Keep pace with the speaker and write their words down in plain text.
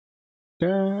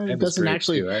It doesn't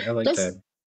actually. Too. I like does, Tab.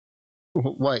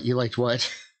 What you liked?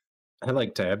 What? I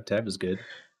like Tab. Tab is good.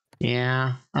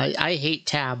 Yeah, I hate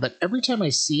Tab, but every time I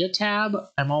see a Tab,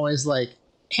 I'm always like,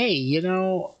 hey,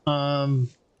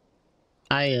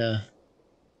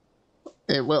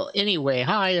 well, anyway,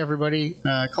 hi everybody.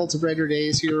 Cultivator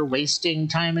Days here, wasting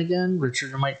time again.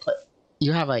 Richard might play.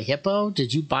 You have a hippo?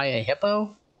 Did you buy a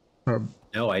hippo? Or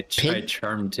no, I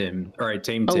charmed him, or I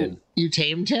tamed him. You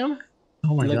tamed him?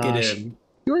 Oh my gosh! Look at him.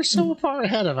 You are so far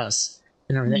ahead of us.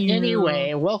 Yeah.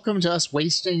 Anyway, welcome to us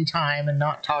wasting time and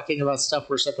not talking about stuff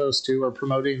we're supposed to or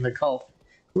promoting the cult.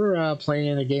 We're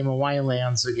playing a game of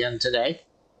Ylands again today.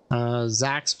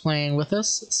 Zach's playing with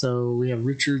us, so we have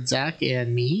Richard, Zach,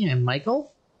 and me and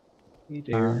Michael. Hey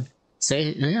there.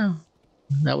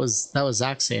 That was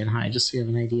Zach saying hi, just so you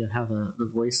have an idea of how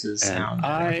the voices sound.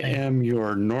 I am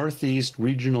your Northeast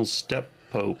Regional Step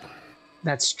Pope.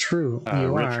 That's true.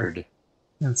 You Richard. Are.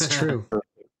 That's true.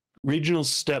 Regional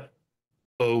Step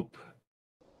Pope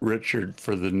Richard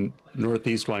for the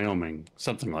Northeast Wyoming,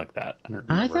 something like that.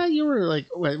 I thought you were like,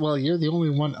 well, you're the only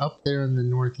one up there in the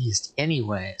Northeast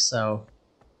anyway, so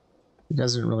it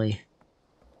doesn't really.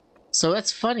 So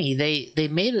that's funny. They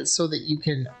made it so that you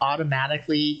can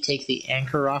automatically take the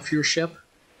anchor off your ship.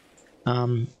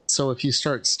 So if you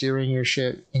start steering your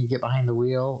ship and you get behind the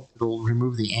wheel, it'll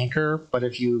remove the anchor. But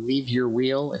if you leave your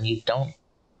wheel and you don't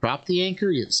drop the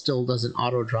anchor, it still doesn't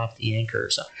auto drop the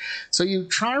anchor. So you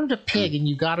charmed a pig and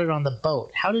you got it on the boat.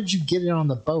 How did you get it on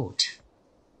the boat?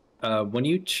 When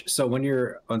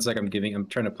you're one sec, I'm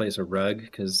trying to place a rug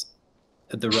because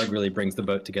the rug really brings the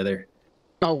boat together.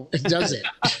 Oh, it does it.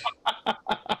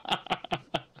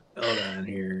 Hold on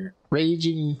here.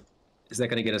 Raging. Is that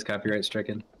going to get us copyright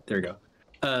stricken? There we go.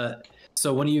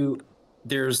 So when you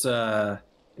go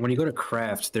to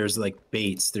craft, there's like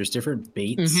baits. There's different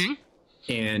baits. Mm-hmm.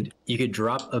 And you could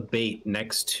drop a bait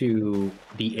next to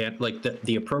the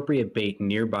appropriate bait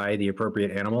nearby the appropriate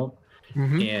animal,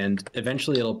 mm-hmm. and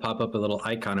eventually it'll pop up a little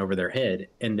icon over their head,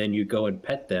 and then you go and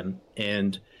pet them.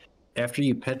 And after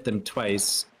you pet them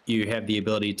twice, you have the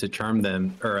ability to charm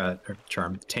them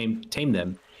tame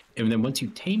them. And then once you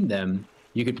tame them,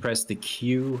 you could press the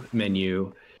Q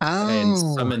menu and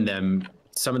summon them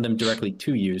directly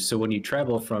to you. So when you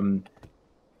travel from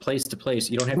place to place,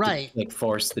 you don't have to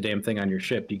force the damn thing on your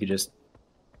ship. You could just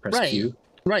press Q.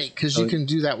 Right, because you can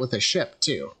do that with a ship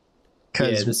too.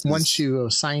 Because once you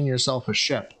assign yourself a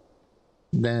ship,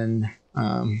 then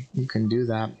you can do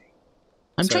that.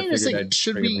 I'm trying to think,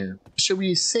 should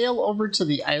we sail over to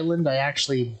the island I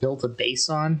actually built a base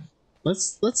on?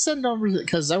 Let's send over,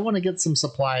 because I want to get some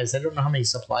supplies. I don't know how many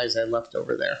supplies I left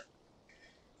over there.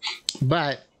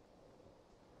 But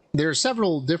there are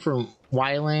several different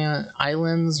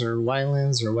islands or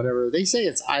whatever. They say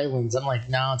it's islands. I'm like,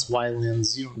 no, it's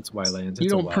Ylands. It's Ylands. You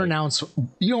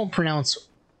don't pronounce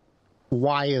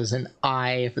Y as an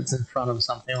I if it's in front of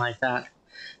something like that.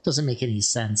 Doesn't make any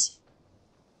sense.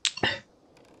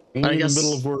 In the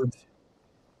middle of words.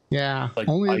 Yeah.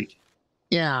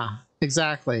 Yeah,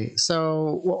 exactly.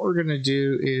 So what we're gonna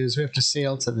do is we have to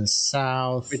sail to the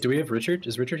south. Wait, do we have Richard?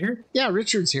 Is Richard here? Yeah,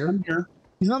 Richard's here. I'm here.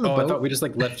 He's on the boat. I thought we just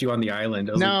left you on the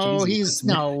island. No, we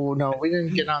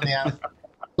didn't get on the island.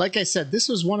 Like I said, this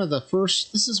is one of the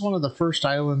first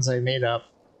islands I made up.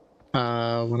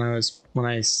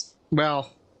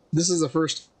 This is the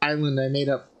first island I made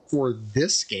up for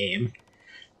this game.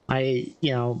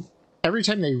 Every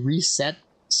time they reset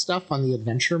stuff on the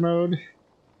adventure mode,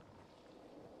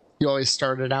 you always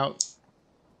start it out.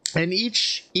 And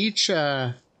each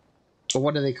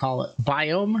what do they call it?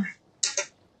 Biome,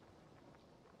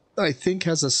 I think,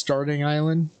 has a starting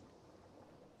island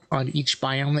on each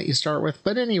biome that you start with.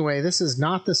 But anyway, this is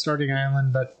not the starting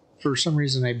island, but for some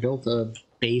reason I built a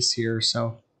base here,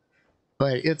 so.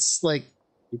 But it's like,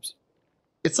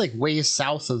 it's like way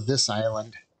south of this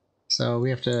island. So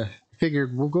we have to,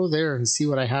 figured we'll go there and see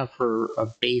what I have for a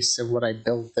base of what I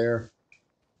built there.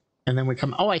 And then we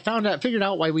come, I figured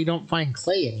out why we don't find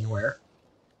clay anywhere.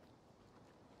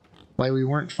 Why we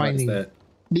weren't finding it.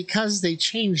 Because they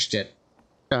changed it.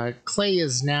 Clay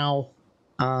is now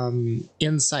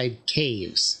inside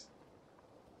caves.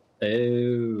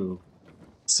 Oh.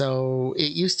 So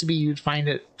it used to be you'd find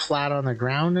it flat on the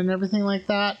ground and everything like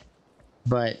that,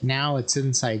 but now it's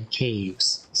inside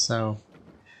caves. So,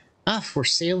 we're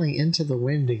sailing into the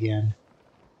wind again.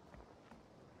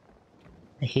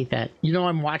 I hate that.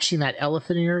 I'm watching that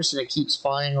elephant ears and it keeps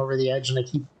flying over the edge, and I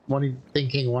keep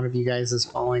thinking one of you guys is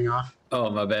falling off. Oh,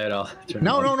 my bad.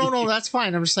 No, that's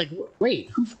fine. I'm just like,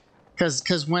 wait,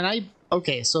 because when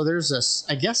so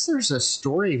I guess there's a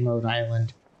story mode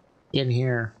island in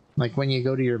here. Like when you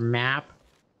go to your map,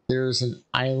 There's an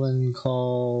island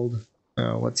called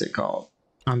what's it called?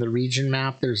 On the region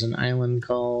map, there's an island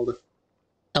called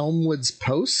Elmwood's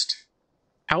Post.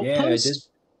 Outpost?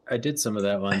 Yeah, I did some of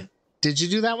that one. Did you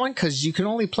do that one? Because you can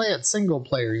only play it single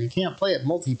player. You can't play it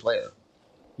multiplayer.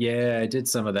 Yeah, I did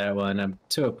some of that one. I'm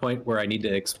to a point where I need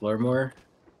to explore more.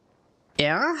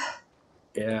 Yeah?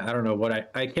 Yeah, I don't know what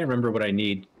I can't remember what I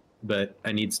need, but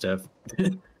I need stuff.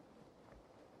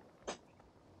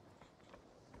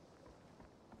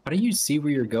 How do you see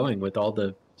where you're going with all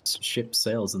the ship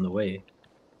sails in the way?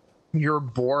 Your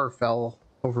boar fell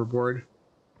overboard.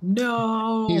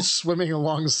 No! He's swimming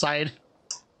alongside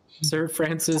Sir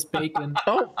Francis Bacon.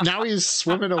 Oh, now he's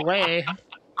swimming away.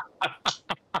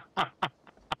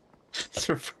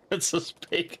 Sir Francis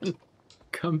Bacon.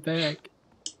 Come back.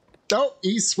 Oh,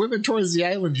 he's swimming towards the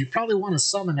island. You probably want to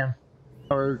summon him.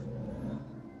 Or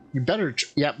you better...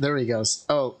 Yep, there he goes.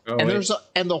 Oh and wait.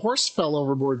 and the horse fell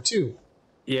overboard too.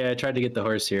 Yeah, I tried to get the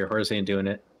horse here. Horse ain't doing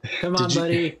it. Come on,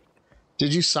 buddy.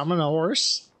 Did you summon a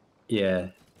horse? Yeah.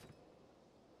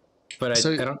 But I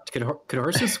don't... Could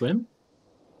horses swim?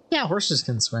 Yeah, horses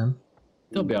can swim.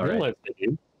 They'll be all right.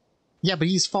 Yeah, but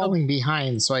he's falling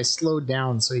behind, so I slowed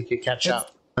down so he could catch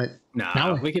up. But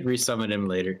now we could resummon him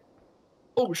later.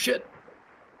 Oh shit!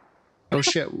 Oh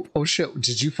shit! Oh shit!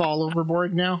 Did you fall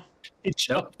overboard now? He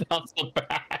jumped off the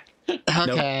back.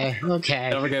 Okay, nope. Okay.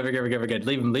 No, we're good.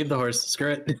 Leave the horse.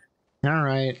 Screw it. All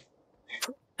right.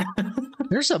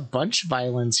 There's a bunch of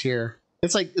islands here.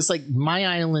 It's like my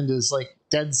island is like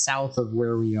dead south of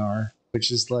where we are,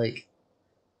 which is like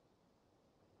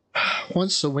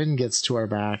once the wind gets to our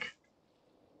back.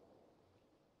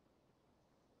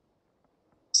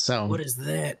 So what is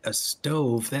that? A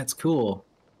stove? That's cool.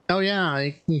 Oh yeah,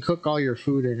 you can cook all your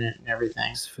food in it and everything.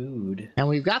 It's food. And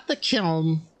we've got the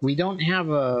kiln. We don't have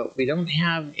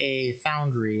a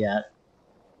foundry yet.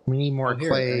 We need more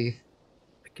clay.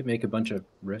 I could make a bunch of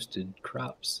roasted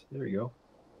crops. There you go.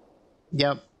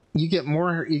 Yep. You get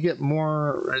more.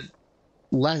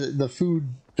 The food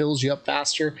fills you up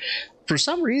faster. For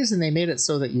some reason, they made it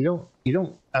so that you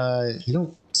don't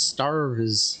starve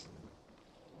as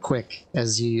quick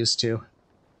as you used to.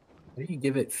 How do you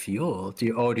give it fuel? Do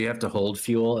you have to hold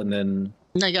fuel and then?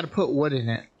 No, you got to put wood in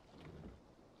it.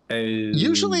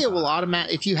 Usually, it will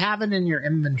if you have it in your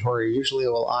inventory. Usually, it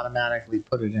will automatically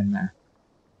put it in there.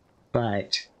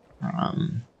 But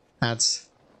that's.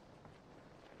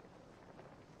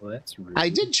 Well, that's rude. I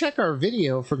did check our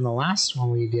video from the last one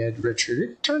we did, Richard.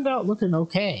 It turned out looking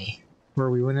okay. Where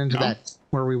we went into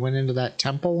that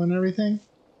temple and everything.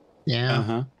 Yeah.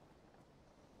 Uh-huh.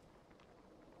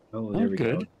 Oh, there we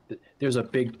go. There's a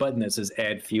big button that says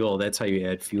add fuel. That's how you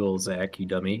add fuel, Zach, you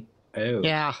dummy. Oh.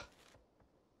 Yeah.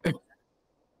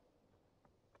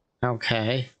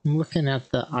 Okay. I'm looking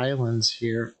at the islands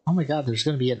here. Oh my god, there's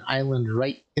going to be an island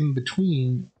right in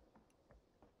between.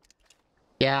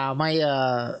 Yeah,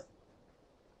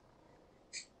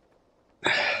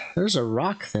 there's a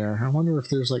rock there. I wonder if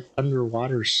there's like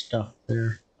underwater stuff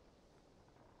there.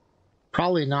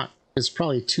 Probably not. It's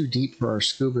probably too deep for our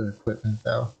scuba equipment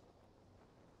though.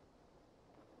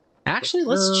 Actually,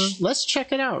 let's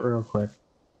check it out real quick.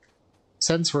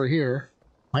 Since we're here,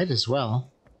 might as well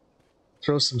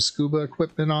throw some scuba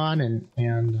equipment on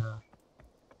and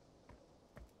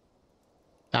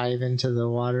dive into the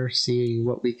water, see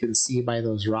what we can see by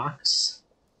those rocks.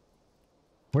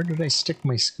 Where did I stick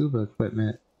my scuba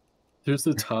equipment? There's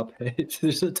the top hat.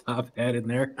 There's a top hat in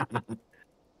there.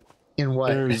 In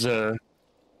what? There's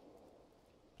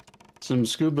some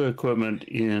scuba equipment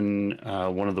in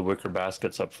one of the wicker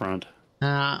baskets up front.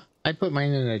 I put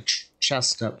mine in a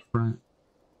chest up front.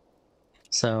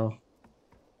 So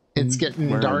it's getting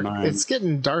dark. It's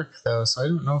getting dark though, so I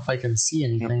don't know if I can see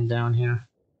anything down here.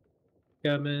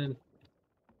 Yeah, man.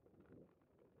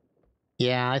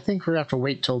 Yeah, I think we're gonna have to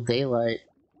wait till daylight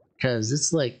because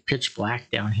it's like pitch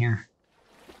black down here.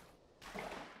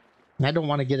 And I don't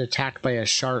want to get attacked by a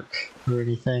shark or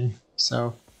anything.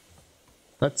 So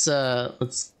let's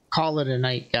call it a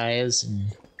night, guys.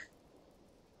 And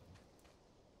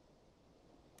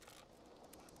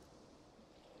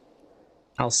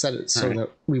I'll set it so that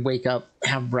we wake up,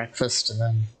 have breakfast, and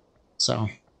then so.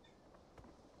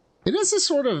 It is a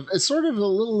sort of a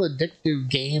little addictive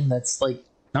game that's like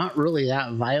not really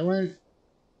that violent.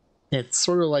 It's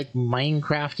sort of like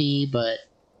Minecraft-y, but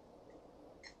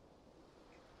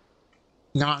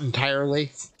not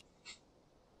entirely.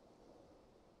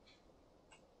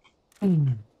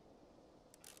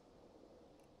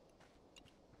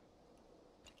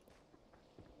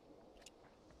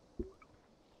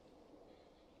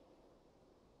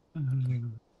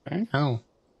 Oh.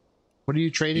 What are you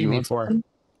trading me for?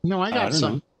 No, I got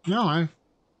some. No,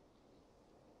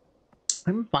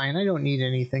 I'm fine. I don't need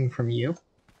anything from you.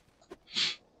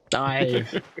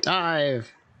 Dive.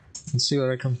 Dive. Let's see what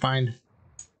I can find.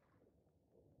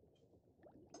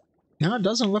 No, it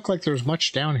doesn't look like there's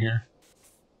much down here.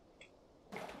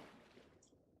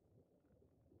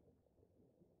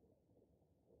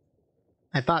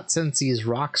 I thought since these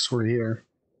rocks were here,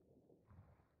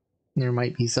 there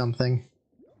might be something.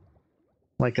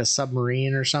 Like a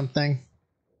submarine or something.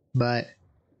 But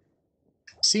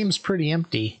seems pretty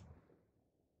empty.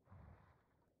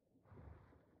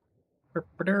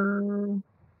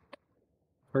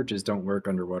 Perches don't work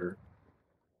underwater.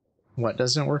 What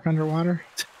doesn't work underwater?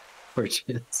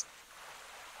 Perches.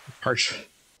 Perch.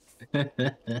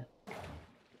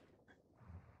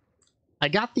 I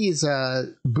got these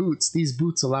boots. These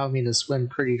boots allow me to swim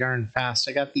pretty darn fast.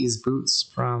 I got these boots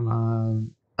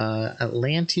from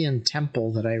Atlantean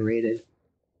temple that I raided.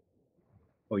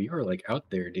 Oh, you are like out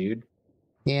there, dude.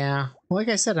 Yeah. Like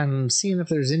I said, I'm seeing if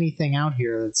there's anything out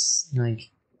here that's like...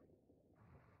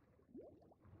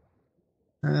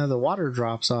 the water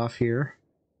drops off here.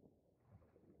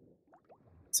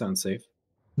 Sounds safe.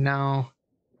 No.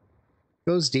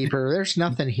 Goes deeper. There's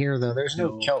nothing here though. There's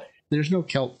no kelp. There's no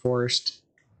kelp forest.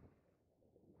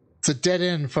 It's a dead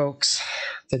end, folks.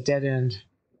 It's a dead end.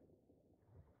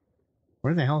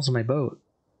 Where the hell's my boat?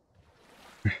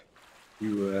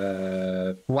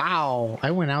 You Wow,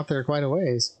 I went out there quite a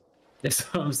ways. That's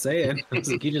what I'm saying. It's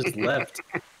like you just left.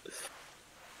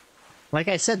 Like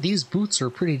I said, these boots are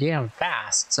pretty damn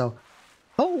fast. So,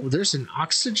 oh, there's an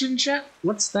oxygen jet.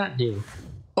 What's that do?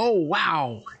 Oh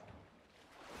wow!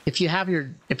 If you have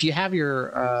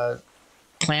your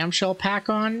clamshell pack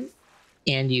on,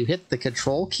 and you hit the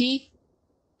control key,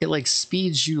 it like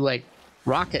speeds you like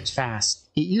rocket fast.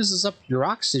 It uses up your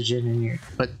oxygen in your.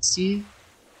 But see,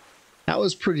 that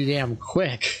was pretty damn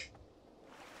quick.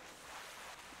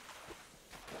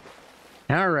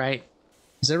 All right,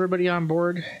 is everybody on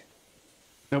board?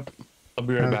 Nope. I'll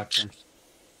be right back. Okay.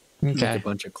 Make a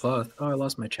bunch of cloth. Oh, I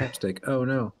lost my chapstick. Oh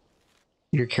no.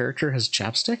 Your character has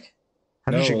chapstick?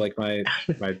 No, like my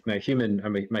human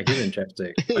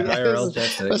chapstick. My IRL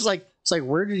chapstick. It's like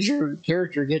where did your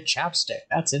character get chapstick?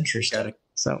 That's interesting.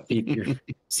 Gotta keep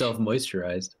yourself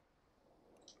moisturized.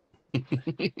 Do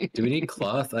we need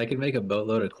cloth? I can make a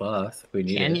boatload of cloth if we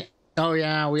need it. Oh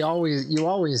yeah, you always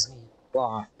need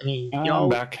cloth. I mean, I'm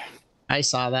back. I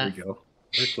saw that. There we go.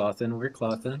 We're clothing. We're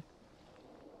clothing.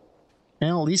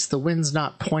 Well, at least the wind's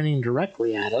not pointing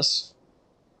directly at us.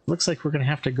 Looks like we're gonna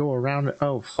have to go around.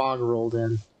 Oh, fog rolled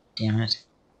in. Damn it.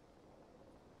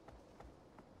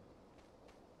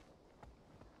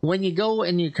 When you go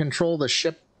and you control the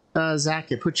ship, Zach,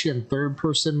 it puts you in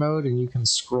third-person mode, and you can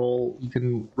scroll. You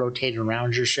can rotate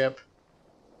around your ship.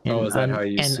 Oh, is that how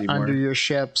you see more? And under your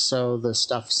ship, so the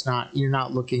stuff's not. You're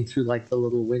not looking through like the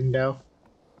little window.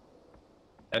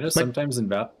 I know sometimes in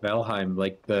Valheim,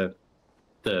 like the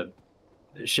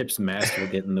ship's mast will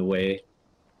get in the way.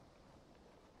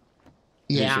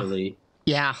 Yeah. Visually.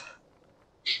 Yeah.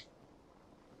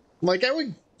 Like I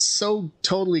would so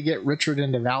totally get Richard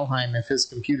into Valheim if his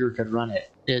computer could run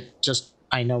it. It just,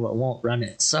 I know it won't run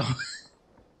it, so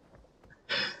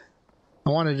I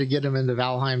wanted to get him into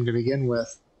Valheim to begin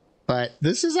with. But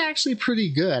this is actually pretty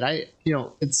good.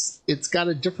 It's got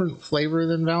a different flavor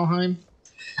than Valheim.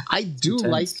 I do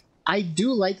like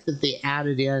that they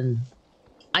added in.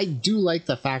 I do like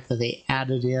the fact that they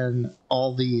added in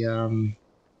all the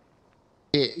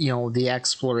the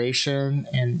exploration,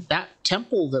 and that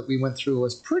temple that we went through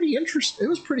was pretty interesting. It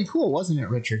was pretty cool, wasn't it,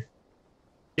 Richard?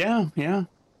 Yeah.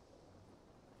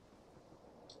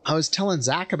 I was telling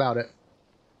Zach about it,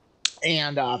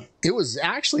 and it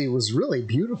was really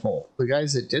beautiful. The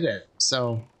guys that did it.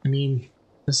 So I mean,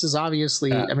 this is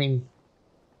obviously. I mean,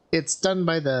 it's done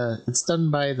by the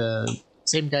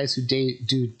same guys who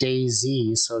do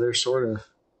DayZ, so they're sort of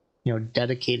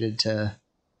dedicated to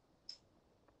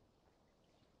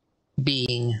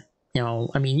being,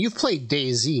 I mean, you've played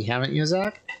DayZ, haven't you,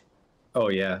 Zach? Oh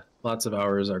yeah, lots of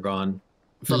hours are gone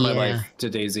from my life to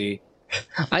DayZ.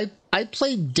 I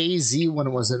played DayZ when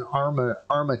it was an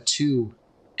Arma 2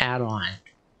 add-on,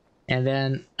 and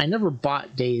then I never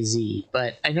bought DayZ,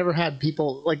 but I never had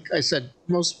people, like I said,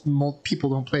 most people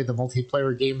don't play the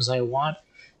multiplayer games I want,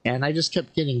 and I just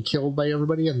kept getting killed by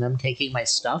everybody and them taking my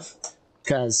stuff,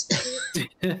 because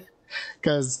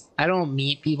I don't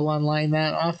meet people online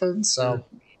that often. So,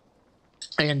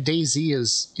 and DayZ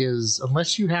is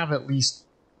unless you have at least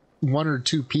one or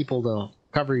two people to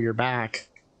cover your back.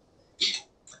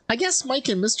 I guess Mike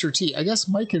and Mr.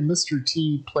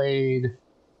 T played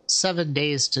 7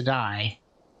 Days to Die,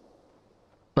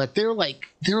 but they're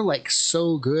like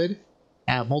so good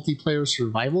at multiplayer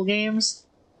survival games.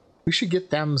 We should get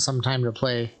them sometime to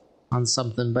play on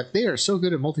something, but they are so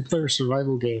good at multiplayer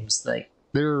survival games. Like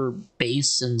their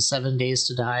base in 7 Days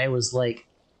to Die was like,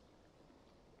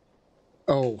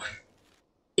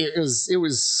 it was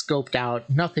scoped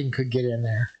out. Nothing could get in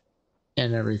there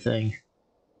and everything.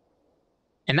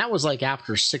 And that was like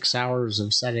after 6 hours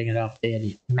of setting it up. They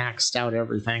had maxed out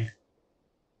everything.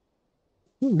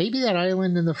 Maybe that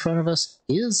island in the front of us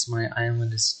is my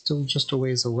island. It's still just a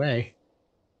ways away.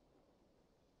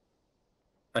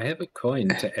 I have a coin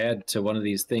to add to one of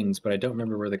these things, but I don't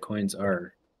remember where the coins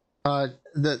are.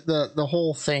 The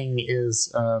whole thing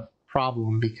is a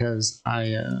problem because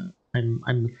I'm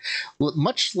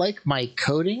much like my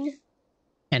coding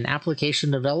and application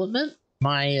development.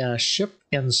 My ship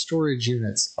and storage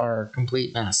units are a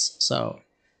complete mess. So,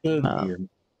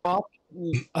 top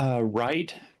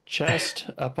right chest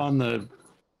up on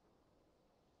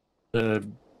the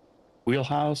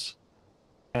wheelhouse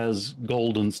has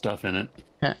gold and stuff in it.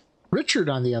 Richard,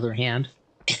 on the other hand,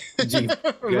 you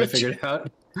gotta figure it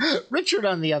out. Richard,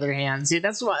 on the other hand, see,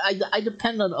 that's why I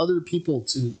depend on other people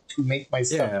to make my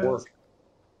stuff work.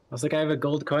 I was like, I have a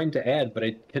gold coin to add, but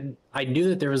I knew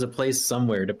that there was a place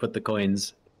somewhere to put the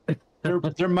coins.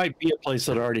 There might be a place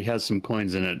that already has some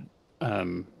coins in it,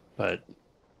 but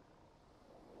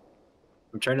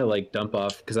I'm trying to like dump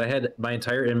off because I had my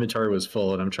entire inventory was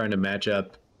full, and I'm trying to match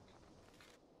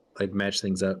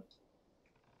things up.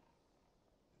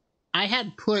 I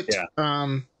had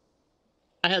I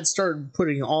had started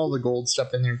putting all the gold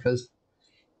stuff in there because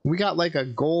we got like a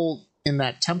gold in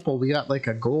that temple. We got like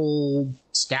a gold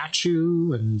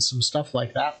statue and some stuff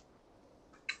like that.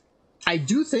 I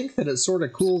do think that it's sort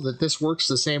of cool that this works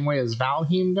the same way as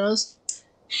Valheim does,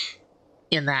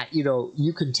 in that, you know,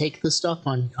 you can take the stuff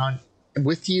on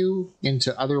with you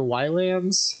into other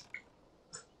Ylands,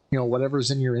 you know, whatever's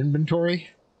in your inventory.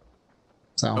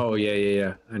 So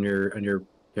yeah on your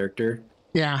character.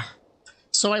 Yeah.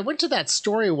 So I went to that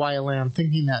story Yland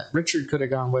thinking that Richard could have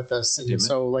gone with us, and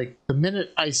so like the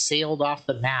minute I sailed off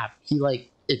the map,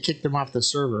 it kicked him off the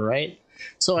server, right?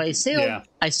 So I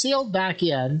sailed back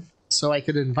in so I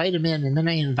could invite him in, and then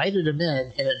I invited him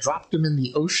in, and it dropped him in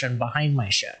the ocean behind my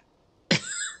ship.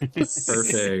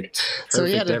 Perfect. So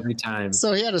he had every time.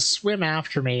 So he had to swim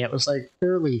after me. It was like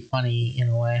fairly funny in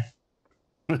a way.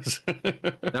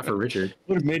 Not for Richard.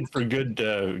 Would have made for good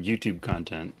YouTube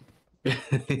content.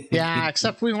 Yeah,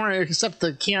 except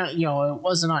the can't, you know, it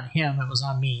wasn't on him, it was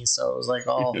on me, so it was like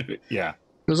all yeah,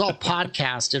 it was all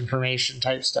podcast information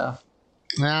type stuff.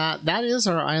 That is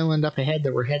our island up ahead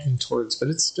that we're heading towards, but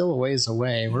it's still a ways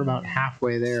away. We're about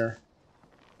halfway there.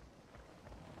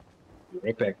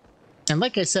 Right back. And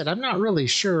like I said, I'm not really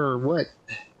sure what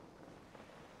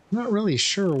I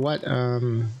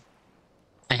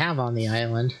have on the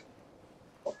island.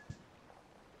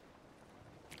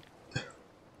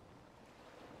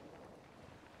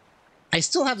 I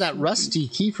still have that rusty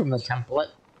key from the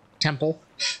temple.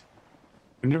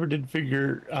 I never did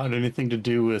figure out anything to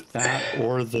do with that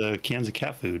or the cans of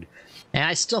cat food. And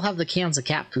I still have the cans of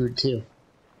cat food too.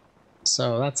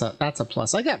 So that's a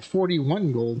plus. I got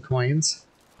 41 gold coins.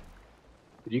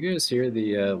 Did you guys hear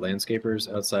the landscapers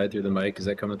outside through the mic? Is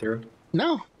that coming through?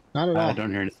 No, not at all. I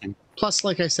don't hear anything. Plus,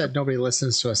 like I said, nobody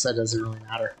listens to us. That doesn't really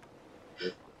matter.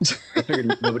 I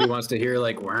figured nobody wants to hear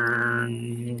like.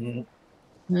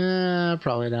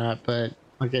 Probably not. But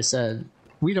like I said,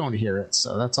 we don't hear it,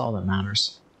 so that's all that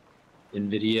matters.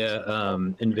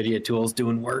 NVIDIA tools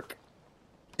doing work.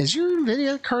 Is your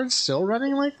NVIDIA card still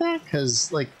running like that?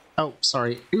 Because like, oh,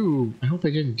 sorry. Ooh, I hope I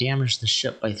didn't damage the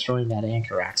ship by throwing that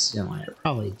anchor accidentally. I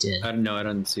probably did. I don't know. I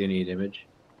don't see any damage.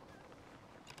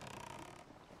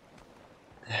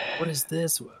 What is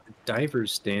this?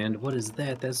 Diver's stand. What is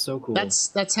that? That's so cool.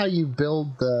 That's how you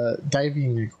build the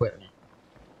diving equipment.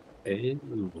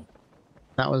 Ew.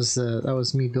 That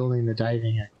was me building the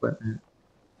diving equipment.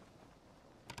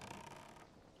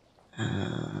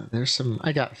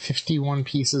 I got 51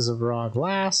 pieces of raw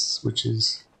glass, which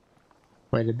is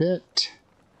quite a bit.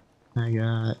 I've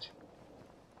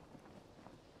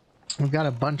got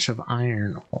a bunch of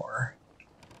iron ore.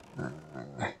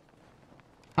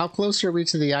 How close are we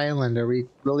to the island? Are we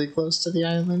really close to the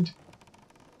island?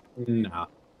 No.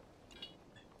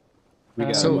 I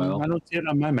don't see it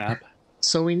on my map.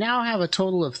 So we now have a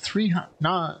total of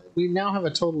 300. We now have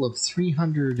a total of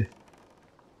 300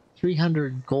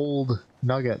 gold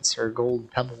nuggets or gold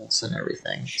pebbles and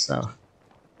everything. So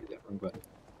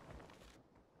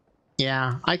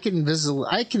yeah, I can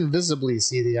visibly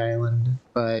see the island,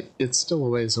 but it's still a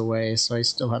ways away. So I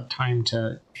still have time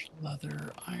to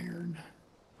leather, iron.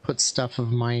 put stuff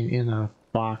of mine in a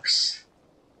box.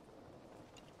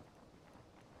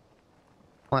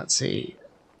 Let's see.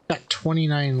 Got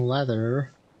 29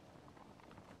 leather.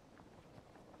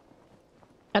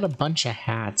 Got a bunch of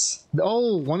hats.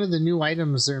 Oh, one of the new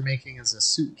items they're making is a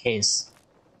suitcase.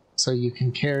 So you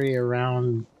can carry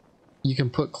around, you can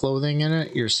put clothing in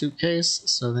it, your suitcase,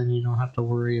 so then you don't have to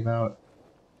worry about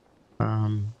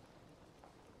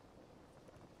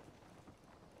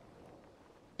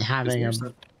having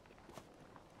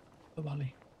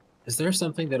Is there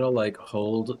something that'll like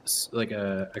hold like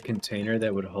a container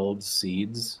that would hold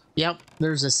seeds? Yep,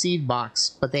 there's a seed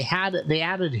box, but they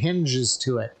added hinges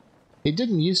to it. It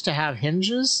didn't used to have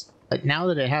hinges, but now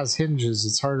that it has hinges,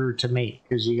 it's harder to make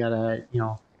because you gotta, you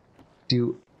know,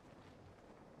 do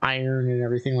iron and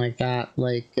everything like that.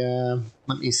 Like,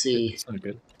 let me see. It's not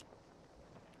good.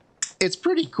 It's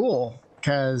pretty cool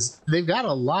because they've got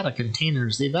a lot of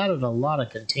containers. They've added a lot of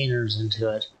containers into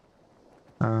it.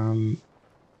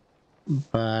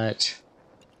 But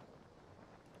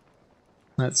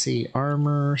let's see,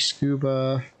 armor,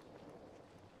 scuba.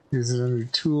 Is it under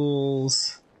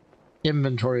tools?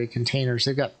 Inventory containers.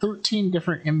 They've got 13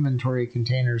 different inventory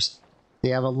containers. They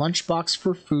have a lunchbox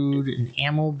for food, an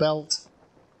ammo belt,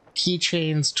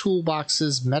 keychains,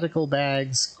 toolboxes, medical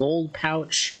bags, gold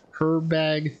pouch, herb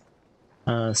bag,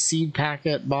 seed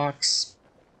packet box,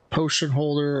 potion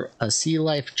holder, a sea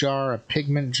life jar, a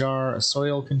pigment jar, a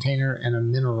soil container, and a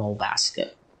mineral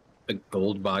basket. A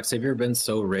gold box. Have you ever been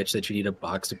so rich that you need a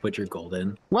box to put your gold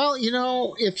in? Well, you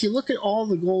know, if you look at all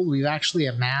the gold we've actually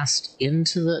amassed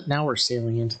into the... Now we're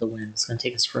sailing into the wind. It's going to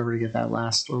take us forever to get that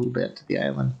last little bit to the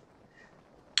island.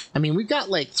 I mean, we've got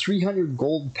like 300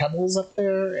 gold pebbles up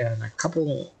there and a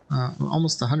couple,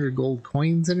 almost 100 gold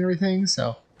coins and everything.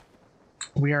 So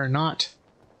we are not,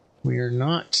 what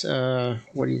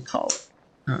do you call it?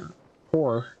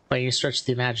 Poor by any stretch of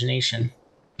the imagination.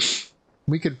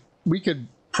 We could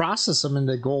process them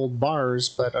into gold bars,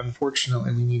 but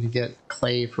unfortunately we need to get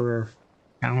clay for a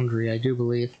foundry, I do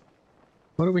believe.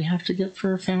 What do we have to get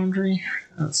for a foundry?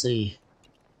 Let's see.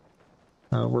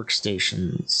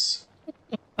 Workstations.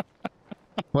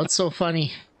 What's so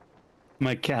funny?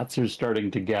 My cats are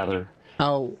starting to gather.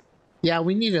 Oh, yeah,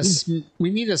 we need a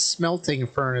smelting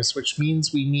furnace, which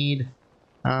means we need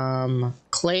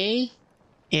clay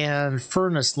and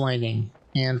furnace lining.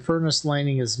 And furnace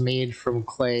lining is made from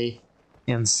clay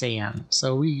and sand.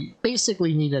 So we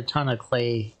basically need a ton of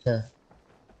clay to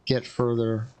get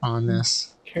further on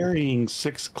this. Carrying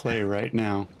 6 clay right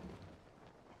now.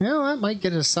 Well, that might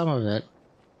get us some of it.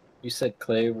 You said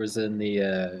clay was in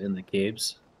the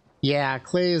caves? Yeah,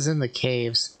 clay is in the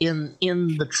caves in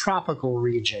the tropical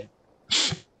region.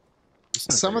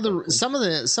 Some of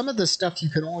the stuff you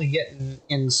can only get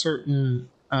in certain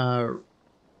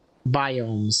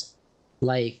biomes,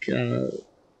 like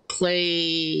clay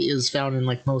is found in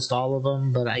like most all of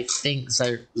them, but I think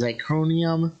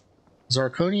zirconium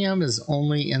is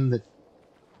only in the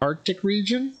Arctic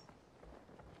region.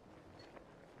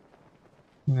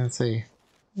 Let's see.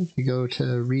 If you go to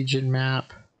the region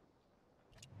map,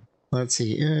 let's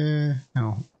see,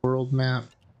 no, world map,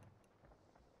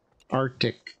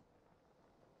 Arctic,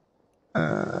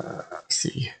 let's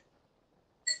see.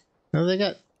 No, they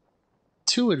got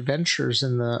 2 adventures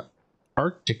in the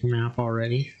Arctic map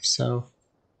already, so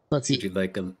let's see. Would you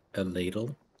like a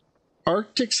ladle?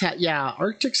 Arctics have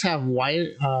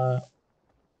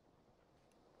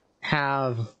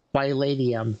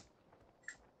Wyladium.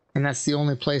 And that's the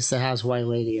only place that has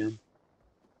Wyladium.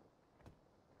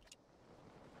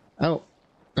 Oh,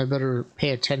 I better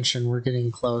pay attention. We're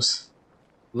getting close.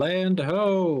 Land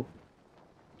ho!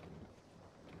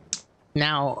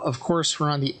 Now, of course, we're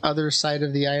on the other side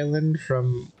of the island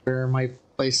from where my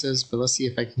place is, but let's see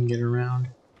if I can get around.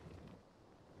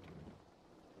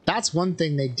 That's one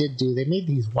thing they did do. They made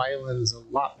these Ylands a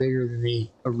lot bigger than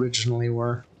they originally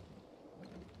were.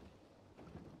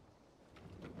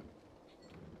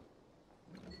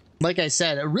 Like I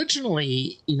said,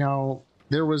 originally, you know,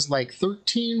 there was like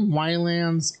 13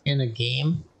 Ylands in a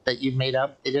game that you made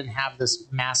up. They didn't have this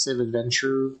massive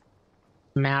adventure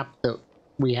map that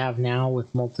we have now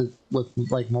with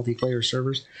multiplayer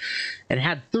servers. It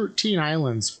had 13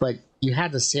 islands, but you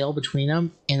had to sail between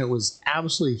them, and it was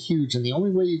absolutely huge. And the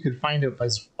only way you could find it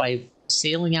was by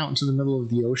sailing out into the middle of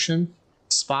the ocean,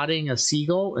 spotting a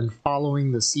seagull, and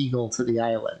following the seagull to the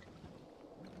island.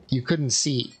 You couldn't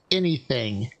see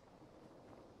anything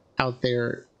out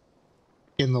there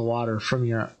in the water from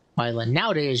your island.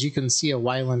 Nowadays, you can see a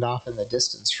Yland off in the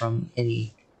distance from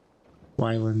any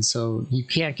Yland, so you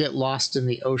can't get lost in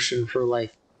the ocean for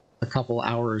like a couple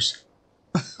hours,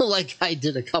 like I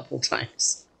did a couple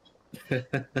times.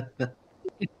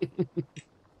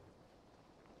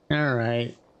 All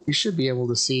right. You should be able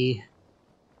to see.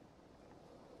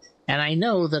 And I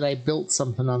know that I built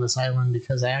something on this island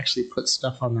because I actually put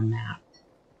stuff on the map.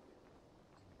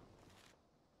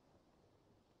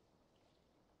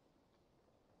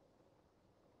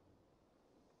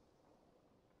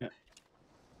 Yeah.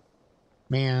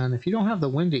 Man, if you don't have the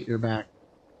wind at your back,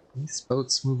 these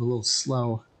boats move a little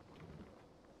slow.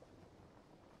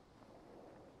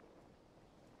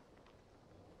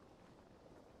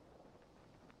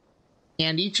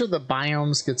 And each of the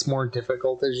biomes gets more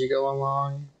difficult as you go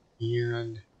along,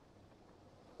 and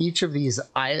each of the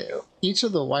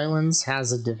Ylands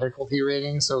has a difficulty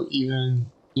rating, so even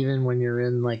when you're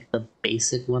in like the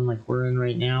basic one like we're in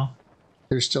right now,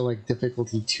 there's still like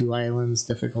difficulty 2 islands,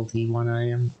 difficulty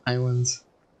 1 islands.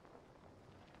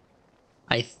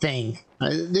 I think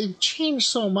they've changed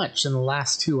so much in the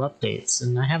last 2 updates,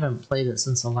 and I haven't played it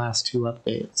since the last 2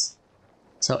 updates.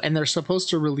 So, and they're supposed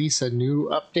to release a new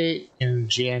update in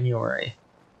January.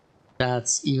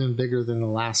 That's even bigger than the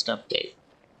last update.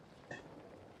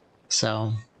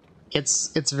 So,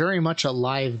 it's very much a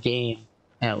live game,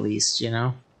 at least, you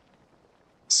know?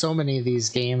 So many of these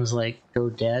games, like,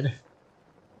 go dead,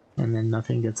 and then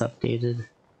nothing gets updated.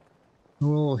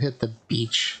 We'll hit the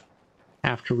beach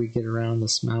after we get around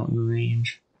this mountain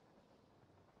range.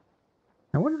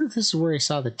 I wonder if this is where I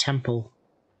saw the temple.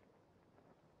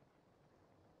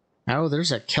 Oh,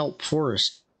 there's a kelp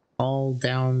forest all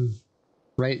down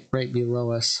right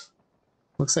below us.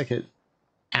 Looks like it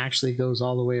actually goes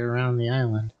all the way around the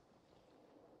island.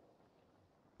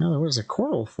 Oh, there was a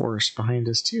coral forest behind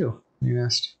us too. I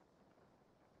missed.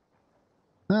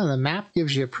 Oh, the map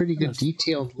gives you a pretty good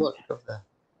detailed look of the.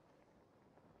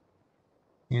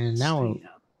 And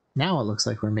now it looks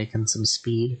like we're making some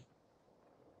speed.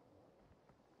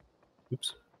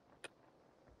 Oops.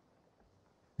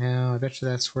 Now, I bet you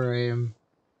that's where I am.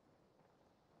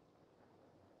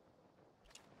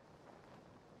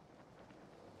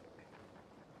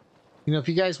 You know, if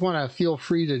you guys want to, feel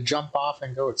free to jump off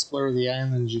and go explore the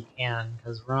island, you can,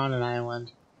 because we're on an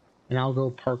island, and I'll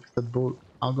go park the boat.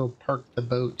 I'll go park the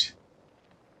boat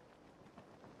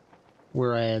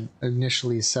where I had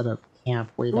initially set up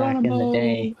camp way back in the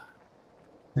day.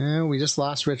 We just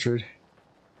lost Richard.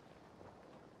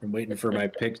 I'm waiting for my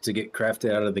pick to get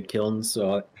crafted out of the kiln,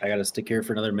 so I gotta stick here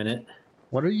for another minute.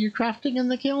 What are you crafting in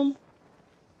the kiln?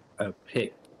 A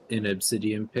pick, an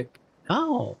obsidian pick.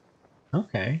 Oh,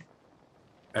 okay.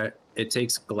 It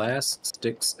takes glass,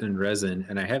 sticks, and resin,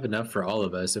 and I have enough for all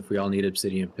of us if we all need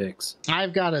obsidian picks.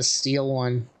 I've got a steel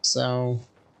one, so...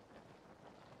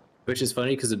 Which is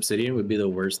funny, because obsidian would be the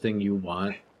worst thing you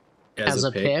want as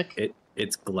a pick.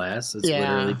 It's glass. It's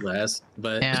literally glass.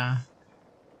 But yeah.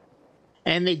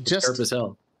 And they just... sharp as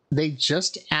hell. They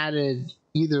just added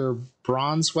either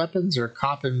bronze weapons or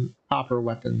copper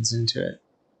weapons into it.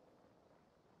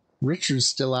 Richard's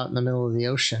still out in the middle of the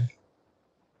ocean.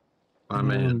 Oh,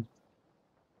 man.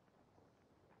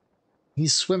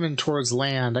 He's swimming towards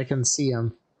land. I can see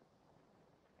him.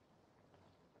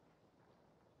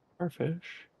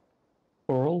 Starfish.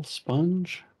 Coral,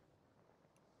 sponge.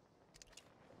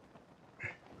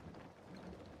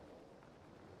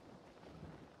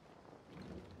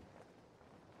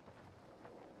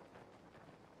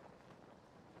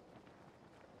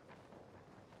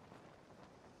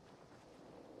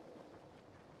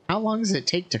 How long does it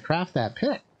take to craft that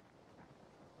pick?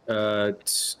 I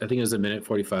think it was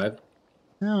 1:45.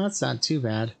 No, that's not too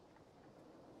bad.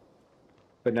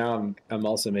 But now I'm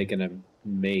also making a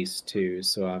mace too,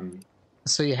 so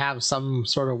So you have some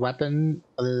sort of weapon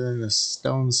other than the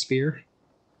stone spear?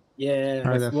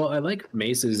 Yeah, well, I like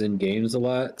maces in games a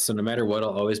lot, so no matter what, I'll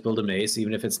always build a mace,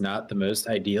 even if it's not the most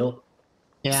ideal.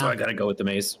 Yeah. So I gotta go with the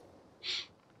mace.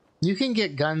 You can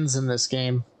get guns in this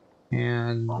game,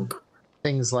 and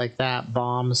things like that,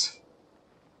 bombs.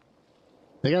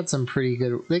 They got some pretty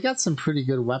good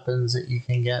weapons that you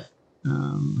can get.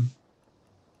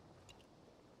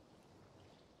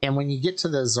 And when you get to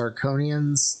the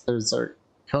Zirconians, there's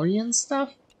Zirconian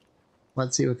stuff.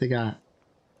 Let's see what they got.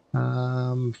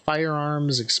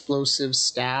 Firearms, explosives,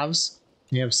 staves.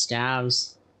 You have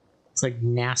staves. It's like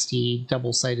nasty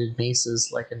double-sided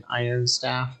maces, like an iron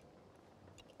staff.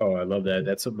 Oh, I love that.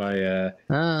 That's what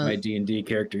my D&D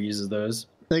character uses those.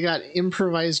 They got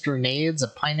improvised grenades, a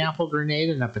pineapple grenade,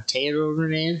 and a potato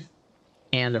grenade,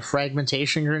 and a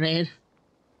fragmentation grenade.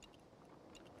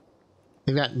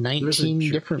 They've got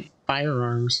 19 different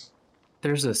firearms.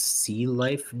 There's a sea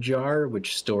life jar,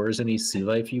 which stores any sea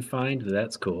life you find.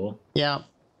 That's cool. Yeah.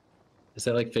 Is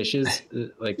that like fishes?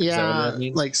 Like, yeah, is that what that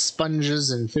means? Like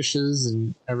sponges and fishes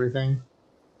and everything.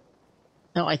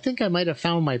 No, I think I might have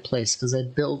found my place because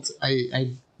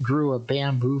I grew a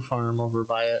bamboo farm over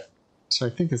by it. So I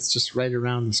think it's just right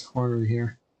around this corner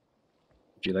here.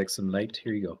 Would you like some light?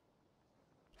 Here you go.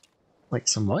 Like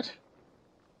some what?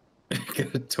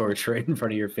 Got a torch right in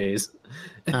front of your face.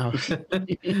 Oh.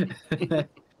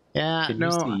 Yeah, Can no,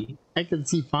 you see? I can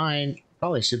see fine.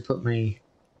 Probably should put my...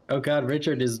 Oh god,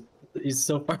 Richard he's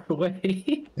so far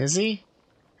away. Is he?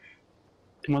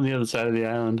 I'm on the other side of the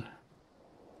island.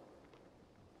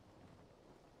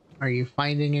 Are you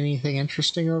finding anything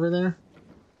interesting over there?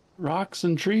 Rocks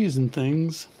and trees and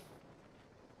things.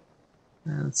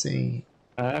 Let's see.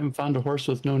 I haven't found a horse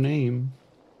with no name.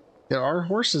 There are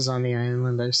horses on the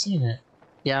island. I've seen it.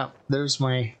 Yeah, there's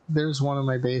one of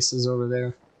my bases over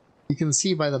there. You can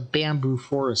see by the bamboo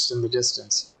forest in the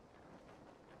distance.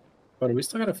 Oh, do we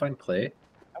still gotta find clay?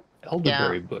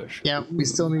 Elderberry bush. Yeah, we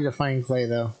still need to find clay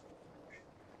though.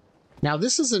 Now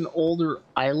this is an older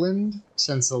island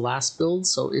since the last build,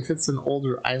 so if it's an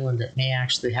older island, it may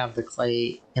actually have the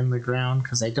clay in the ground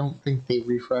because I don't think they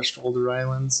refreshed older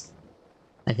islands.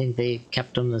 I think they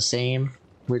kept them the same,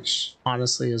 which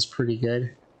honestly is pretty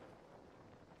good.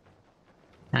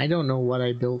 I don't know what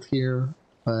I built here,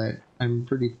 but I'm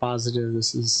pretty positive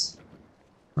this is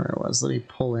where I was. Let me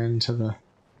pull into the...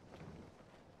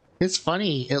 It's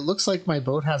funny, it looks like my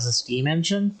boat has a steam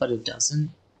engine, but it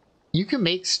doesn't. You can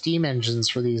make steam engines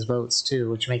for these boats too,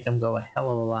 which make them go a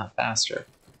hell of a lot faster.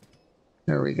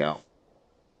 There we go.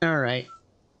 Alright.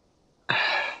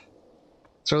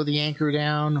 Throw the anchor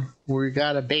down. We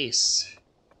got a base.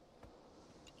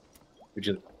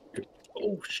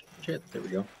 Oh shit, there we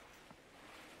go.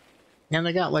 And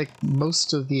I got like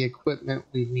most of the equipment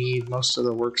we need, most of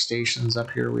the workstations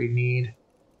up here we need.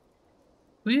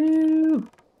 Woo!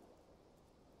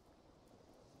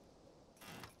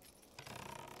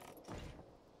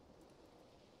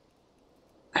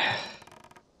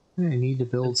 I need to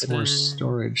build some more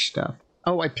storage stuff.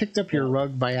 Oh, I picked up your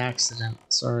rug by accident.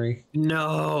 Sorry.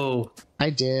 No! I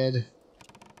did.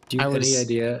 Do you have any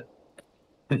idea?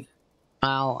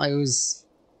 Well, I was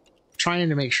trying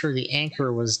to make sure the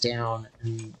anchor was down.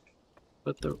 And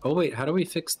oh wait, how do we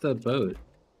fix the boat?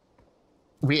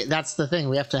 That's the thing.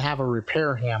 We have to have a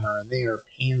repair hammer, and they are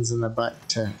pains in the butt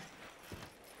to...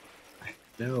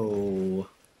 No.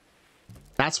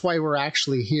 That's why we're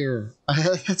actually here.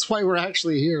 That's why we're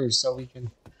actually here, so we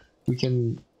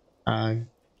can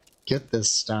get this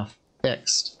stuff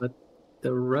fixed. But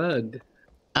the rug.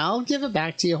 I'll give it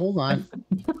back to you. Hold on.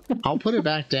 I'll put it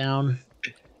back down.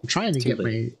 I'm trying to get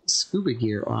my scuba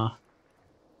gear off.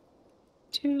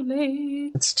 Too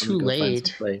late. It's too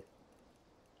late.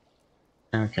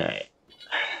 Okay.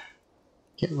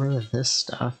 Get rid of this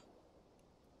stuff.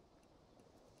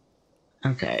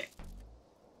 Okay.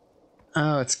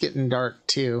 Oh, it's getting dark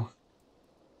too.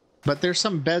 But there's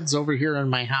some beds over here in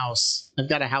my house. I've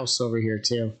got a house over here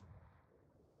too.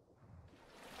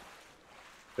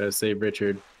 Gotta save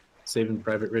Richard. Saving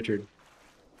Private Richard.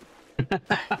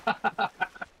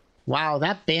 Wow,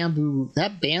 that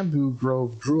bamboo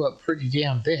grove grew up pretty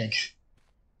damn big.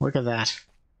 Look at that.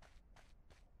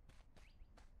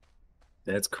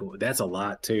 That's cool. That's a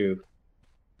lot too.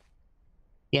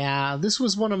 Yeah, this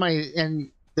was one of my...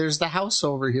 And there's the house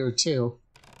over here too.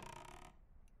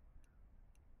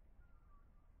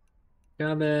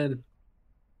 Coming.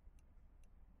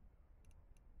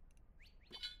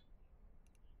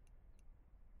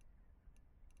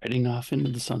 Heading off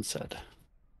into the sunset.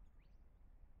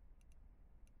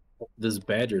 This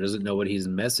badger doesn't know what he's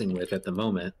messing with at the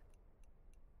moment.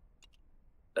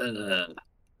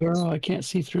 Girl, I can't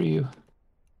see through you.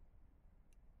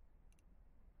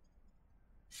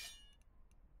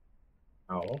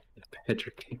 Oh, the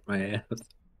badger kicked my ass.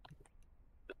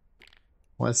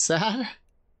 What's that?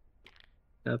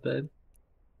 Nothing.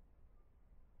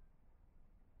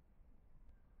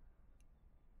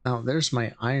 Oh, there's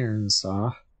my iron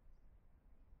saw.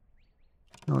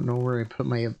 I don't know where I put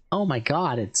my... Oh my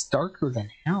god, it's darker than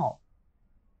hell.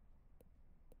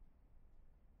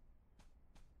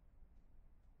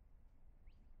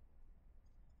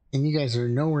 And you guys are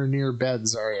nowhere near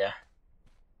beds, are you?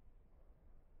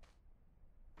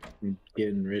 I'm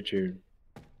getting Richard.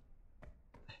 Oh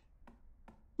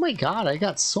my god, I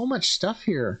got so much stuff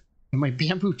here. In my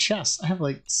bamboo chest, I have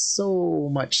like so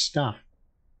much stuff.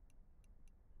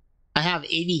 I have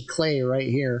 80 clay right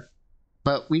here.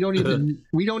 But we don't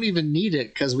even need it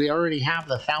because we already have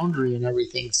the foundry and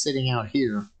everything sitting out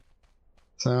here.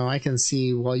 So I can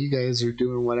see while you guys are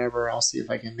doing whatever, I'll see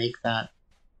if I can make that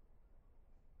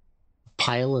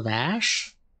pile of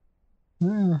ash.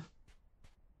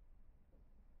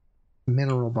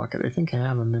 Mineral bucket. I think I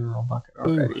have a mineral bucket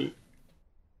already.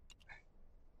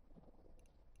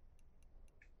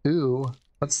 Ooh,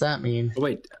 what's that mean? Oh,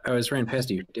 wait, I was ran past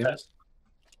you. Damn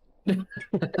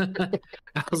it.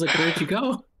 I was like, where'd you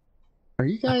go? Are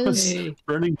you guys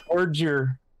running towards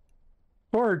your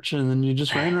torch, and then you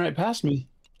just ran right past me?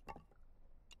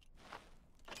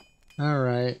 All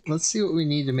right, let's see what we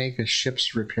need to make a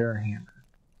ship's repair hammer,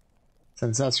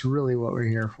 since that's really what we're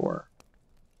here for.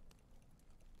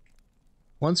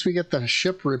 Once we get the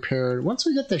ship repaired,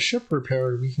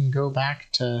 we can go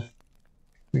back to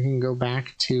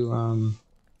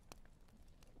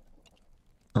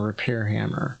a repair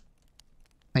hammer.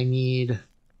 I need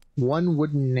 1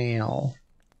 wooden nail,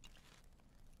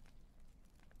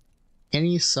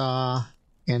 any saw,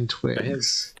 and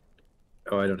twigs.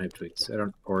 I don't have twigs. I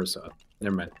don't, or a saw.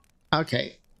 Never mind.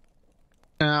 Okay.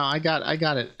 I got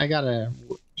it. I got a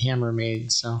hammer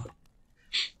made, so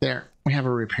there. We have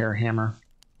a repair hammer.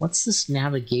 What's this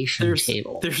navigation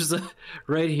table? There's a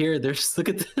right here. Look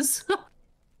at this.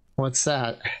 What's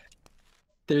that?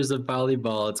 There's a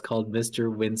volleyball. It's called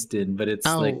Mr. Winston, but it's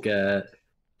like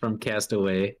from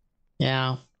Castaway.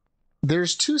 Yeah.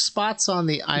 There's 2 spots on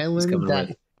the island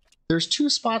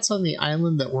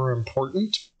that were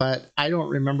important, but I don't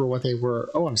remember what they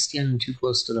were. Oh, I'm standing too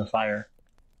close to the fire.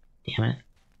 Damn it.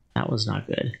 That was not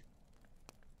good.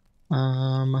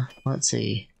 Let's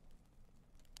see.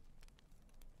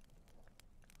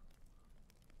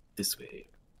 This way.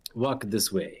 Walk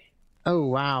this way. Oh,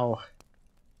 wow.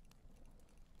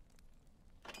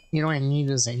 You know what I need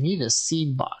is a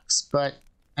seed box, but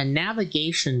a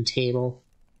navigation table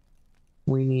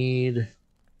we need.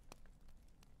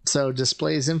 So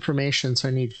displays information, so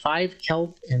I need 5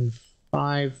 kelp and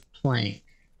 5 plank.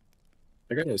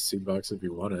 I got a seed box if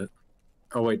you want it.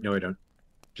 Oh wait, no I don't.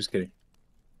 Just kidding.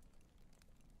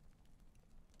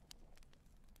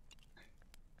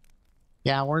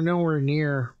 Yeah, we're nowhere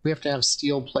near. We have to have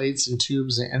steel plates and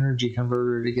tubes and energy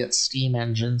converter to get steam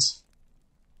engines.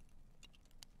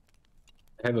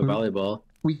 I have a volleyball.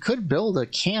 We could build a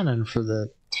cannon for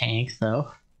the tank,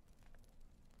 though.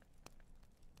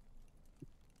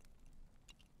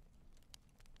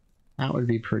 That would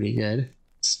be pretty good.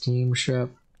 Steamship.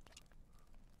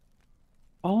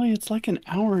 Ollie, it's like an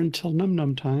hour until Num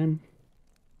Num time.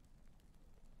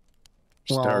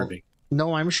 Well, starving.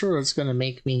 No, I'm sure it's going to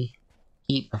make me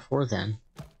eat before then.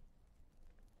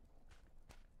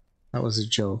 That was a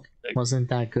joke. Wasn't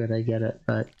that good, I get it,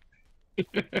 but...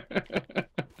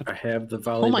 I have the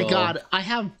volleyball. Oh my god, I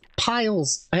have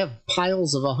piles of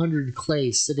 100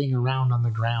 clay sitting around on the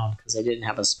ground because I didn't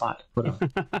have a spot to put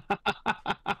them.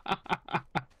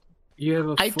 You have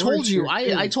a I told you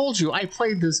I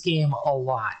played this game a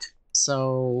lot.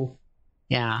 So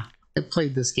yeah, I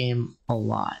played this game a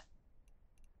lot.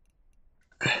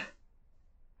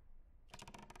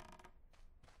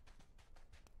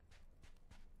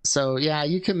 So yeah,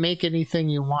 you can make anything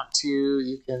you want to.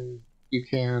 You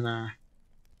can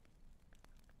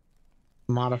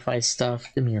modify stuff.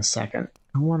 Give me a second.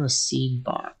 I want a seed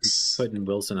box. Putting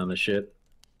Wilson on the ship.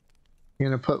 You're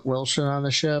gonna put Wilson on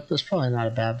the ship? That's probably not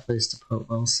a bad place to put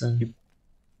Wilson.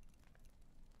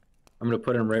 I'm gonna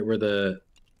put him right where the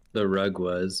rug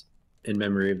was, in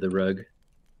memory of the rug.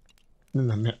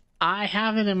 I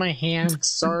have it in my hand.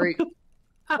 Sorry.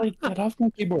 Get off my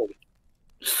keyboard.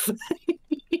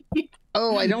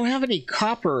 Oh, I don't have any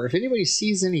copper. If anybody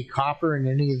sees any copper in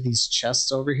any of these chests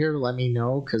over here, let me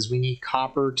know, because we need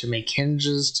copper to make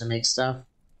hinges, to make stuff.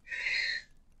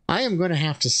 I am going to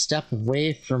have to step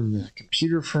away from the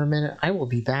computer for a minute. I will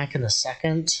be back in a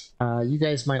second. You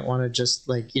guys might want to just,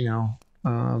 like, you know,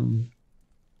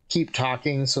 keep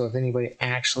talking, so if anybody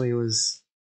actually was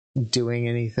doing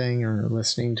anything or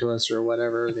listening to us or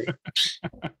whatever, they...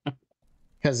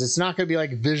 Because it's not going to be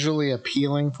like visually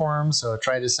appealing for him, so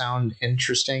try to sound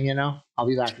interesting, you know? I'll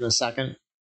be back in a second.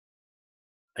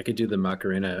 I could do the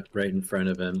Macarena right in front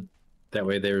of him. That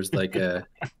way there's like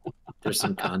there's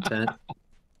some content.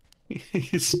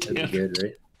 That'd be good,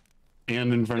 right?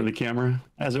 And in front of the camera,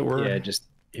 as it were. Yeah, just,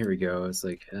 here we go. It's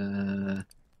like, hey,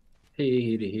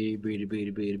 booty,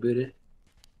 booty, booty, booty.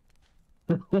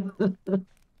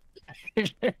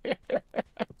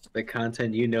 The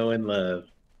content you know and love.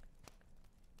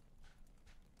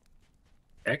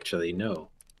 Actually, no.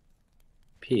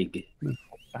 Pig.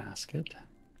 Basket.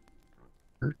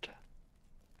 Hurt.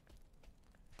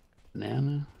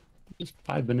 Banana. Just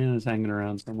 5 bananas hanging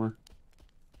around somewhere.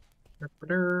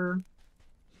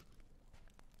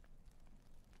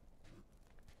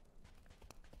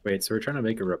 Wait, so we're trying to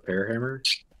make a repair hammer?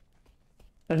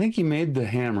 I think he made the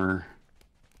hammer.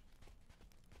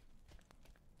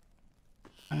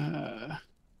 The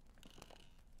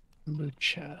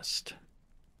chest.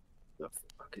 The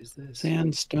fuck? fuck is this?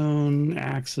 Sandstone,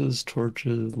 axes,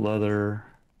 torches, leather,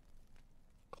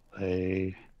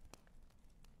 clay.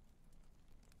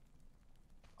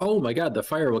 Oh my god, the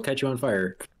fire will catch you on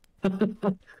fire.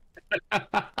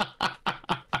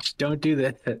 Don't do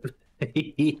that.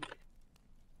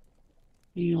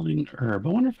 Healing herb. I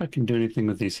wonder if I can do anything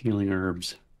with these healing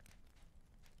herbs.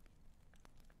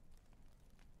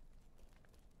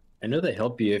 I know they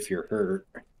help you if you're hurt.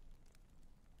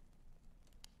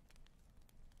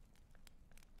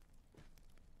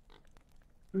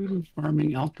 Food and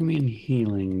farming, alchemy and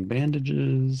healing,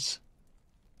 bandages,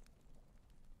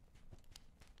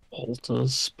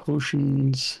 poultice,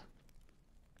 potions.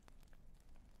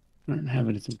 I don't have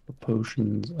anything for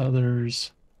potions.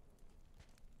 Others.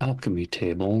 Alchemy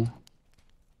table.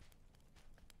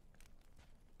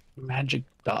 Magic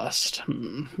dust.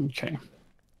 Okay.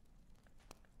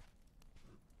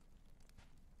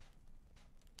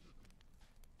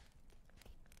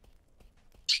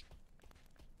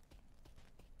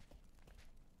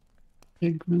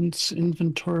 Pigments,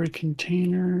 inventory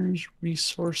containers,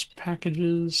 resource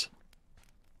packages.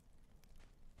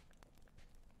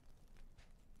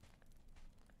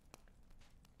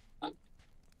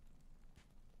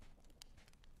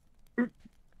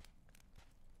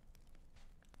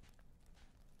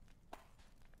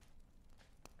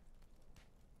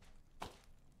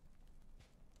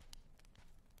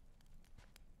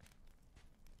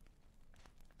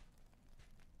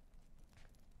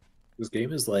 This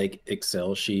game is like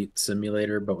Excel sheet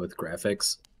simulator, but with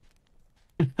graphics.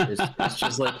 It's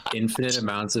just like infinite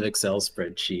amounts of Excel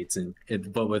spreadsheets,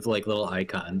 but with like little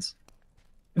icons.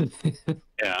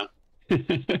 Yeah.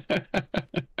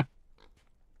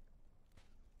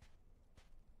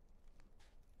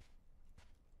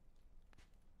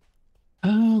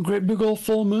 Oh, great big old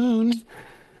full moon.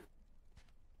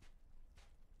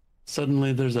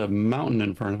 Suddenly there's a mountain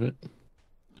in front of it.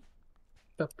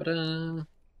 Ba-ba-da.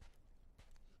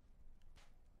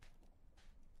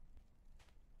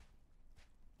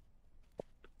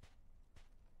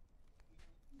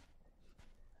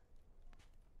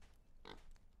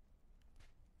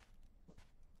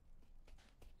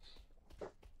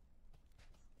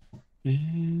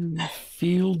 And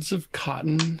fields of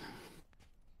cotton.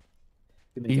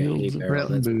 Fields of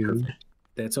That's perfect.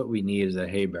 That's what we need, is a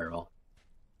hay barrel.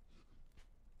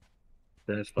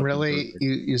 That's really perfect.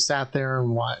 You sat there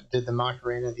and did the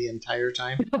Macarena the entire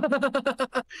time?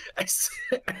 I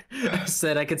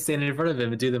said I could stand in front of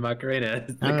him and do the Macarena.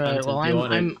 All right, well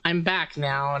I'm back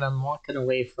now and I'm walking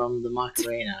away from the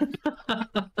Macarena.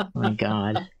 Oh my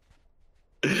god.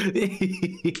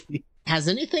 Has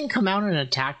anything come out and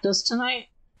attacked us tonight?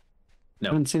 No.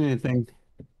 I haven't seen anything.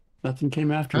 Nothing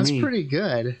came after me. That's pretty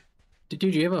good.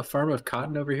 Dude, you have a farm of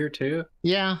cotton over here too?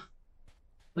 Yeah.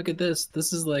 Look at this.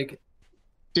 This is like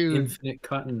infinite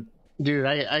cotton. Dude,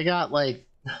 I got like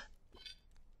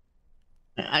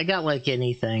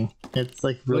anything. It's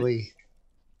like really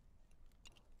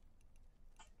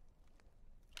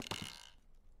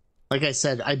like I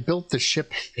said, I built the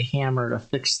ship hammer to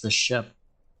fix the ship.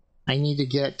 I need to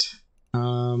get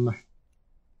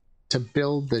to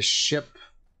build the ship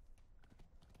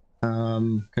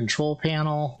control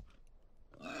panel.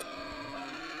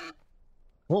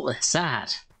 What was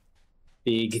that?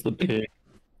 Pig. The pig.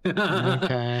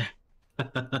 Okay.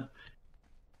 The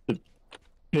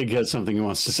pig has something he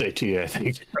wants to say to you, I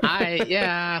think.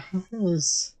 Yeah.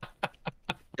 His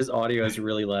audio is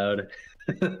really loud.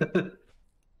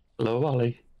 Hello,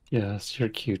 Ollie. Yes, you're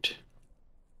cute.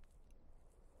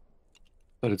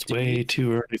 But it's way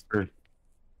too early for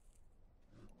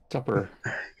supper.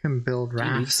 I can build rafts.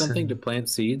 Do you need something to plant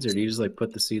seeds, or do you just like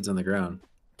put the seeds on the ground?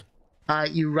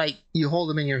 You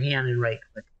hold them in your hand and right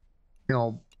click.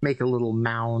 Make a little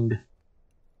mound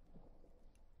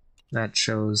that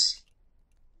shows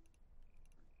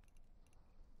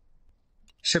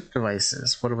ship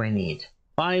devices. What do I need?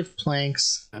 5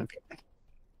 planks. Okay.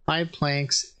 5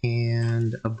 planks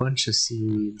and a bunch of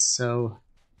seeds. So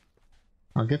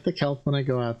I'll get the kelp when I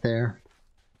go out there.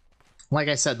 Like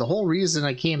I said, the whole reason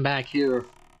I came back here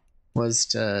was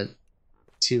to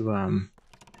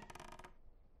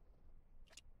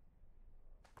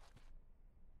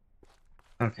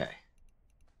okay.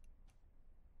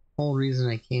 Whole reason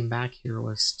I came back here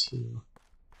was to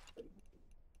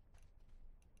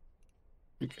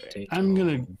okay. I'm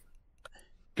gonna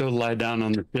go lie down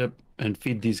on the ship and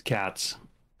feed these cats.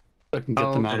 So I can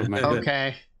get them out of my head.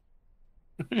 Okay.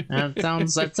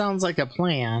 That sounds like a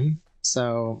plan.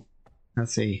 So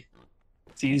let's see.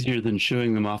 It's easier than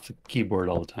shooing them off the keyboard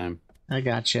all the time. I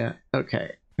gotcha.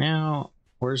 Okay. Now,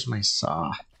 where's my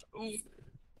saw? All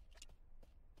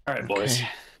right, boys.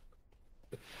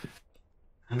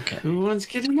 Okay. Who wants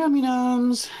getting yummy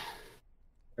nums?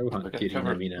 I want getting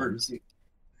yummy nums.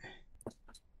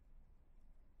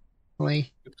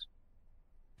 Night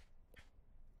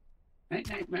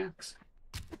night, Max.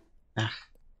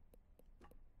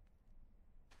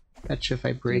 Bet you if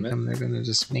I break them, they're gonna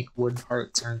just make wood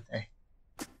parts, aren't they?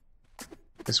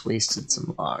 Just wasted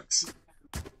some logs.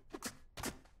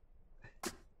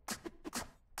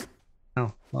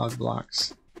 Oh, log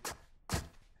blocks.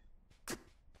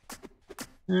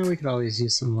 We could always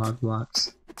use some log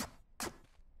blocks.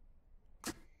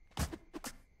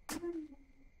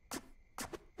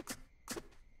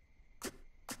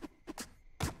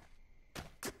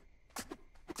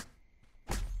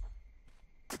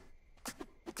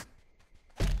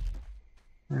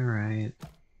 Alright.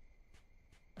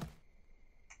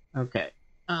 Okay.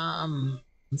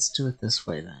 Let's do it this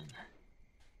way then.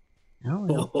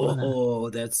 Oh,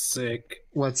 that's sick.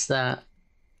 What's that?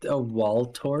 A wall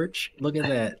torch? Look at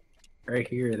that. Right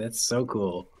here. That's so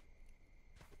cool.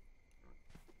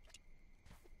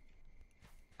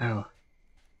 Oh.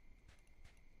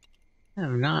 I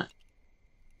don't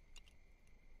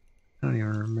even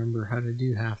remember how to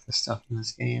do half the stuff in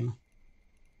this game.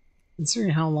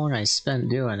 Considering how long I spent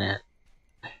doing it.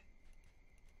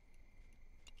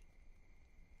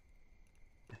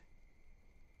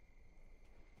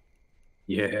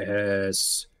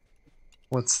 Yes.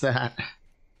 What's that?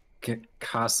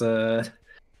 Casa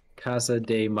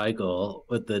de Michael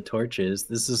with the torches.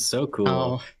 This is so cool.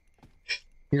 Oh,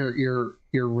 you're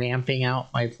ramping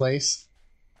out my place.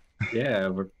 Yeah,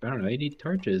 I don't know. You need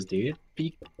torches, dude.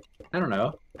 I don't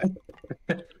know.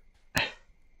 I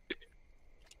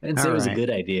didn't say it was a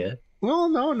good idea. Well,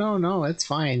 no, it's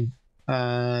fine.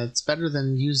 It's better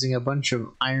than using a bunch of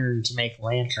iron to make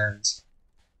lanterns.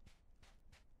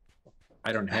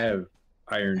 I don't have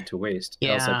iron to waste.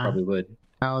 Yeah. Else I probably would.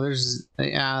 Oh, there's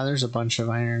a bunch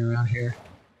of iron around here,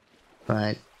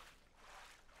 but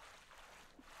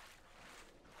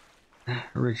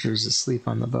Richard's asleep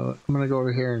on the boat. I'm gonna go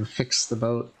over here and fix the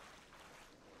boat.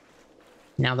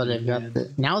 Now that I've got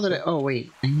oh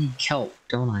wait, I need kelp,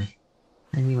 don't I?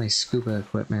 I need my scuba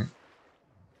equipment.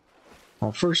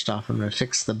 Well, first off, I'm gonna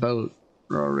fix the boat.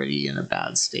 We're already in a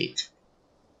bad state.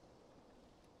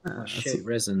 Oh shit,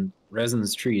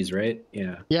 resin's trees, right?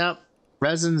 Yeah. Yep.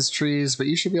 Resin's trees, but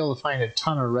you should be able to find a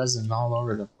ton of resin all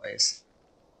over the place.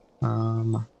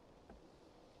 Oh,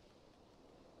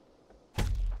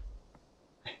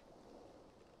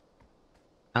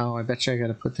 I bet you I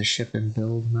gotta put the ship in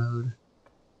build mode.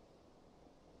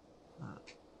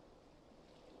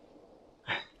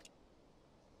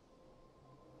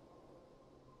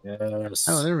 Yes.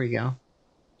 Oh, there we go.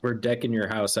 We're decking your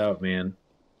house out, man.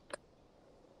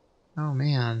 Oh,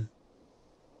 man.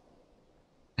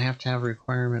 I have to have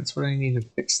requirements. What do I need to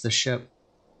fix the ship?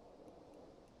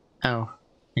 Oh,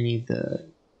 I need the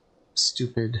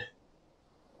stupid...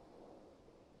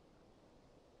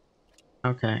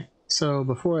 Okay, so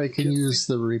before I can use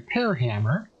the repair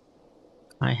hammer,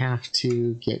 I have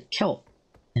to get kelp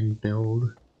and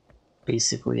build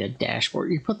basically a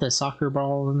dashboard. You put the soccer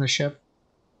ball in the ship?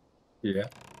 Yeah.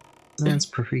 That's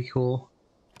pretty cool.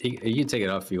 You can take it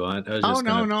off if you want. Oh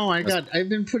no! I've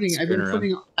been putting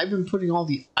all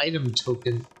the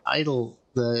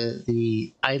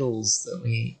the idols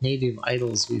that native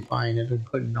idols we find. I've been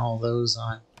putting all those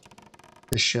on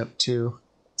the ship too.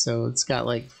 So it's got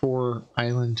like 4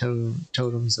 island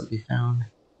totems that we found.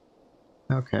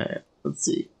 Okay, let's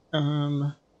see.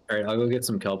 All right, I'll go get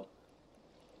some kelp.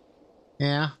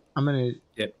 Yeah, I'm gonna.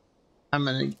 Yep.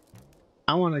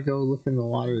 I want to go look in the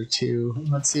water too.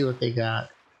 Let's see what they got.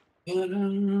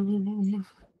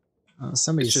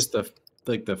 Somebody's just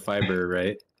the fiber,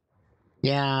 right?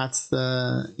 Yeah,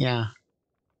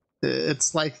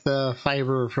 it's like the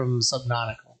fiber from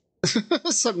Subnautica.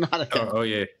 Subnautica. Oh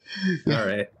yeah. All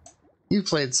right. You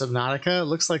played Subnautica. It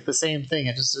looks like the same thing.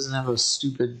 It just doesn't have those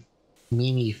stupid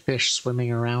meanie fish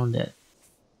swimming around it.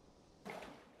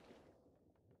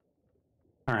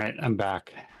 All right, I'm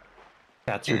back.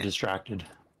 Cats are distracted.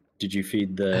 Did you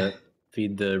feed the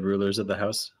rulers of the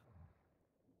house?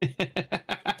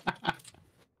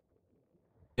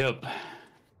 Yep.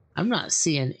 I'm not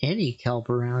seeing any kelp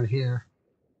around here.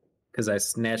 Because I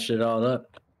snatched it all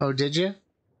up. Oh, did you?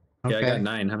 Okay. Yeah, I got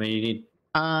 9. How many do you need?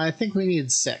 I think we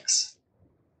need 6.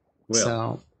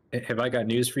 Well, have I got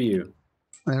news for you?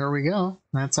 There we go.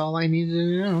 That's all I needed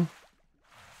to know.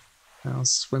 I'll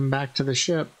swim back to the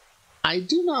ship. I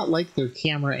do not like their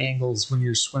camera angles when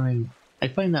you're swimming. I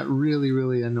find that really,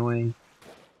 really annoying.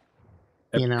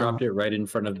 I dropped it right in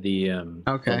front of the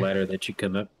ladder that you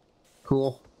come up.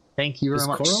 Cool. Thank you very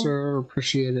much, sir.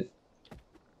 Appreciate it.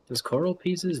 Does coral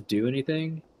pieces do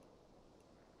anything?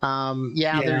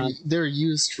 Yeah. They're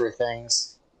used for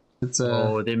things.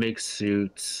 Oh, they make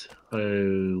suits.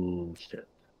 Oh shit.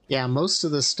 Yeah, most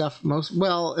of the stuff,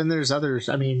 and there's others.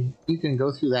 I mean, you can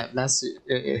go through that mess.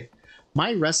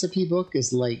 My recipe book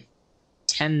is like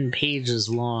 10 pages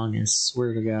long, I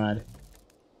swear to God.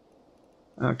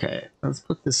 Okay, let's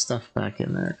put this stuff back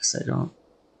in there because I don't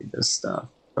need this stuff.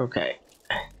 Okay.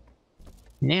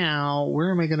 Now, where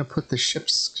am I going to put the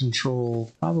ship's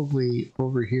control? Probably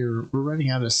over here. We're running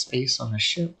out of space on the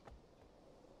ship.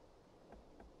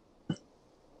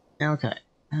 Okay.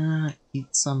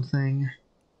 Eat something.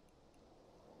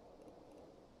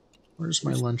 Where's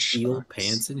my lunch? Steel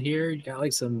pants in here? You got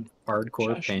like some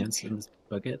hardcore pants in this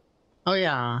bucket? Oh,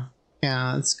 yeah.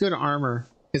 Yeah, it's good armor.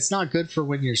 It's not good for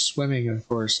when you're swimming, of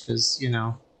course, because, you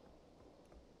know.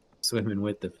 Swimming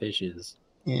with the fishes.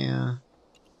 Yeah.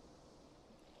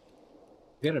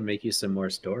 We gotta make you some more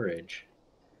storage.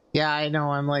 Yeah, I know.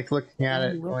 I'm like looking at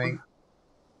it going.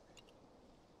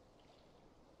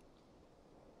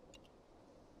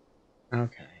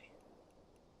 Okay.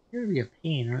 You're gonna be a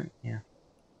pain, aren't you?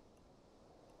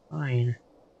 Fine.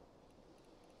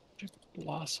 Just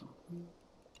blossom.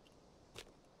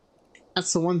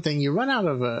 That's the one thing you run out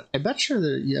of a. I bet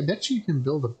you can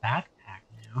build a backpack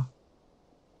now.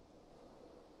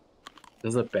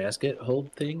 Does a basket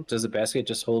hold things? Does a basket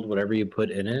just hold whatever you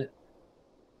put in it?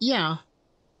 Yeah.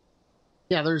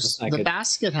 Yeah, there's the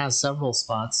basket has several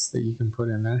spots that you can put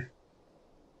in there.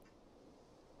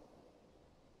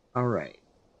 All right.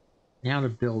 Now to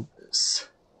build this.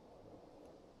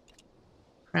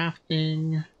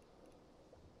 Crafting.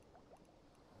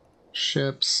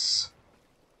 Ships.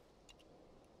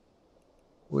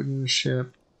 Wooden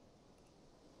ship.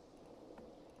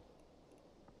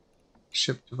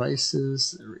 Ship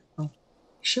devices. There we go.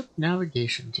 Ship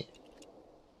navigation table.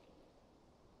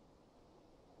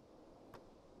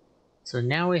 So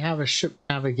now we have a ship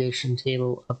navigation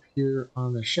table up here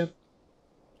on the ship.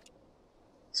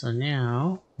 So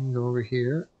now we can go over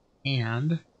here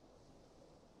and...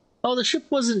 Oh, the ship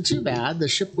wasn't too bad. The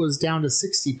ship was down to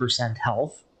 60%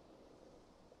 health.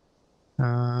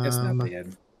 That's not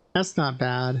bad. That's not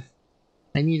bad.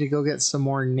 I need to go get some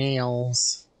more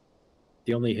nails.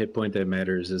 The only hit point that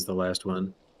matters is the last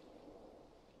one.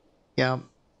 Yep.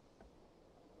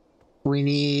 I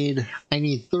need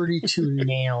 32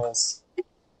 nails.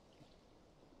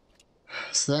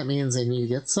 So that means I need to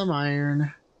get some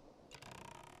iron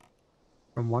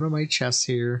from one of my chests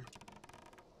here.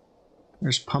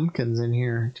 There's pumpkins in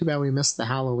here. Too bad we missed the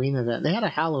Halloween event. They had a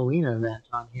Halloween event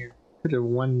on here. Could have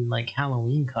won like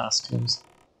Halloween costumes.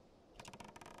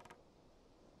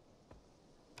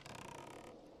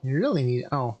 You really need...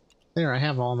 Oh, there, I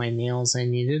have all my nails I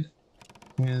needed.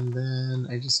 And then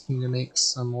I just need to make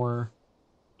some more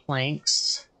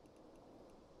planks.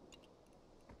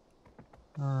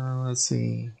 Let's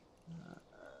see.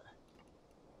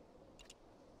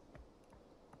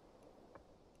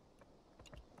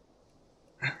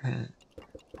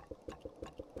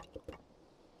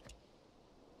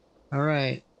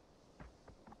 Alright.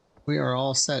 We are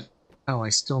all set. Oh, I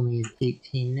still need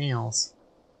 18 nails.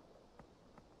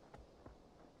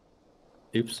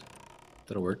 Oops.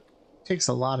 That'll work. Takes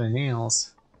a lot of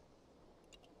nails.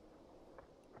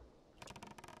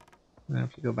 I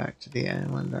have to go back to the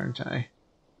island, aren't I?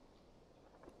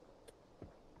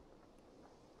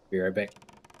 Be right back.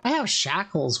 I have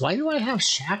shackles. Why do I have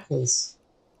shackles?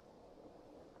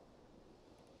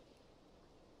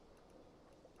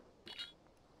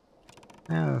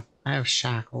 I have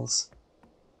shackles.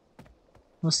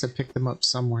 Must have picked them up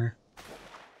somewhere.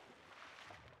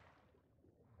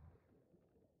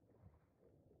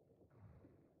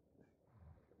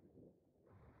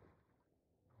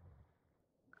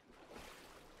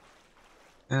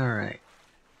 Alright.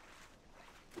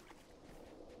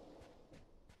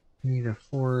 Need to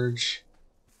forge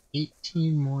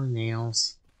 18 more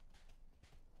nails.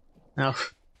 Oh,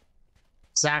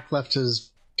 Zach left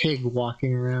his pig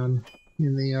walking around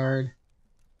in the yard.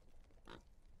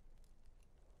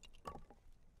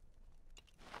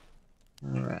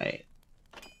 Alright.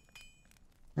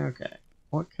 Okay.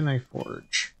 What can I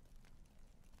forge?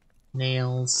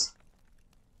 Nails.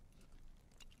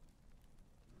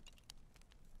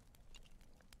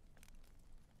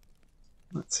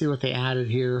 Let's see what they added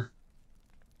here.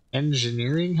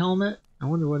 Engineering helmet? I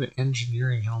wonder what an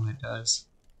engineering helmet does.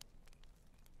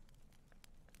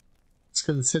 It's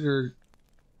considered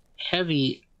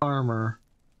heavy armor.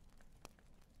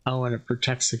 Oh, and it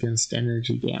protects against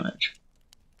energy damage.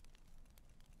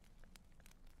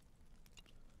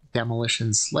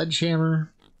 Demolition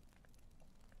sledgehammer.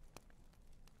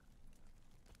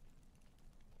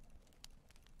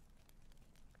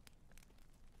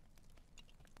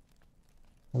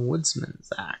 A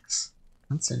woodsman's axe.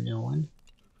 That's a new one.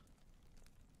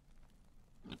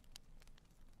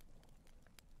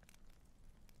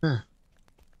 Huh.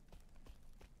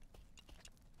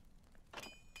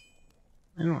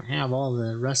 I don't have all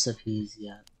the recipes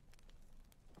yet.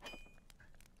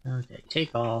 Okay,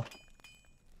 take all.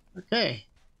 Okay,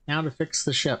 now to fix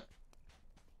the ship,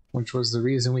 which was the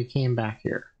reason we came back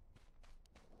here.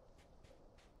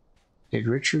 Did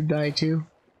Richard die too?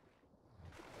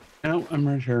 No, I'm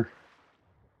right here.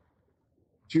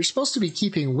 You're supposed to be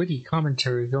keeping witty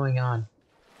commentary going on.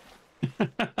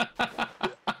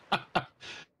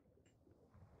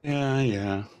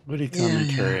 Yeah. Witty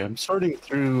commentary. Yeah. I'm sorting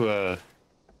through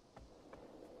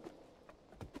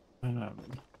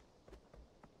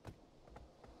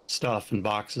stuff and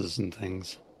boxes and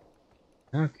things.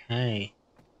 Okay.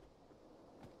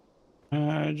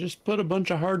 I just put a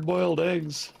bunch of hard-boiled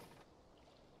eggs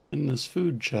in this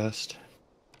food chest.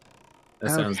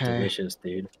 That sounds delicious,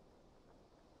 dude.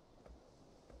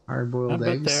 Hard-boiled eggs?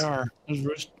 I bet they are.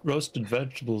 There's roasted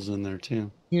vegetables in there,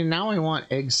 too. You know, now I want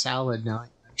egg salad now you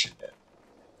mentioned it.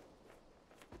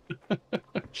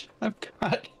 I've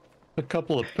got a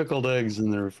couple of pickled eggs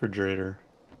in the refrigerator.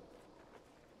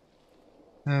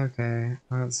 Okay,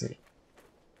 let's see.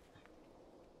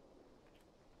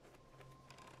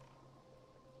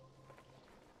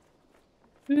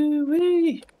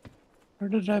 Woo-wee. Where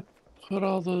did I put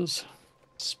all those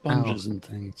sponges and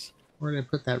things? Where did I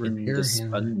put that repair the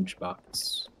sponge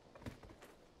box?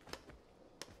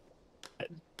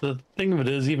 The thing of it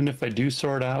is, even if I do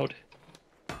sort out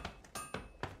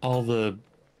all the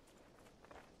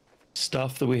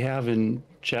stuff that we have in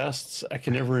chests, I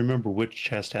can never remember which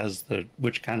chest has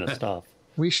which kind of stuff.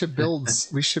 We should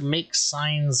we should make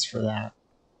signs for that.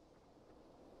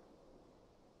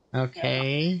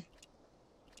 Okay.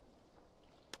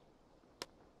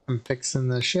 I'm fixing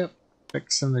the ship.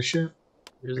 Fixing the ship.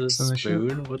 There's a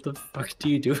spoon? What the fuck do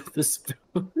you do with the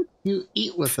spoon? You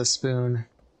eat with a spoon.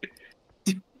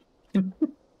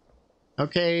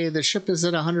 Okay, the ship is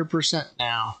at 100%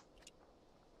 now.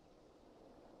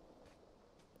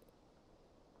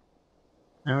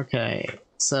 Okay,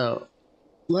 so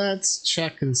let's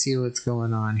check and see what's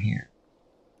going on here.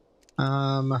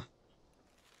 Let's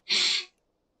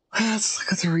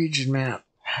look at the region map.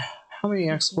 How many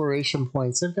exploration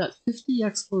points? I've got 50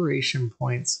 exploration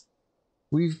points.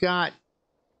 We've got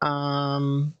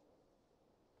 3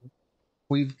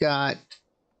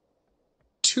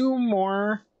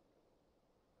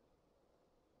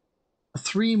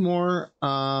 more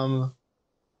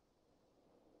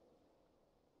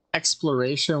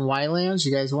exploration Ylands.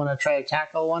 You guys want to try to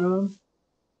tackle one of them?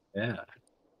 Yeah.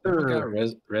 Sure. Got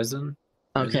resin.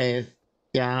 Okay.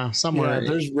 Yeah, somewhere. Yeah,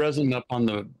 there's resin up on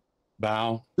the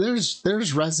bow.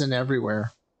 There's resin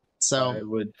everywhere. So I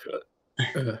would.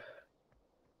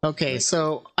 Okay,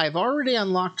 so I've already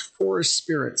unlocked Forest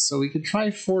Spirits, so we could try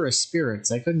Forest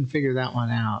Spirits. I couldn't figure that one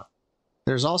out.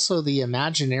 There's also the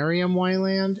Imaginarium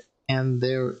Yland, and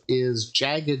there is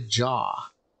Jagged Jaw.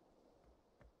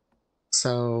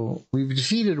 So we've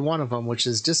defeated one of them, which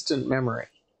is Distant Memory.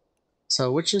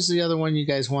 So which is the other one you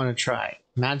guys want to try?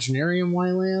 Imaginarium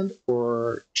Yland,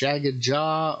 or Jagged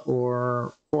Jaw,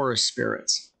 or Forest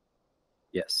Spirits?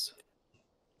 Yes.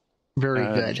 Very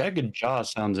good. Jagged Jaw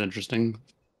sounds interesting.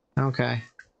 Okay.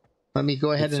 Let me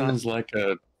go ahead. Sounds like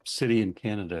a city in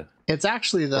Canada. It's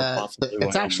actually the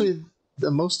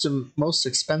most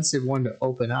expensive one to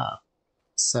open up.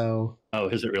 So. Oh,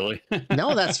 is it really?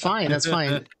 No, that's fine. That's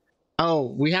fine.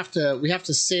 Oh, we have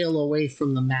to sail away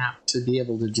from the map to be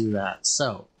able to do that.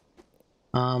 So,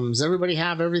 does everybody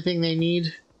have everything they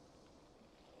need?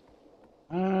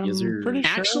 Pretty sure.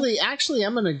 Actually,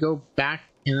 I'm gonna go back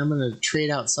and I'm gonna trade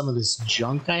out some of this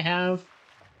junk I have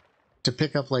to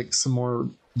pick up like some more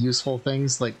useful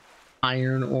things like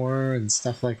iron ore and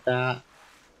stuff like that.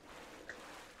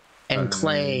 And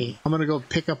clay. I'm gonna go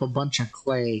pick up a bunch of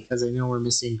clay because I know we're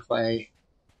missing clay.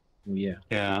 Yeah.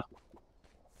 Yeah.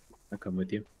 I'll come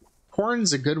with you.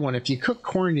 Corn's a good one. If you cook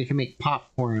corn, you can make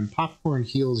popcorn. Popcorn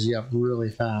heals you up really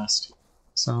fast.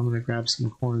 So I'm gonna grab some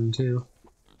corn too.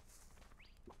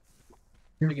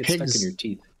 Your pigs stuck in your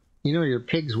teeth. You know your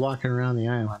pig's walking around the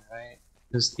island, right?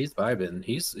 He's vibing.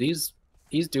 He's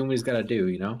doing what he's got to do,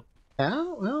 you know.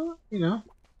 Yeah, well, you know,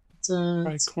 it's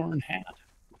a corn hat.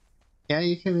 Yeah,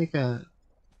 you can make a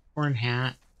corn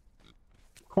hat.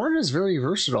 Corn is very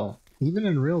versatile, even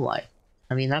in real life.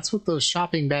 I mean, that's what those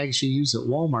shopping bags you use at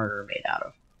Walmart are made out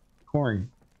of.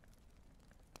 Corn.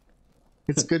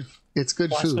 It's good. It's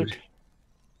good food.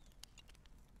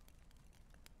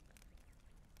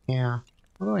 Yeah.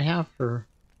 What do I have for?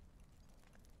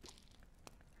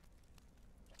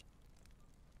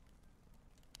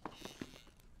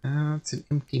 It's an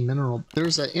empty mineral.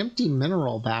 There's an empty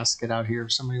mineral basket out here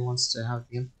if somebody wants to have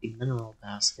the empty mineral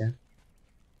basket.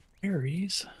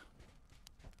 Berries.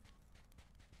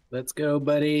 Let's go,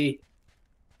 buddy.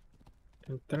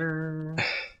 Do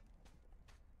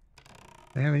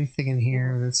I have anything in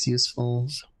here that's useful?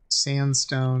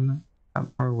 Sandstone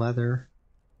or leather.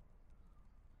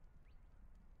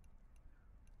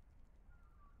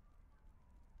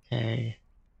 Okay.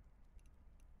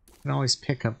 I can always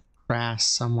pick up grass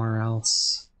somewhere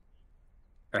else.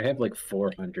 I have like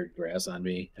 400 grass on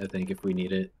me, I think, if we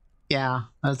need it. Yeah,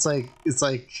 it's like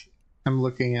I'm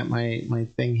looking at my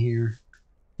thing here.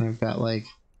 And I've got like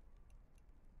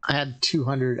I had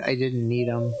 200. I didn't need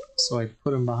them, so I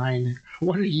put them behind.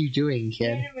 What are you doing,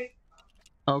 kid?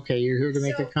 Okay, you're here to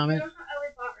make a comment. You know how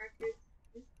Ellie bought records?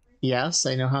 Yes,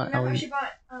 I know how. You know how she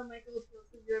bought Michael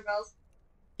Fields' Zero Bells?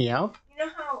 Yep. You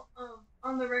know how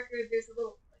on the record there's a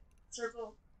little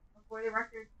circle before the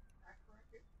record, after the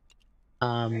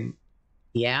record? Right?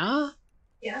 Yeah.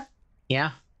 Yeah.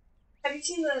 Yeah. Have you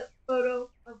seen the photo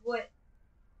of what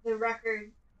the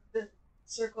record, the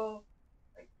circle,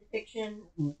 like depiction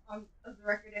of the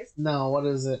record is? No. What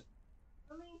is it?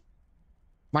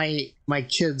 My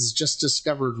kids just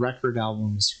discovered record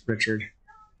albums, Richard.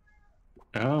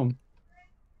 Oh.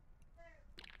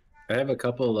 I have a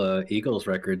couple Eagles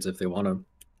records if they want them.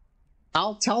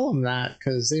 I'll tell them that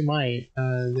because they might.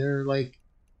 They're like,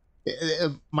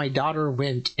 my daughter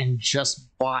went and just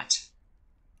bought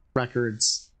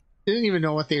records. They didn't even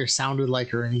know what they sounded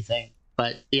like or anything,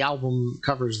 but the album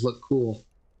covers look cool.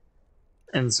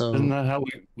 And so, isn't that how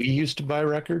we used to buy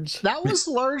records? That was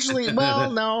largely,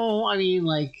 well, no, I mean,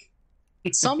 like,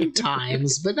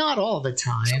 sometimes, but not all the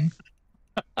time.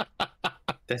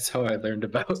 That's how I learned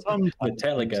about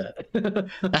Metallica.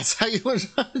 That's how you learned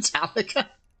about Metallica?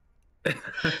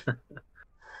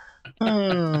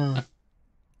 Oh.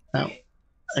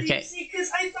 Okay. See, because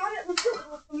I thought it looked a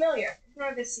little familiar.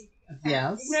 Ignore this CD. Okay?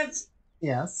 Yes.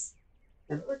 Yes.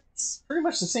 It's pretty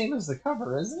much the same as the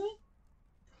cover, isn't it?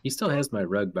 He still has my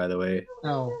rug, by the way.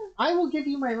 Oh, I will give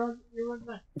you my rug. Your rug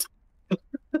back.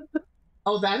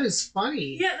 Oh, that is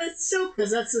funny. Yeah, that's so. Because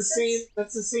that's the same.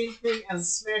 That's the same thing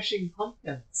as Smashing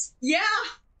Pumpkins. Yeah.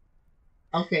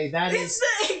 Okay, that it's is.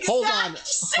 The exact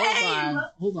same.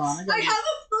 Hold on. I have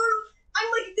a photo. I'm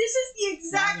like, this is the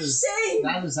exact same.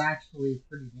 That is actually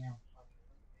pretty damn funny.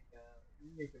 Let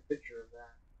me make a picture of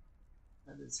that.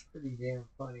 That is pretty damn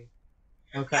funny.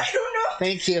 Okay. I don't know.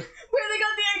 Thank you. Where they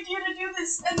got the idea to do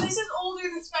this, and this is older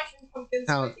than Smashing Pumpkins.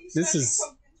 Oh, I think this is.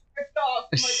 Pumpkins ripped off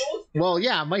Mike Oldfield. Well,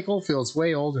 yeah, Mike Oldfield's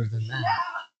way older than that.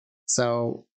 Yeah.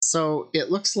 So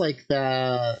it looks like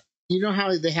you know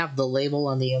how they have the label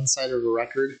on the inside of the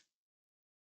record?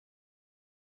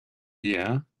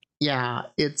 Yeah. Yeah,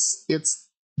 it's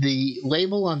the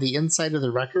label on the inside of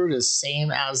the record is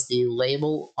same as the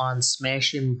label on a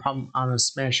Smashing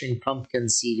Pumpkin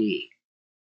CD.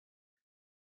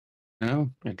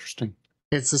 Oh, interesting.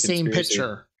 It's the same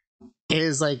picture. It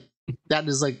is like that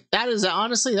is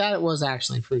honestly that it was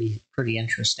actually pretty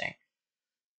interesting.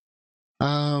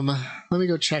 Let me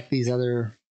go check these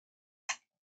other.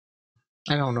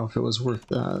 I don't know if it was worth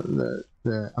the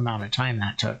amount of time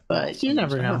that took, but you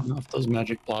never know. I don't know if those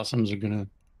magic blossoms are gonna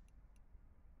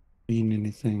mean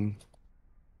anything.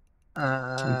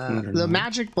 The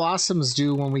magic blossoms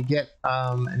do when we get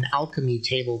an alchemy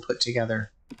table put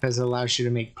together, because it allows you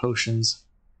to make potions.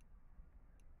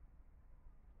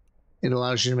 It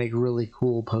allows you to make really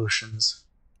cool potions,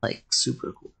 like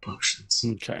super cool potions.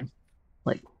 Okay.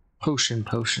 Like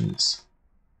potions,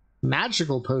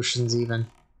 magical potions even.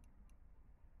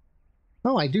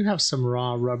 Oh, I do have some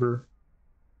raw rubber,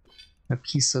 a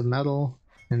piece of metal,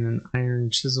 and an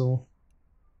iron chisel.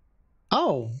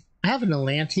 Oh, I have an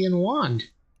Atlantean wand.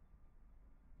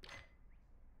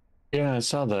 Yeah, I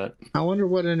saw that. I wonder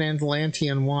what an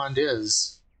Atlantean wand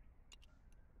is.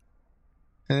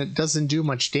 And it doesn't do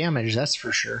much damage, that's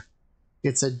for sure.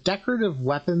 It's a decorative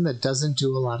weapon that doesn't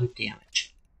do a lot of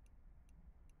damage.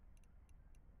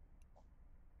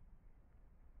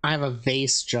 I have a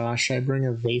vase, Josh. I bring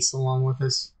a vase along with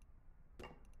us.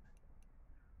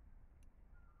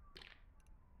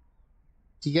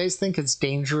 Do you guys think it's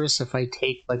dangerous if I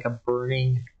take like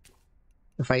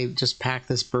if I just pack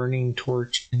this burning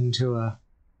torch into a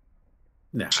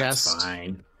chest? It's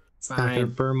fine. It's not gonna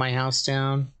burn my house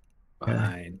down.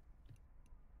 Fine.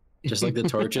 Just like the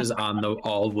torches on the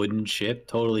all wooden ship,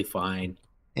 totally fine.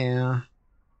 Yeah.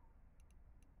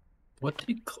 What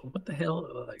the hell?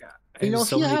 Oh my God. You know,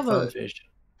 if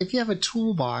you have a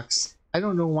toolbox, I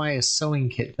don't know why a sewing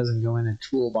kit doesn't go in a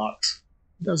toolbox.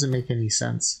 It doesn't make any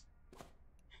sense.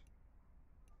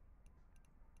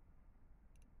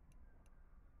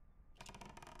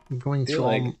 I'm going through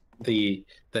like the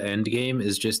end game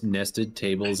is just nested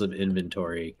tables of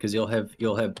inventory, because you'll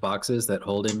have boxes that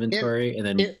hold inventory, and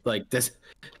then like this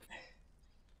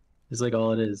is like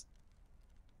all it is.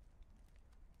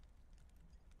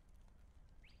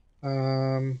 Give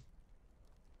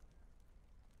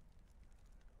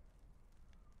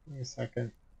me a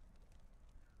second.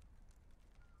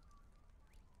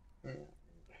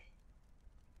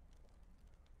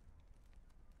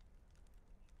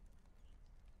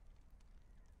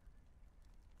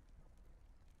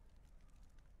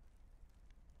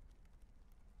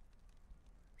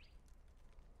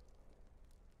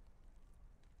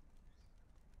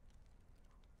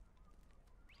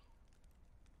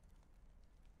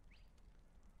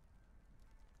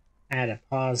 I had to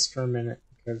pause for a minute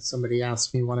because somebody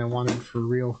asked me what I wanted for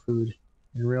real food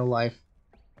in real life.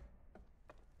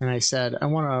 And I said, I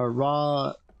want a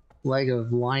raw leg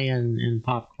of lion and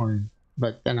popcorn.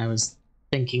 But then I was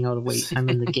thinking, oh, wait, I'm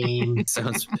in the game.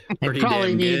 Sounds pretty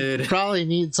damn good. Probably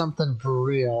need something for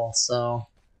real, so...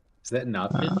 Is that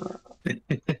not good?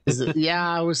 Yeah,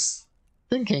 I was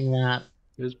thinking that.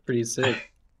 It was pretty sick.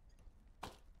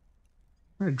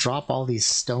 I'm gonna drop all these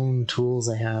stone tools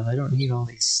I have. I don't need all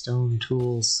these stone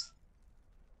tools.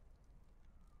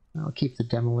 I'll keep the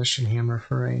demolition hammer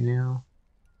for right now.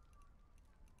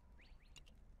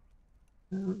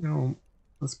 I don't know.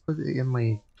 Let's put it in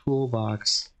my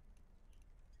toolbox.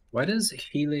 Why does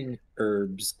healing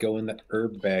herbs go in the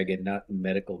herb bag and not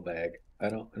medical bag? I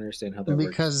don't understand how that works.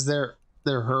 Because they're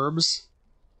herbs.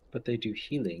 But they do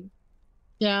healing.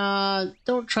 Yeah,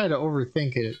 don't try to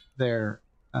overthink it there.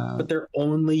 But they're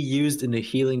only used in the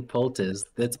healing poultice.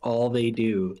 That's all they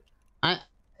do.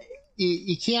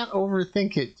 You can't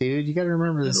overthink it, dude. You got to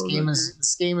remember this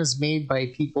game is made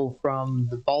by people from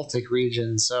the Baltic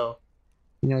region, so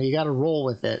you got to roll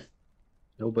with it.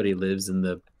 Nobody lives in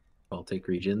the Baltic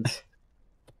regions.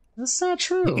 That's not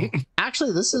true.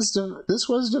 Actually, this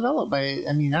was developed by.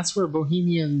 I mean, that's where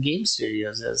Bohemian Game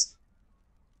Studios is.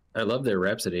 I love their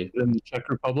Rhapsody. In the Czech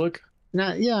Republic.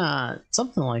 Yeah,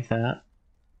 something like that.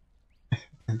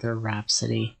 And their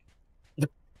Rhapsody.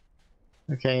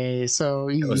 Okay, so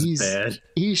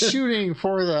he's shooting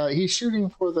for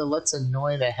the let's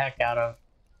annoy the heck out of.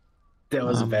 That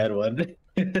was a bad one.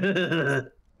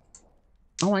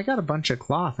 Oh, I got a bunch of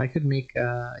cloth. I could make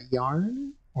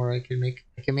yarn, or I can make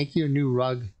you a new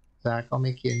rug, Zach. I'll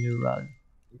make you a new rug.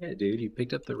 Yeah, dude, you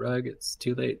picked up the rug. It's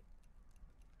too late.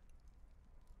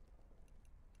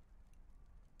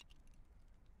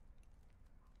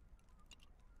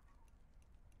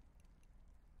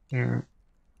 Yeah.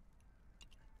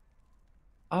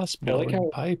 I like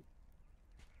how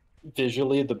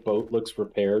visually the boat looks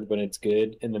repaired when it's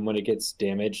good, and then when it gets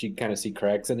damaged, you kind of see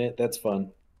cracks in it. That's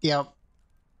fun. Yep.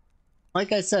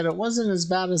 Like I said, it wasn't as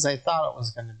bad as I thought it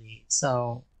was going to be.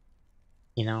 So,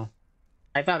 I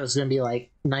thought it was going to be like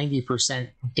 90%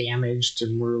 damaged,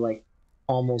 and we're like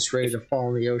almost ready to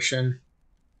fall in the ocean.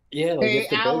 Yeah. Like hey,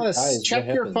 Alice,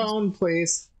 check your phone,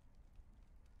 please.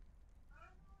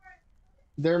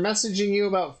 They're messaging you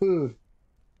about food.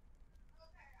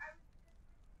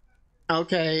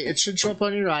 Okay, it should show up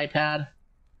on your iPad.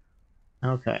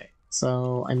 Okay,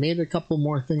 so I made a couple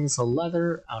more things of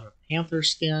leather out of panther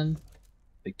skin.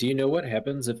 Like, do you know what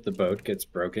happens if the boat gets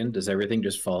broken? Does everything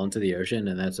just fall into the ocean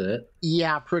and that's it?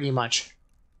 Yeah, pretty much.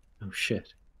 Oh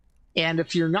shit. And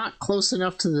if you're not close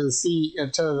enough to the sea,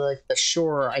 to the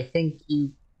shore, I think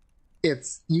you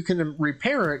can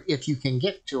repair it if you can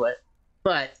get to it,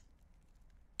 but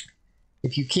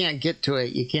if you can't get to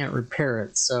it, you can't repair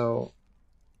it. So,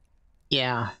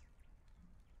 yeah.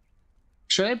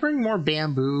 Should I bring more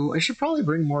bamboo? I should probably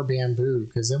bring more bamboo,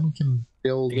 because then we can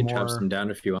build more. You can chop some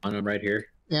down if you want them right here.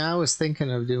 Yeah, I was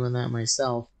thinking of doing that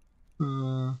myself. We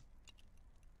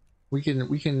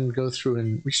can go through,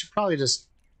 and we should probably just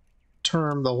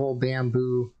term the whole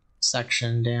bamboo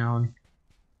section down.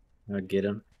 I'll get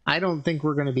them. I don't think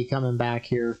we're going to be coming back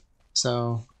here,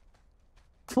 so...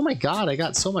 Oh my god, I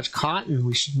got so much cotton.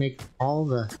 We should make all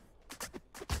the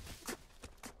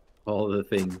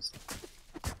things.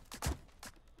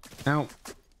 Now,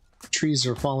 trees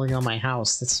are falling on my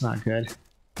house. That's not good.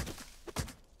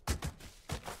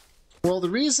 Well, the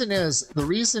reason is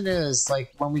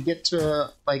like when we get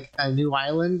to like a new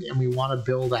island and we want to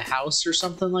build a house or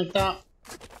something like that,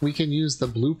 we can use the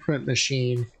blueprint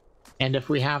machine, and if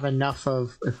we have enough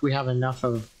of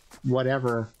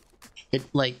whatever, it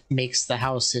like makes the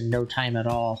house in no time at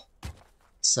all.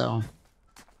 So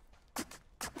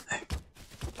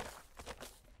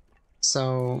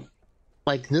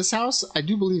like this house, I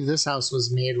do believe this house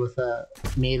was made with a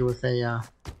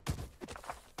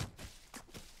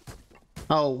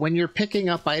Oh, when you're picking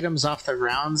up items off the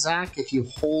ground, Zach, if you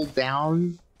hold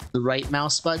down the right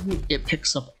mouse button, it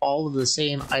picks up all of the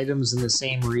same items in the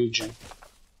same region.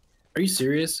 Are you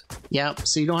serious? Yep,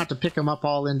 so you don't have to pick them up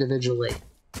all individually.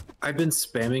 I've been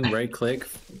spamming right click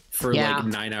for like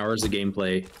 9 hours of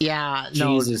gameplay. Yeah,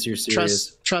 Jesus, you're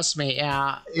serious. Trust me,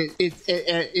 yeah.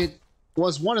 It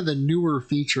was one of the newer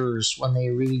features when they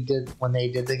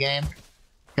did the game.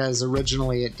 Because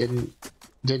originally it didn't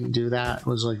do that. It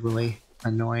was like really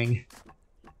annoying.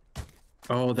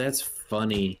 Oh, that's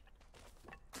funny.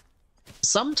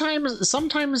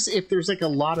 Sometimes if there's like a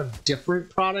lot of different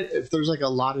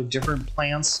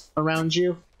plants around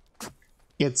you,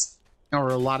 or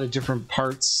a lot of different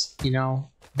parts, you know,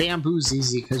 bamboo's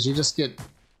easy because you just get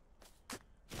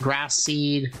grass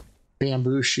seed,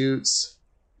 bamboo shoots,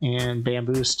 and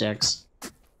bamboo sticks.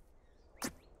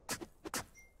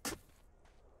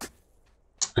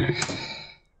 Okay,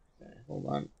 hold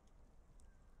on.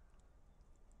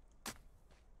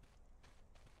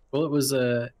 Well, it was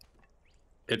at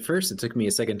first it took me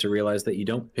a second to realize that you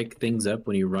don't pick things up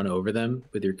when you run over them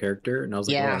with your character, and I was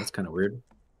like, "Oh, that's kind of weird."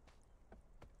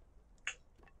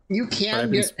 You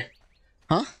can get,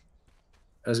 huh?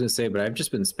 I was gonna say, but I've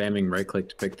just been spamming right click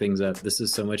to pick things up. This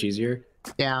is so much easier.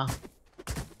 Yeah.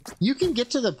 You can get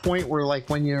to the point where, like,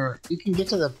 when you're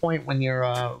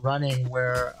running,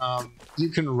 where you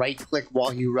can right click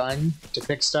while you run to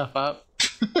pick stuff up.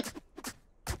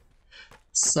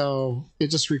 So it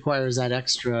just requires that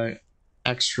extra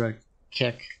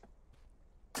kick.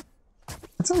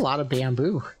 That's a lot of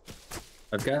bamboo.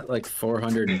 I've got like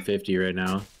 450 right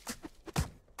now.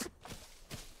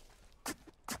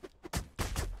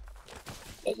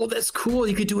 Oh, that's cool.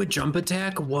 You could do a jump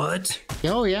attack. What?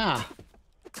 Oh yeah.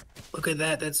 Look at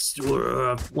that. That's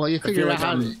well, you figured out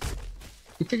how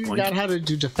to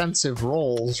do defensive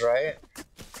rolls, right?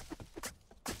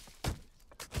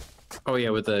 Oh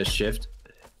yeah, with a shift.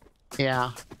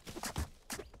 Yeah.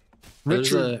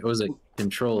 It was a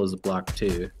control as a block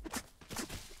too.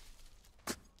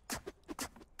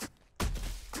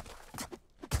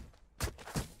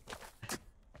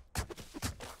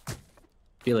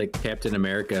 I feel like Captain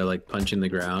America, like punching the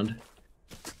ground.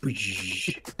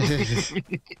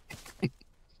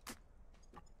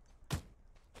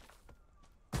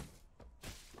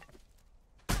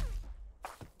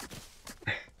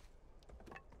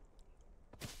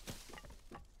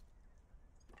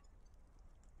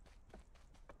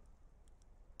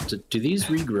 Do these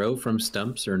regrow from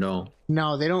stumps or no?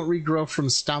 No, they don't regrow from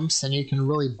stumps, and you can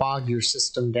really bog your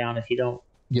system down if you don't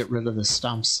get rid of the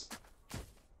stumps.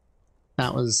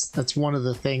 That's one of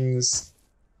the things.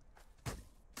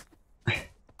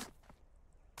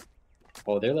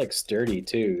 Oh, they're like sturdy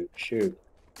too. Shoot.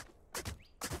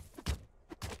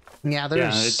 Yeah,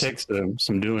 it takes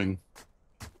some doing.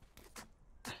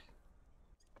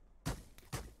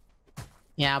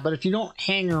 Yeah, but if you don't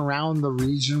hang around the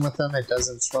region with them, it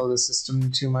doesn't slow the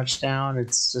system too much down.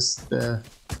 It's just the...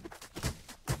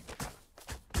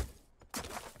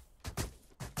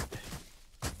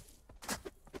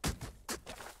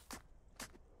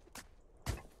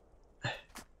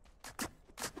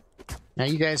 Now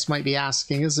you guys might be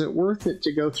asking, is it worth it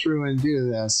to go through and do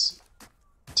this?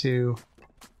 To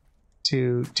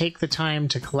take the time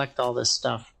to collect all this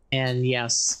stuff? And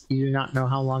yes, you do not know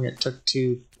how long it took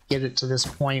to get it to this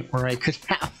point where I could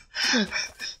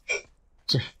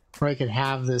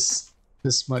have this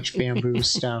much bamboo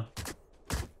stuff.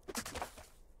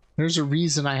 There's a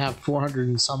reason I have 400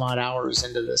 and some odd hours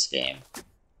into this game.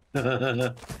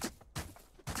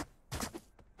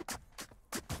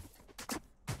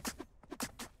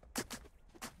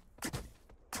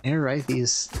 You're right,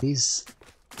 these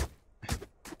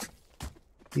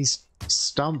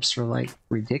stumps are like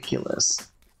ridiculous.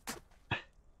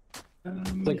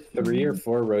 It's like 3 or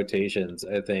 4 rotations,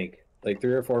 I think. Like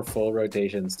 3 or 4 full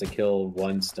rotations to kill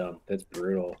one stump. That's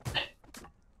brutal.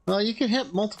 Well, you can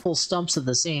hit multiple stumps at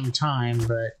the same time,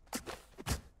 but...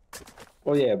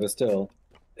 Well, yeah, but still.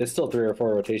 It's still 3 or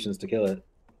 4 rotations to kill it.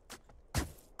 I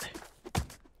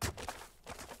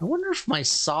wonder if my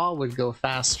saw would go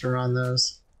faster on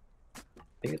those. I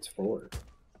think it's 4.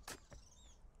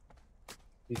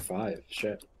 Maybe 5.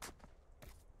 Shit.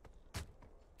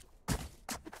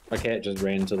 My cat just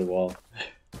ran into the wall.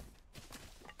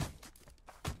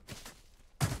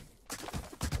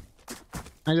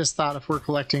 I just thought if we're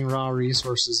collecting raw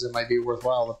resources, it might be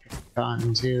worthwhile to pick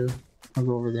cotton too. I'll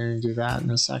go over there and do that in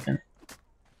a second.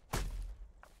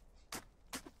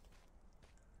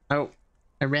 Oh,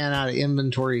 I ran out of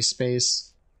inventory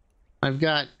space. I've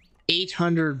got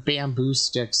 800 bamboo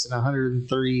sticks and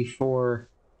 134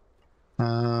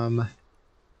 of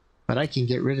But I can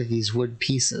get rid of these wood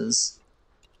pieces.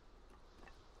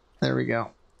 There we go.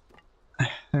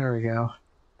 There we go.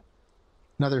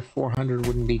 Another 400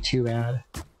 wouldn't be too bad.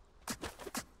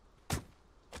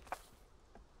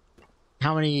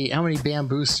 How many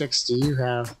bamboo sticks do you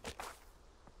have?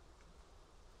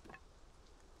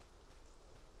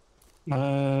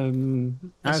 I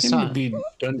seem to be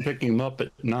done picking them up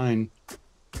at 9.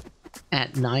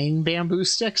 At 9 bamboo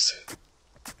sticks?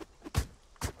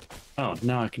 Oh,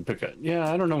 now I can pick up.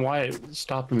 Yeah, I don't know why it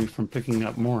stopped me from picking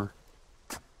up more.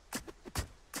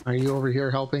 Are you over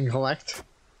here helping collect?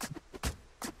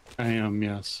 I am,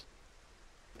 yes.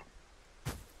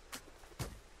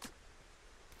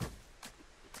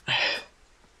 I'm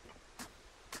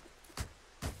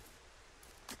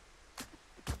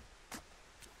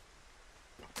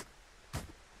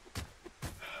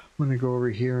gonna go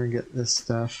over here and get this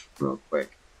stuff real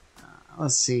quick.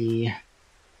 Let's see.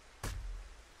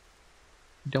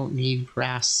 Don't need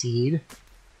grass seed.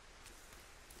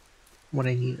 What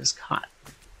I need is cotton.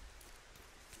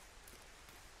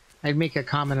 I'd make a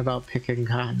comment about picking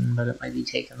cotton, but it might be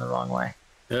taken the wrong way.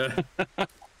 I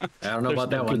don't know about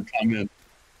that one. Comment.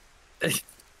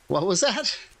 What was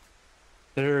that?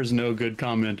 There's no good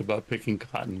comment about picking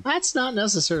cotton. That's not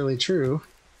necessarily true.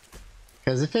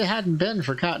 Because if it hadn't been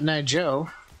for Cotton Eye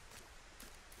Joe,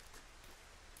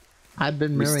 I'd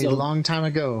been married a long time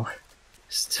ago.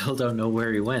 Still don't know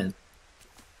where he went.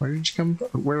 Where did you come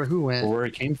from? Who went? Or where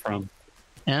he came from.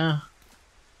 Yeah.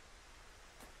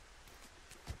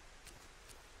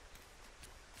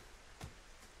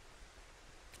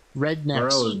 Rednecks.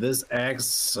 Bro, this axe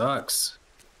sucks.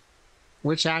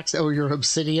 Which axe? Oh, your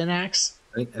obsidian axe?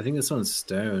 I think this one's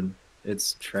stone.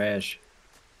 It's trash.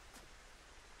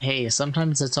 Hey,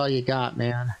 sometimes that's all you got,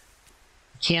 man.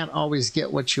 You can't always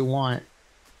get what you want.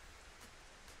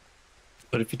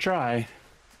 But if you try,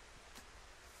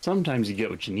 sometimes you get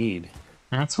what you need.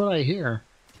 That's what I hear.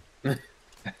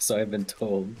 So I've been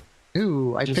told.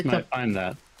 Ooh, I just might find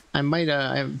that.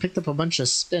 I picked up a bunch of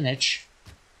spinach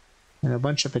and a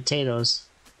bunch of potatoes.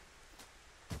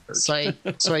 So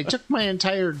I took my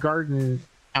entire garden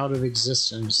out of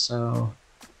existence, so...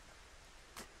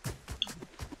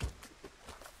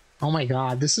 Oh my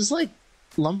god, this is like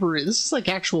lumber. This is like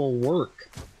actual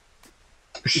work.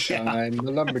 Yeah. I'm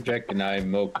a lumberjack and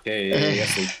I'm okay. I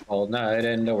sleep all night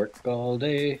and I work all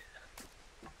day.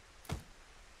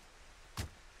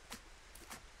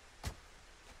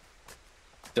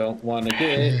 Don't want to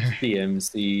get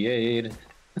BMCA'd.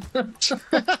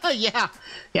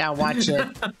 yeah, watch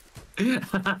it.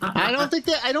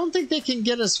 I don't think they can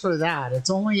get us for that.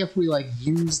 It's only if we like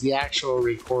use the actual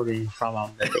recording from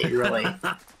them that they really.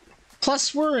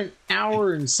 Plus, we're an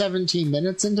hour and 17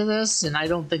 minutes into this, and I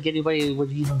don't think anybody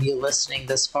would even be listening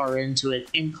this far into it,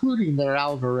 including their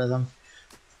algorithm.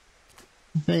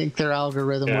 I think their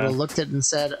algorithm would have looked at it and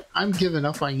said, I'm giving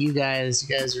up on you guys.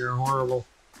 You guys are horrible.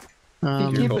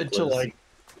 You keep it to like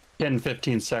 10,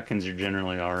 15 seconds, you're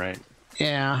generally all right.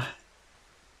 Yeah.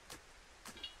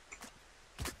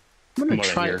 I'm going to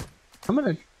try... From what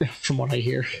I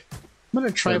hear. I'm going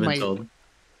to try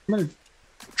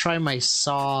try my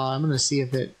saw. I'm gonna see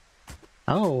if it...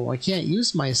 Oh, I can't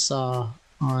use my saw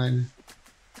on...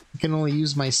 I can only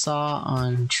use my saw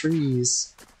on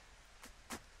trees.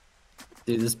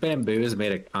 Dude, this bamboo is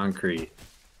made of concrete.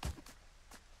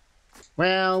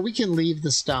 Well, we can leave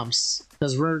the stumps,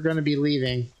 because we're gonna be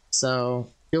leaving, so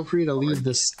feel free to leave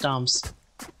the stumps.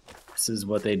 This is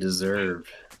what they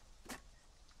deserve.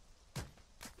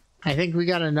 I think we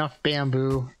got enough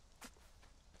bamboo.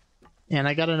 And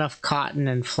I got enough cotton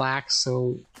and flax,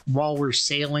 so while we're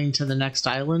sailing to the next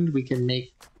island, we can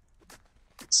make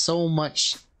so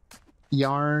much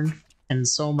yarn and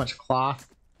so much cloth.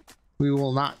 We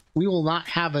will not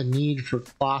have a need for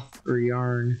cloth or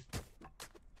yarn.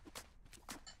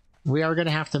 We are going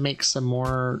to have to make some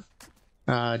more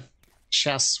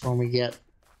chests when we get...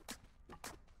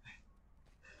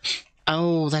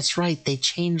 Oh, that's right. They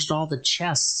changed all the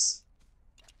chests.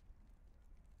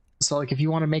 So, like, if you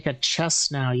want to make a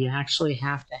chest now, you actually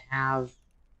have to have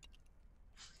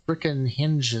frickin'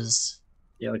 hinges.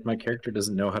 Yeah, like, my character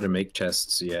doesn't know how to make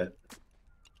chests yet.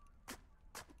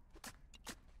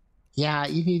 Yeah,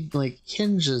 you need, like,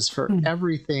 hinges for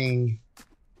everything.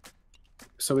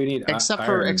 So we need except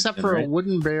for a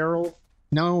wooden barrel.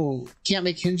 No, can't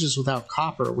make hinges without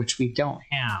copper, which we don't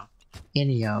have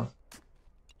any of.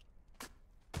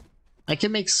 I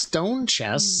can make stone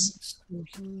chests.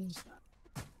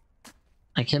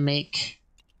 I can make...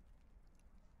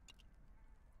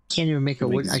 Can't even make a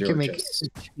wood. I can make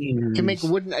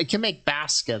wooden. I can make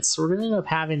baskets. So we're gonna end up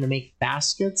having to make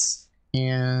baskets,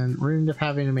 and we're gonna end up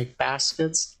having to make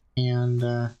baskets.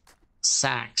 and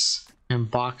sacks and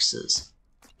boxes.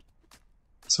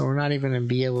 So we're not even going to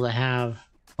be able to have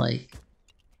like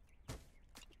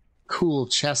cool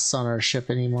chests on our ship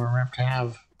anymore. We have to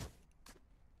have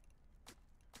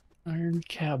iron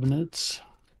cabinets.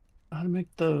 How to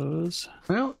make those?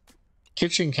 Well,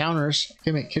 kitchen counters. I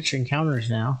can make kitchen counters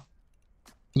now.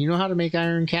 You know how to make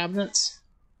iron cabinets?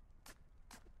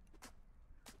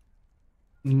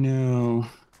 No.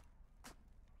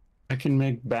 I can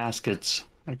make baskets.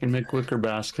 I can make wicker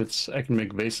baskets. I can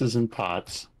make vases and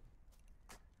pots.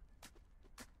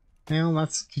 Well,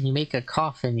 can you make a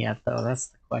coffin yet, though? That's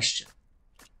the question.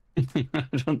 I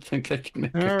don't think I can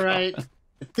make All a right. coffin.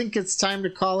 I think it's time to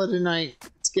call it a night.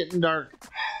 It's getting dark.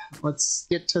 Let's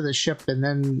get to the ship, and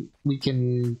then we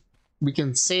can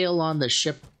sail on the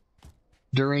ship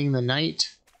during the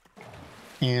night,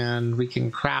 and we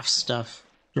can craft stuff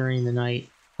during the night,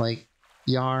 like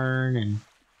yarn and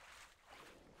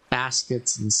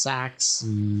baskets and sacks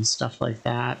and stuff like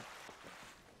that.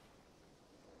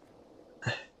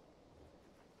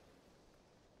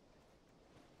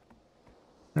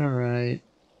 All right.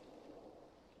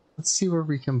 Let's see where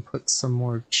we can put some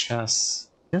more chests.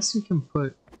 I guess we can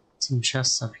put some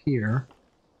chests up here.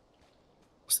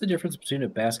 What's the difference between a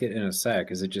basket and a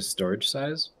sack? Is it just storage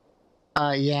size?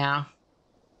 Yeah.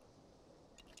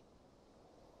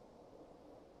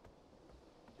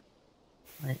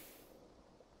 Right.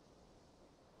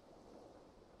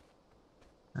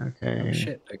 Okay. Oh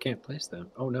shit, I can't place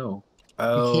them. Oh no.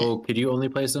 Oh, could you only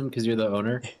place them because you're the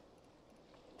owner?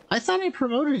 I thought I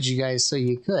promoted you guys so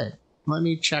you could. Let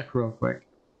me check real quick.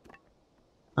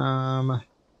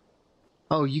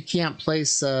 Oh, you can't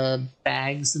place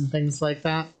bags and things like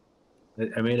that?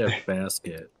 I made a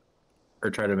basket. Or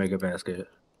try to make a basket.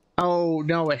 Oh,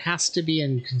 no, it has to be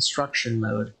in construction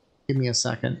mode. Give me a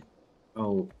second.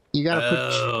 Oh. You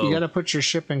gotta put your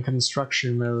ship in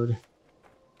construction mode.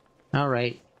 All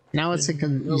right. Now it's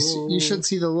you should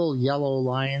see the little yellow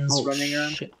lines running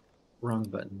around. Shit. Wrong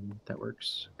button. That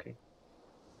works. Okay.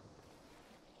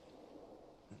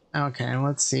 Okay,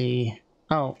 let's see.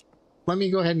 Oh, let me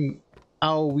go ahead and...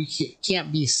 Oh, we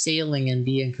can't be sailing and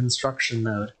be in construction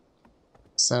mode.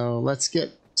 So let's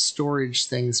get storage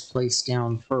things placed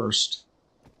down first.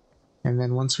 And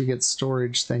then once we get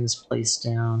storage things placed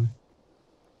down...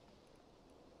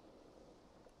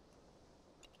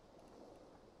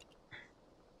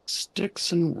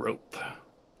 Sticks and rope.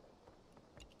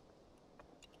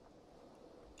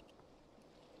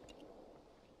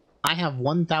 I have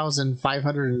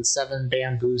 1,507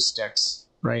 bamboo sticks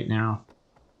right now.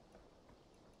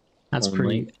 That's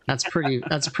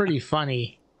pretty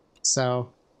funny.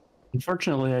 So,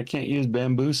 unfortunately, I can't use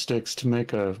bamboo sticks to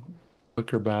make a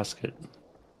wicker basket.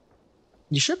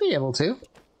 You should be able to.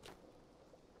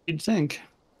 You'd think.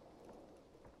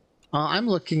 I'm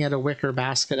looking at a wicker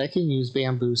basket. I can use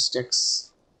bamboo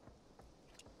sticks.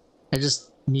 I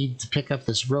just need to pick up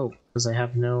this rope because I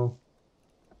have no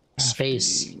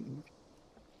space.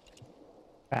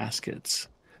 Baskets.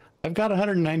 I've got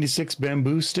 196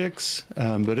 bamboo sticks,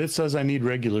 but it says I need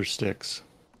regular sticks.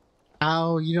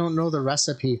 Oh, you don't know the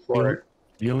recipe for it.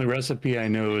 The only recipe I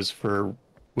know is for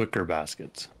wicker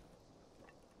baskets.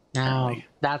 Now,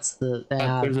 that's the...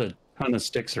 there's a ton of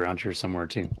sticks around here somewhere,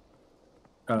 too.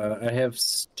 I have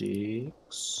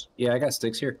sticks. Yeah, I got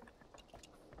sticks here.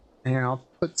 Here, I'll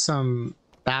put some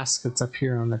baskets up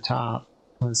here on the top.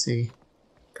 Let's see.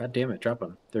 God damn it, drop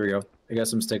them. There we go. I got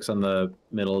some sticks on the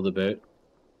middle of the boat.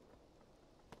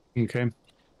 Okay.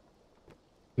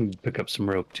 Pick up some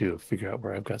rope, too. Figure out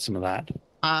where I've got some of that.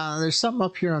 There's something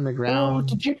up here on the ground. Oh,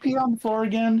 did you pee on the floor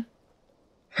again?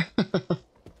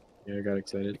 Yeah, I got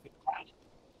excited.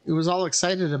 It was all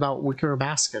excited about wicker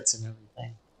baskets and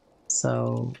everything.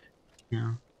 So,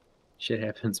 yeah. Shit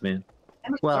happens, man.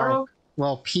 Well,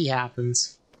 pee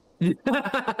happens. It's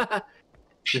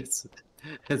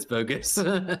bogus.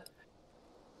 All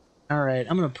right,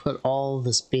 I'm going to put all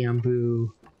this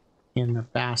bamboo in the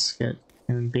basket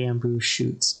and bamboo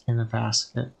shoots in the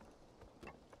basket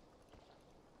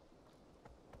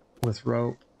with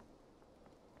rope.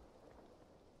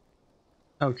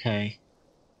 Okay.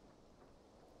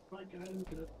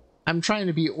 I'm trying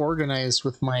to be organized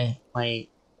with my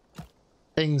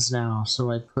things now,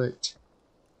 so I put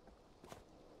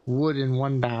wood in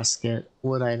one basket,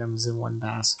 wood items in one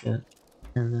basket,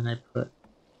 and then I put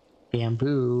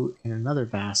bamboo in another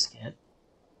basket.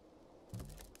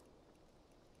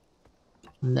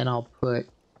 And then I'll put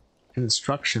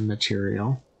construction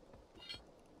material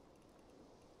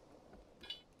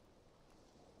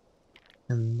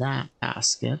in that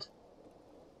basket.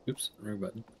 Oops, wrong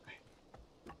button.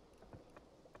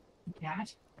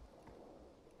 Cat?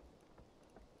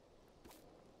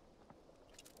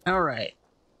 All right.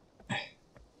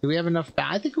 Do we have enough?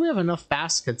 I think we have enough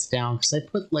baskets down because I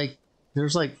put like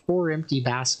there's like 4 empty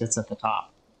baskets at the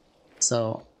top.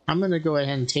 So I'm gonna go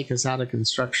ahead and take us out of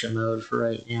construction mode for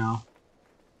right now,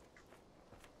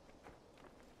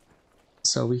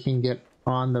 so we can get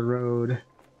on the road.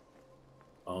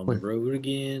 On the road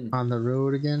again. On the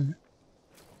road again.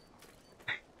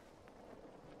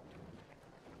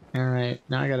 All right.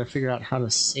 Now I got to figure out how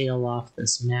to sail off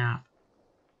this map.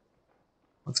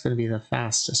 What's going to be the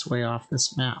fastest way off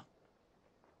this map?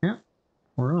 Yep,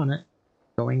 we're on it.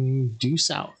 Going due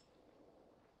south.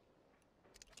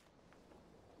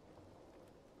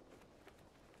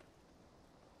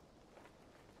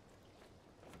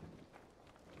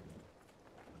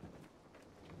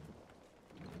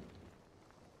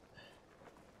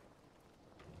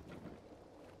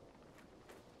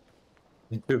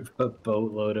 A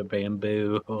boatload of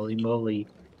bamboo. Holy moly.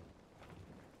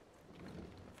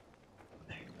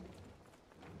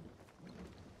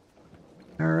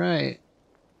 All right.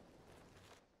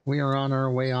 We are on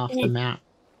our way off the map.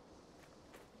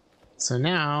 So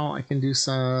now I can do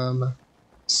some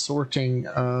sorting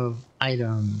of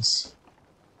items.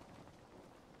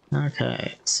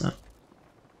 Okay, so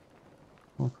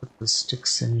we'll put the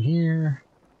sticks in here.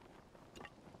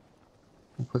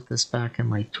 We'll put this back in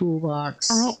my toolbox.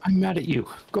 Oh, I'm mad at you.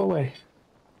 Go away.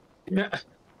 Yeah.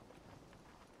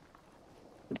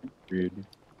 Rude.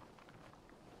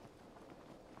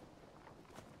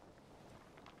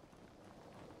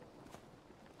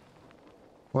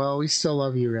 Well, we still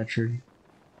love you, Richard.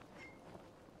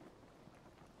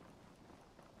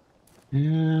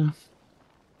 Yeah,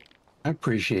 I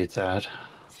appreciate that.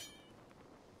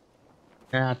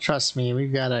 Yeah, trust me,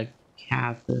 we've got a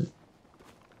cat that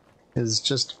is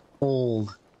just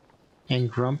old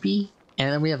and grumpy,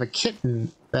 and then we have a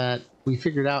kitten that we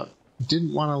figured out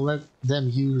didn't want to let them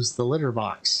use the litter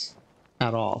box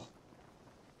at all.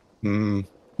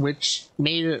 Which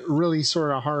made it really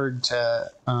sort of hard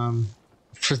to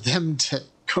for them to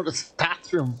go to the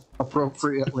bathroom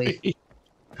appropriately.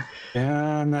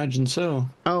 Yeah, I imagine so.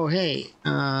 Oh, hey,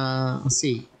 let's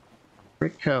see.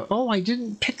 Rico. Oh, I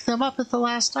didn't pick them up at the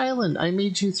last island. I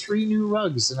made you 3 new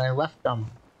rugs and I left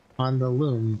them on the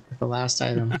loom at the last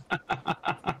item.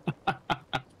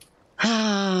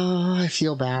 I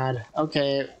feel bad.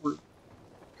 Okay, we're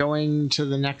going to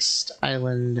the next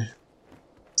island.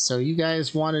 So you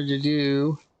guys wanted to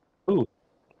do... Ooh,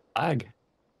 lag.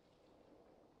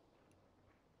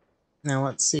 Now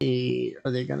let's see. Are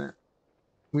they gonna...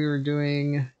 We were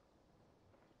doing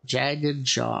Jagged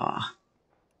Jaw.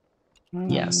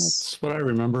 Yes. That's what I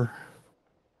remember.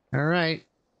 All right.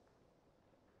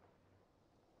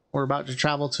 We're about to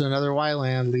travel to another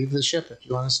Yland. Leave the ship if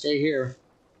you want to stay here.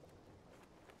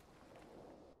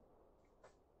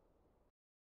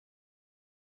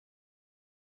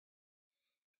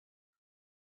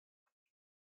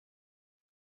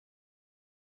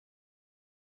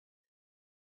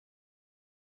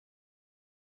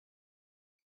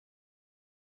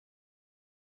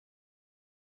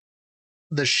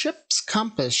 The ship's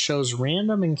compass shows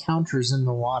random encounters in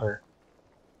the water.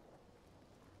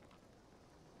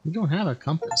 We don't have a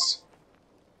compass.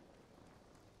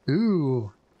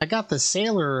 Ooh, I got the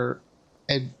sailor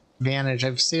advantage.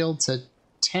 I've sailed to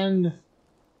 10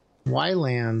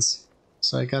 Ylands,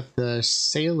 so I got the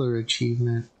sailor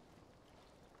achievement.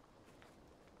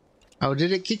 Oh,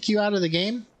 did it kick you out of the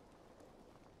game?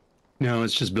 No,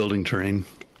 it's just building terrain.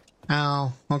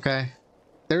 Oh, okay.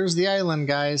 There's the island,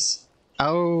 guys.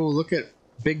 Oh, look at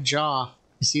Big Jaw.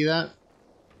 You see that?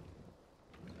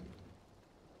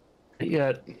 Not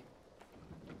yet.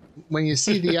 When you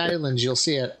see the islands, you'll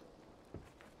see it.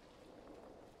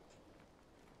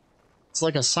 It's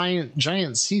like a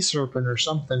giant sea serpent or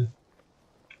something.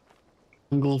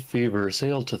 Jungle fever.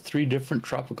 Sailed to 3 different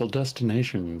tropical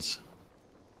destinations.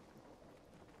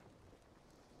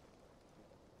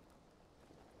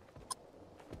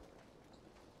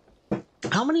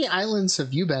 How many islands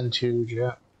have you been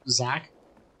to, Zach?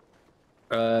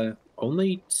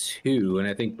 Only 2, and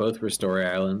I think both were story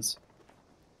islands.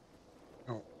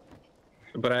 Oh.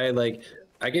 But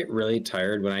I get really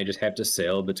tired when I just have to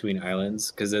sail between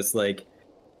islands, because it's like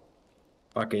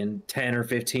fucking 10 or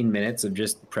 15 minutes of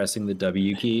just pressing the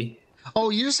W key. Oh,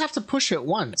 you just have to push it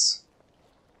once.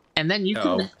 And then you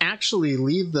can actually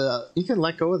you can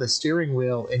let go of the steering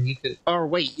wheel and you could, oh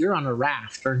wait, you're on a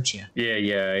raft, aren't you?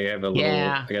 Yeah, I have a little,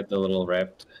 I got the little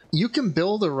raft. You can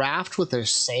build a raft with a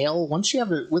sail. Once you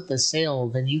have it with the sail,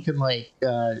 then you can like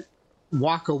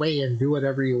walk away and do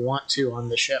whatever you want to on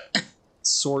the ship.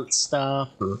 Sort stuff.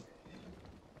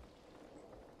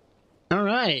 All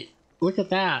right, look at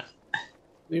that.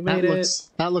 We made it.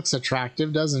 That looks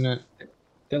attractive, doesn't it?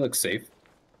 That looks safe.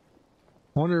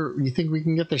 I wonder, you think we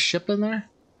can get the ship in there?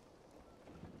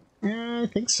 Yeah, I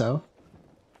think so.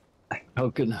 Oh,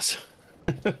 goodness.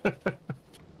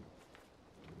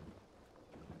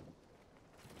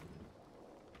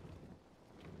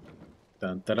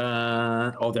 Dun, da,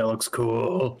 da. Oh, that looks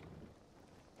cool.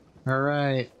 All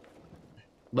right.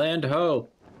 Land ho.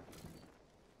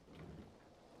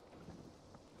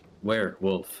 Where,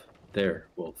 wolf? There,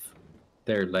 wolf.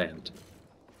 There, land.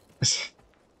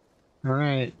 All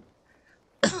right.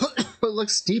 It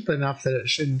looks deep enough that it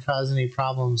shouldn't cause any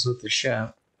problems with the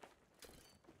ship.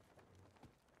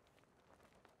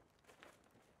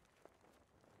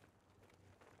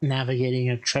 Navigating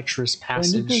a treacherous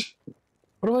passage.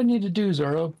 What do I need to do,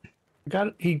 Zorro?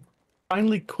 He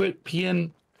finally quit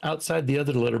peeing outside the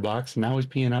other litter box, and now he's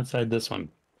peeing outside this one.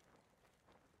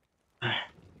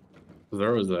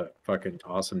 Zorro's a fucking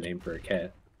awesome name for a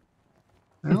cat.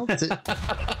 Well,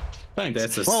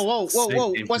 Thanks. whoa!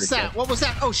 What's that? What was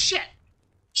that? Oh shit!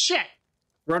 Shit!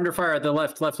 We're under fire at the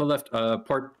left.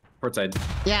 Port side.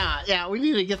 Yeah. We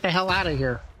need to get the hell out of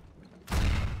here.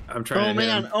 I'm trying.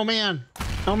 Oh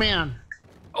man!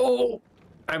 Oh,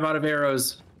 I'm out of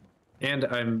arrows, and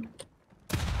I'm.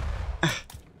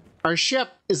 Our ship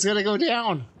is gonna go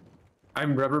down.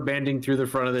 I'm rubber banding through the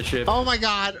front of the ship. Oh my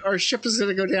god, our ship is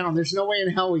gonna go down. There's no way in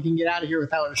hell we can get out of here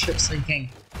without our ship sinking.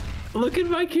 Look at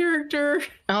my character.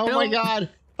 Oh Help. my god.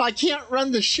 I can't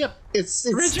run the ship. It's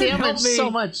Richard, damaged so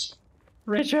much.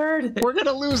 Richard. We're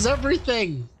gonna lose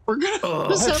everything. We're gonna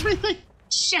lose everything.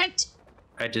 Shit.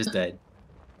 I just died.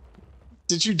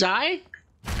 Did you die?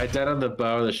 I died on the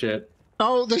bow of the ship.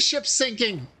 Oh, the ship's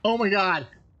sinking. Oh my god.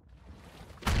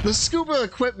 The scuba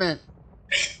equipment.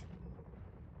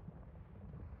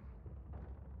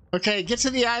 Okay, get to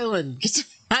the island. Get to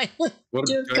the island. What,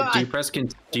 Dear God. Do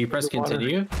you press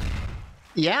continue?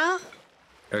 Yeah?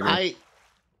 Okay.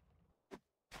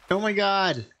 Oh my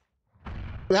god.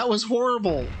 That was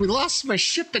horrible. We lost my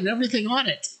ship and everything on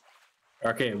it.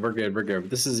 Okay, we're good.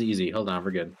 This is easy. Hold on,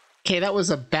 we're good. Okay, that was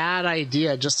a bad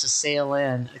idea just to sail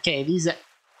in. Okay, these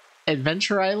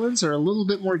adventure islands are a little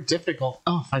bit more difficult.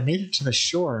 Oh, if I made it to the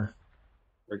shore.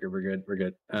 We're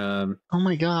good. Oh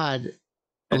my god.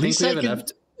 I think we have enough.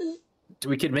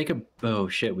 We could make a. Oh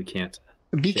shit, we can't.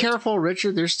 Be careful,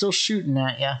 Richard. They're still shooting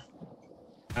at you.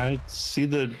 I see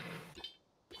the.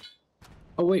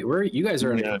 Oh wait, you guys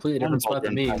are in a completely different spot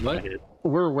than me. What?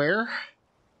 We're where?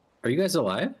 Are you guys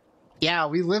alive? Yeah,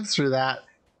 we lived through that.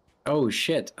 Oh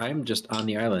shit, I'm just on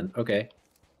the island. Okay.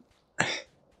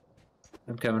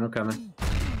 I'm coming.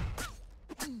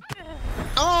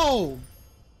 Oh!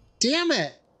 Damn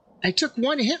it! I took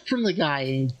one hit from the guy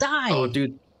and he died. Oh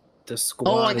dude, the squad.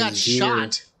 Oh, I got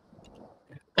shot.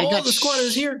 The squad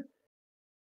is here.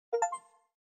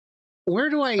 Where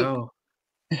do I? Oh.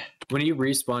 When you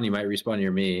respawn, you might respawn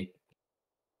near me.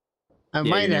 I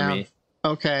might have. Me.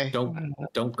 Okay.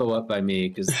 Don't go up by me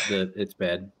because it's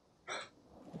bad.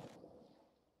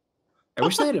 I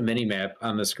wish they had a mini map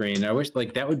on the screen. I wish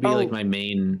that would be like my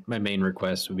main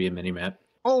request would be a mini map.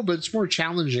 Oh, but it's more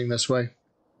challenging this way.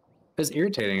 It's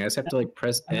irritating. I just have to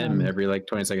press M every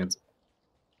 20 seconds.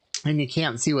 And you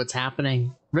can't see what's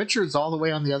happening. Richard's all the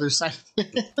way on the other side.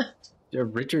 Yeah,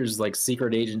 Richard's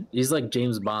secret agent. He's like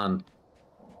James Bond.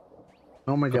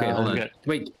 Oh my god. Okay, hold on.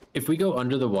 Wait, if we go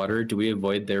under the water, do we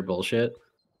avoid their bullshit?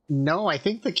 No, I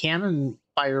think the cannon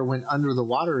fire went under the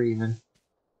water even.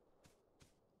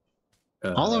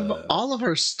 All of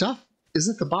our stuff is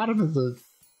at the bottom of the.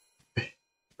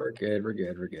 We're good.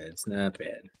 It's not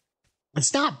bad.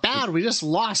 It's not bad. We just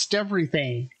lost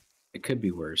everything. It could be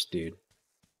worse, dude.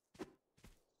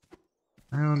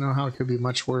 I don't know how it could be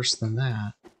much worse than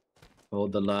that.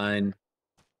 Hold the line.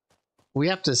 We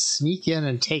have to sneak in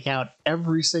and take out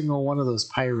every single one of those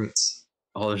pirates.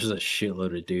 Oh, there's a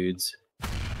shitload of dudes.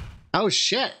 Oh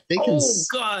shit! They can. Oh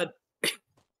god!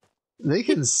 They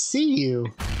can see you.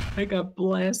 I got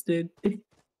blasted.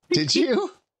 Did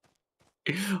you?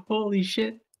 Holy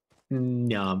shit!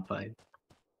 No, I'm fine.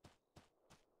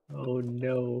 Oh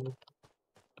no!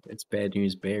 It's bad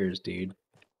news bears, dude.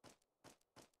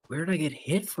 Where did I get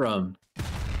hit from?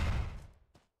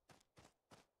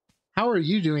 How are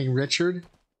you doing, Richard?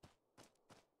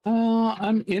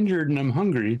 I'm injured and I'm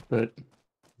hungry, but.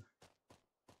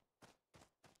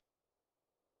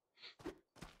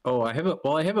 Oh, I have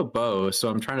a bow, so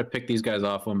I'm trying to pick these guys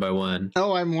off one by one.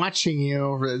 Oh, I'm watching you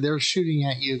over. They're shooting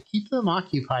at you. Keep them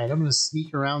occupied. I'm going to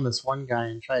sneak around this one guy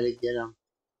and try to get him.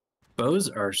 Bows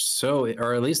are so,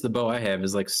 or at least the bow I have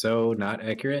is so not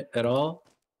accurate at all.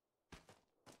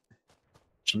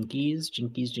 Jinkies.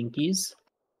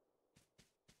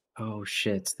 Oh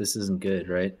shit! This isn't good,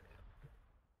 right?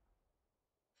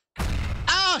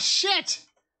 Oh shit!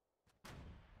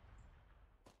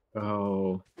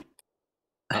 Oh.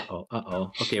 Uh-oh,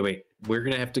 uh-oh. Okay, wait. We're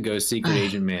gonna have to go Secret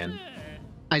Agent Man.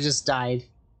 I just died.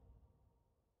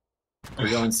 We're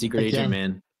going Secret Agent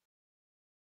Man.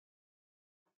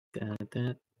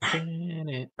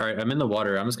 Alright, I'm in the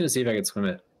water. I'm just gonna see if I can swim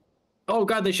it. Oh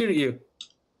god, they shoot at you!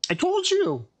 I told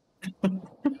you!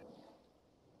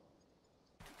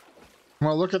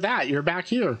 Well, look at that. You're back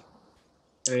here.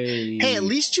 Hey, at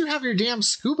least you have your damn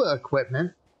scuba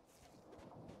equipment.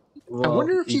 Well, I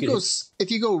wonder if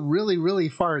you go really, really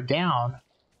far down.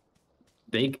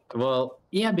 Well,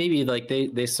 yeah, maybe like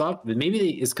they saw.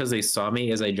 Maybe it's because they saw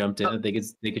me as I jumped in. They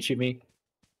could shoot me.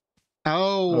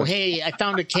 Oh, hey! I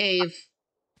found a cave.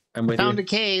 I'm with you. Found a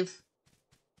cave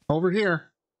over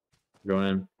here. Going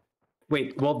in.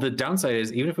 Wait. Well, the downside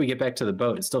is even if we get back to the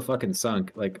boat, it's still fucking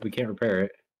sunk. Like we can't repair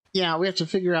it. Yeah, we have to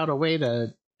figure out a way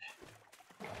to.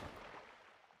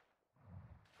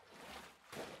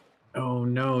 Oh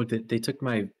no! They took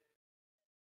my.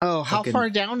 Oh, how far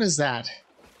down is that?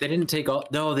 They didn't take all.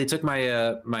 No, they took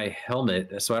my my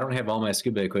helmet, so I don't have all my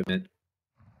scuba equipment.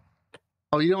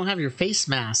 Oh, you don't have your face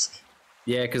mask.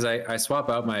 Yeah, because I swap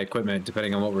out my equipment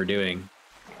depending on what we're doing.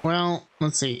 Well,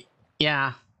 let's see.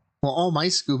 Yeah. Well, all my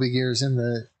scuba gear's in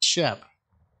the ship.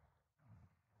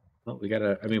 Well, we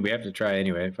gotta. I mean, we have to try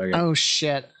anyway. Oh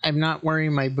shit! I'm not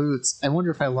wearing my boots. I wonder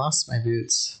if I lost my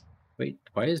boots. Wait,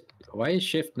 why is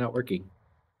shift not working?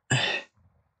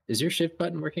 Is your shift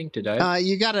button working to dive?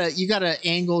 You gotta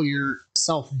angle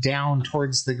yourself down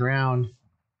towards the ground.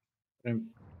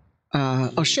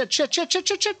 Oh shit!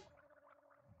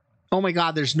 Oh my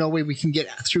god! There's no way we can get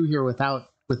through here without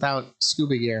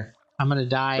scuba gear. I'm gonna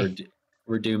die.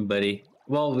 We're doomed, buddy.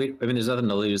 Well, I mean, there's nothing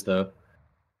to lose though.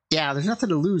 Yeah, there's nothing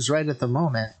to lose right at the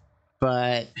moment.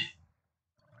 But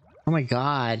oh my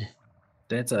god,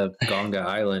 that's a Gonga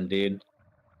Island, dude.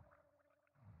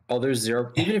 Oh, there's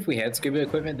zero. Even if we had scuba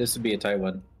equipment, this would be a tight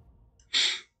one.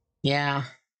 Yeah.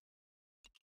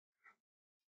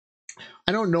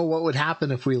 I don't know what would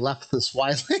happen if we left this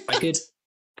island.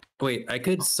 I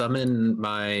could summon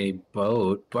my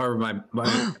boat, or my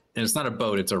and it's not a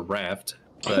boat, it's a raft.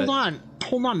 Hold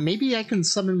on. Maybe I can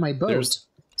summon my boat.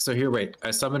 So here, wait.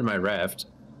 I summoned my raft.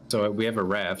 So we have a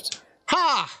raft.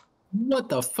 Ha! What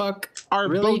the fuck? Our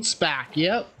boat's back.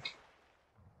 Yep.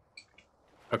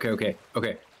 Okay.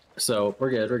 So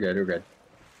we're good.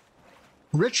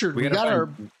 Richard, we got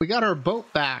our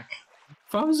boat back.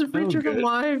 If I was Richard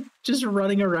alive, just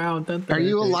running around. Are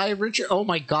you alive, Richard? Oh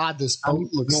my god, this boat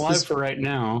looks alive for right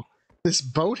now. This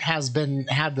boat had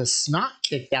the snot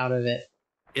kicked out of it.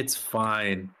 It's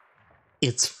fine.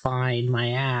 It's fine,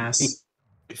 my ass.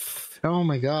 Oh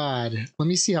my god. Let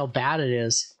me see how bad it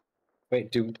is.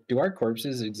 Wait, do our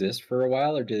corpses exist for a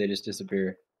while or do they just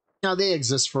disappear? No, they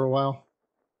exist for a while.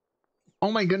 Oh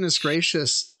my goodness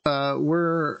gracious.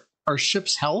 Our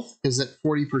ship's health is at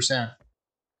 40%.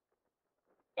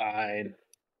 Fine.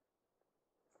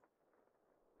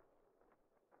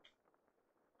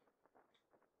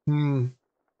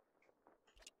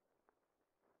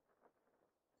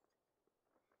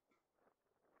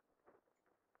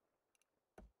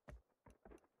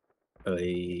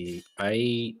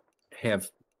 I have.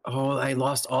 Oh, I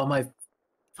lost all my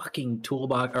fucking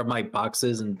toolbox or my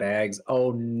boxes and bags.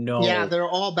 Oh no! Yeah, they're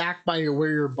all back by where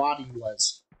your body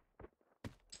was.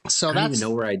 So I don't even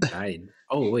know where I died.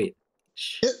 Oh wait,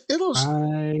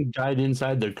 I died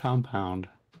inside their compound.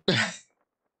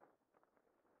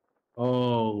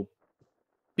 Oh,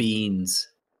 beans.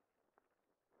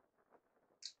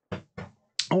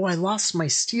 Oh, I lost my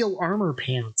steel armor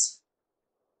pants.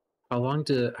 How long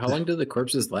do the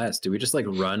corpses last? Do we just like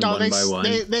run one by one?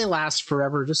 They last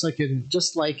forever, just like in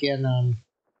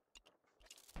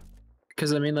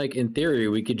Because I mean, like in theory,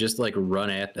 we could just like run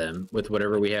at them with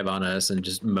whatever we have on us and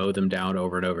just mow them down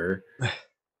over and over.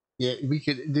 Yeah, we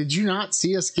could. Did you not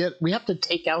see us we have to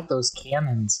take out those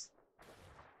cannons.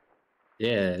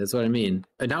 Yeah, that's what I mean.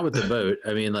 Not with the boat.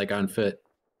 I mean, like on foot.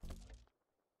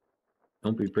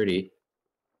 Don't be pretty.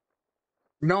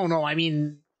 No. I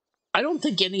mean, I don't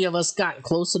think any of us got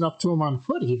close enough to him on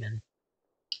foot, even.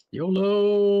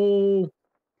 YOLO!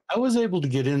 I was able to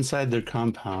get inside their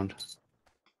compound.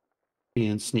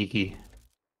 Being sneaky.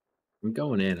 I'm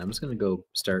going in. I'm just going to go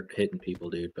start hitting people,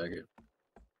 dude. Back here.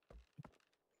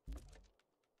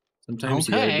 Sometimes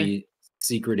you gotta be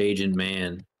secret agent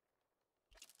man.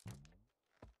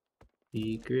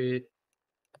 Secret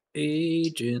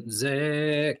agent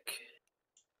Zach.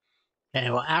 Okay,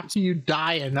 well, after you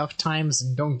die enough times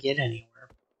and don't get anywhere.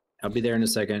 I'll be there in a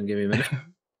second. Give me a minute.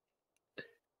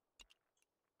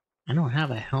 I don't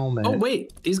have a helmet. Oh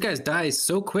wait, these guys die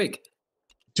so quick.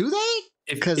 Do they?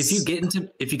 If you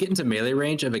get into melee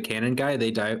range of a cannon guy, they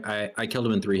die. I killed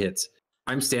him in 3 hits.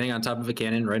 I'm standing on top of a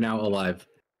cannon right now, alive.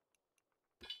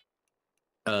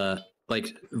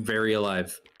 Like very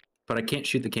alive, but I can't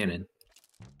shoot the cannon.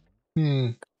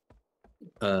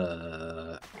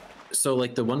 So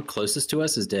like the one closest to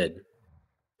us is dead.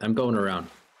 I'm going around.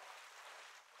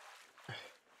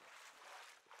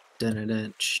 This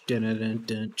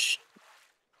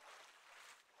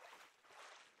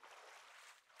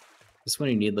one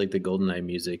you need like the GoldenEye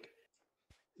music.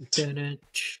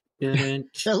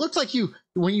 It looked like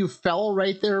when you fell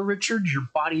right there, Richard, your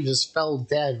body just fell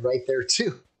dead right there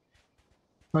too.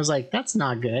 I was like, that's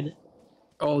not good.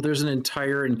 Oh, there's an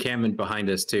entire encampment behind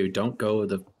us too. Don't go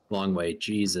the long way.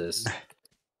 Jesus.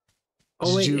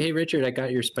 Oh wait, hey Richard, I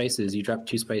got your spices. You dropped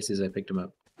 2 spices. I picked them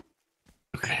up.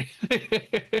 Okay.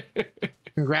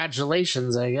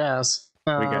 Congratulations, I guess.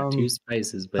 We got 2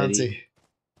 spices, buddy. Let's see.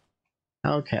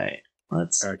 Okay,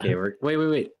 Okay,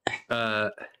 wait.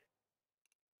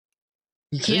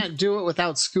 You can't do it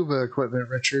without scuba equipment,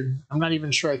 Richard. I'm not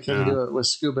even sure I can do it with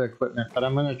scuba equipment, but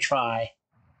I'm gonna try.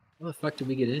 How the fuck did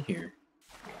we get in here?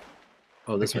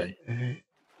 Oh, this way.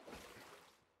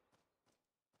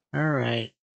 All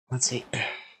right. Let's see.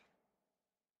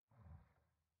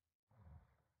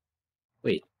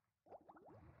 Wait.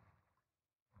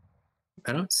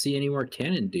 I don't see any more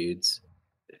cannon dudes.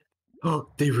 Oh,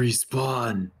 they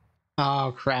respawn.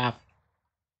 Oh, crap.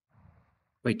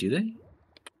 Wait, do they?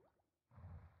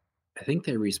 I think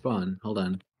they respawn. Hold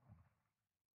on.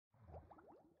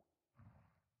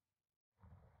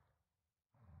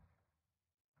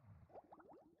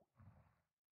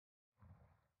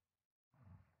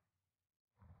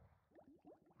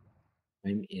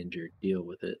 I'm injured. Deal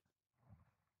with it.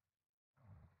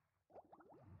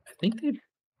 I think they...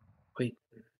 Wait.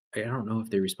 I don't know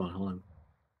if they respawn. Hold on.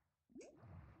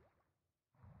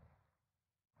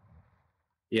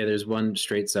 Yeah, there's one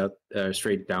straight south,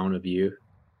 straight down of you.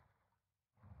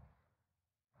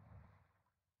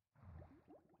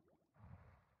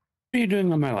 What are you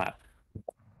doing on my lap?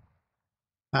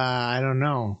 I don't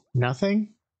know.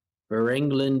 Nothing? For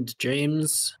England,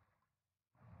 James.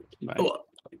 Oh.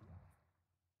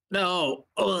 No.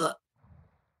 Oh.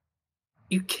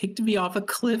 You kicked me off a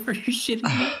cliff? Are you shitting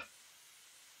me?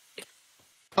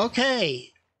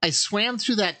 Okay. I swam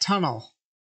through that tunnel.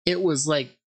 It was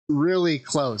like really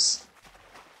close.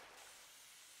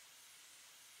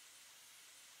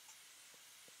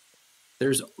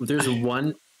 There's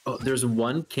one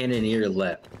cannoneer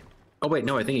left. Oh wait,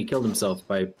 no, I think he killed himself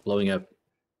by blowing up.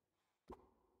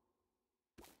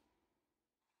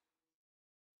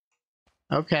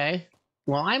 Okay.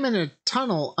 Well, I'm in a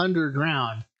tunnel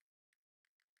underground.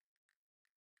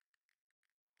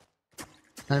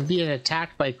 I'm being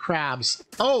attacked by crabs.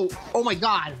 Oh my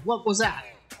god, what was that?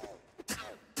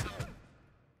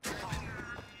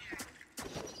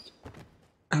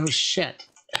 Oh shit.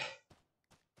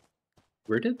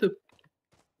 Where did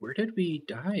we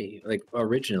die? Like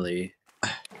originally?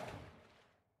 I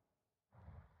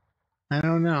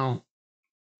don't know.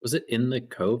 Was it in the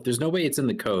cove? There's no way it's in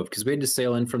the cove because we had to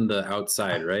sail in from the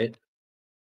outside, right?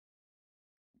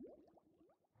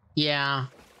 Yeah.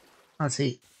 Let's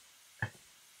see.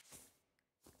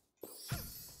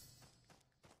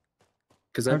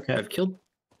 Because I've killed...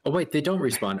 Oh, wait, they don't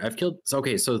respawn. I've killed...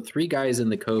 Okay, so 3 guys in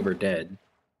the cove are dead.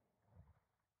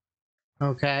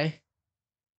 Okay.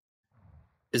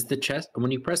 Is the chest...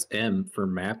 When you press M for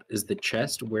map, is the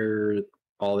chest where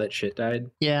all that shit died?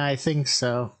 Yeah, I think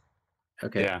so.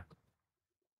 Okay. Yeah.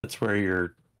 That's where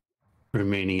your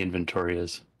remaining inventory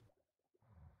is.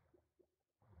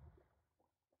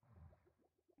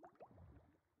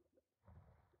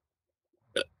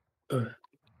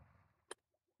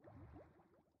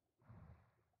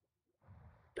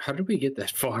 How did we get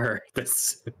that far?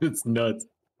 That's nuts.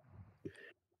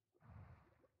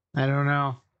 I don't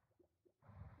know.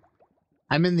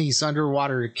 I'm in these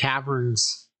underwater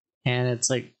caverns, and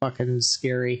it's like fucking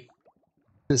scary.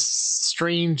 This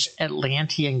strange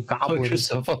Atlantean goblin. Put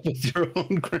yourself up with your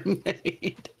own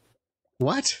grenade.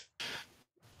 What?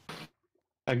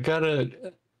 I got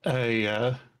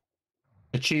a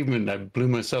achievement. I blew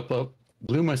myself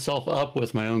up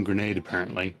with my own grenade.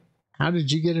 Apparently. How did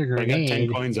you get a grenade? I got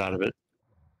 10 coins out of it.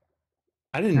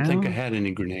 I didn't think I had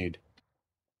any grenade.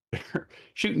 They're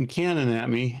shooting cannon at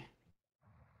me.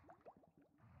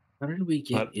 How did we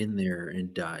get in there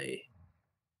and die?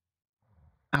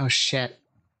 Oh shit.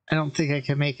 I don't think I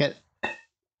can make it.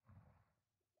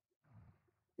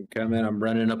 Come in, I'm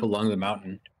running up along the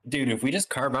mountain. Dude, if we just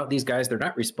carve out these guys, they're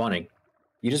not respawning.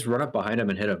 You just run up behind them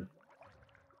and hit them.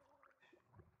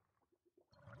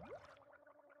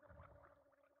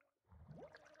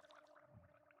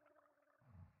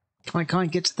 Come on,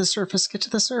 get to the surface, get to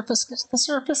the surface, get to the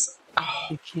surface. Oh,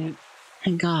 I can't.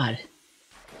 Thank God.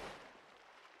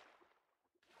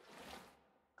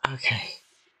 Okay.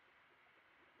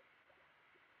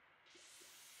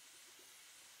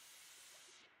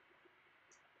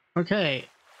 Okay.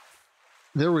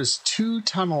 There was 2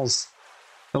 tunnels.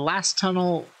 The last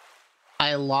tunnel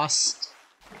I lost.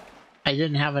 I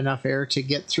didn't have enough air to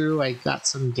get through. I got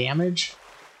some damage.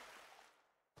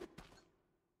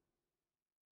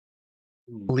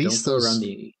 At least don't go around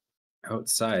the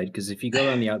outside, because if you go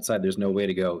around the outside, there's no way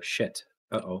to go. Shit.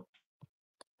 Uh-oh.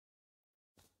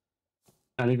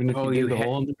 Not even if you dig the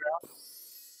hole in the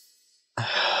ground?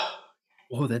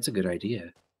 Oh, that's a good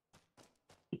idea.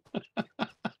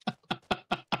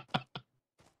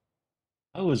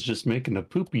 I was just making a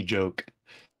poopy joke.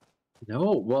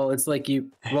 No, well, it's like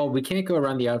we can't go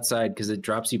around the outside because it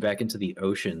drops you back into the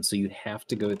ocean, so you have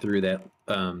to go through that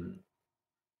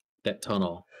that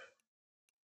tunnel.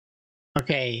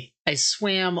 Okay, I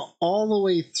swam all the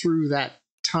way through that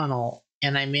tunnel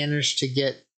and I managed to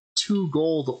get 2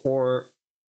 gold ore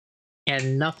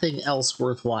and nothing else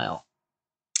worthwhile.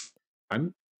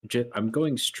 I'm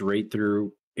going straight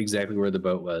through exactly where the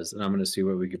boat was, and I'm going to see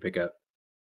what we can pick up.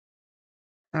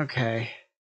 Okay.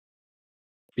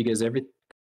 Because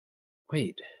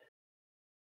wait.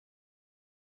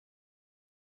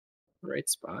 Right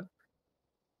spot.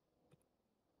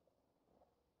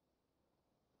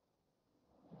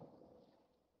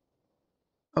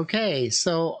 Okay,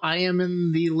 so I am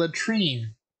in the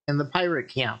latrine in the pirate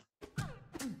camp.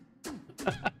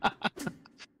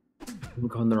 I'm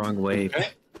going the wrong way.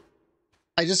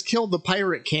 I just killed the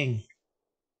pirate king.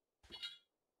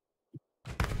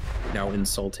 Now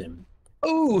insult him.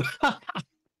 Oh! What?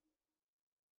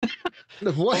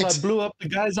 Well, I blew up the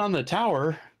guys on the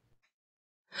tower.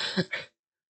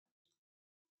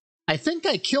 I think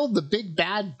I killed the big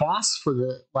bad boss for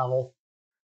the level.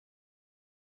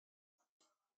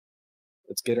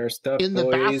 Let's get our stuff, in the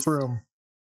boys. bathroom.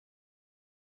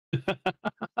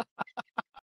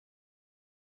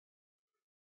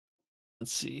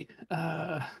 Let's see.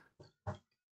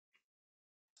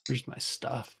 Here's my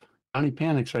stuff. Johnny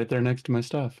Panic's right there next to my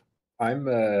stuff. I'm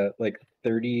like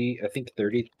 30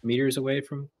 meters away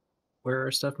from where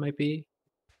our stuff might be.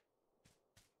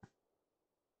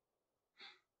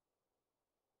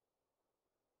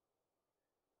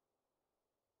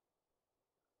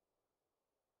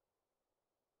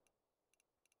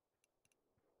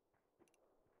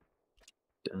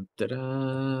 Dun, da,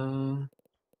 da.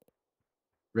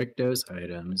 Ricto's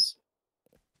items.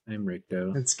 I'm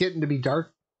Ricto. It's getting to be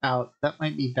dark out. That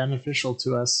might be beneficial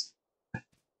to us.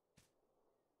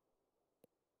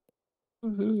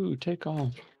 Woohoo, take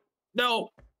all. No!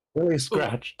 Really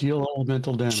scratch. Deal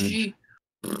elemental damage.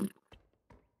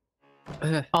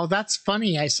 Oh, that's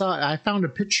funny. I found a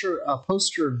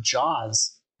poster of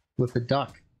Jaws with a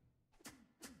duck.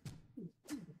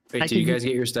 Wait, did you guys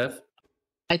get your stuff?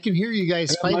 I can hear you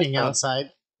guys fighting outside.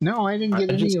 No, I didn't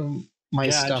get any of my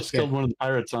stuff. I just killed one of the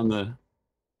pirates on the...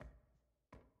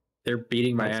 They're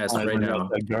beating my ass right now.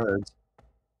 Guards.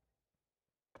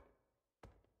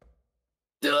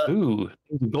 Ooh,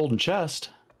 there's a golden chest.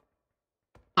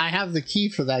 I have the key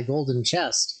for that golden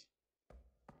chest.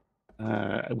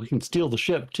 We can steal the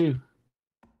ship too.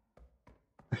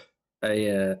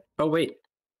 Oh wait,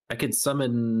 I could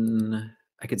summon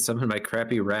my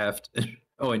crappy raft.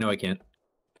 Oh, I know I can't.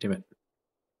 Damn it.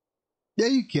 Yeah,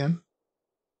 you can.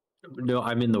 No,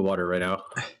 I'm in the water right now.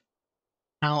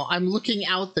 Now I'm looking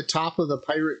out the top of the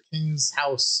Pirate King's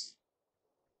house.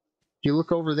 If you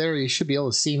look over there, you should be able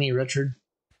to see me, Richard.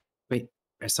 Wait,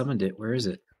 I summoned it. Where is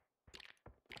it?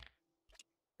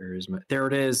 Where is my... There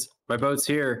it is. My boat's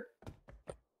here.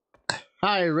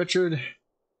 Hi, Richard.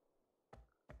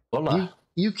 Hola.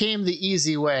 You came the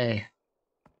easy way.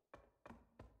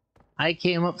 I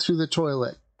came up through the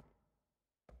toilet.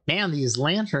 Man, these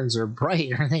lanterns are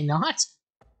bright, are they not?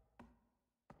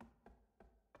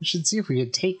 We should see if we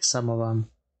could take some of them.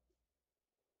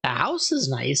 The house is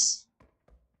nice.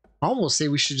 I almost say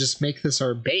we should just make this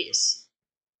our base.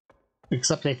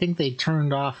 Except I think they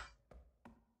turned off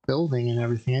building and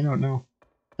everything. I don't know.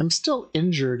 I'm still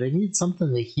injured. I need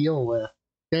something to heal with. If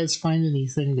you guys find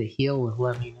anything to heal with,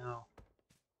 let me know.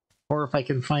 Or if I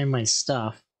can find my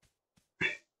stuff.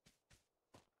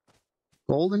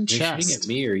 Golden chest. Are you shooting at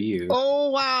me or you? Oh,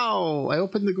 wow! I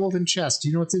opened the golden chest. Do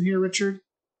you know what's in here, Richard?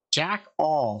 Jack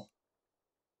all.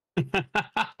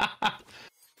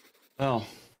 Well,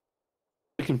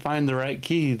 we can find the right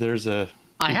key. There's a...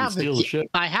 I have the key. Ship.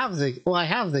 I have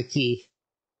the key.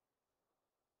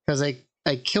 Because I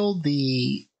killed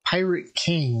the Pirate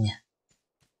King.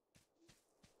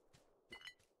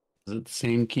 Is it the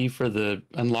same key for the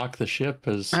unlock the ship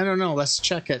as? I don't know. Let's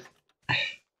check it.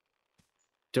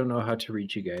 Don't know how to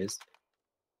reach you guys.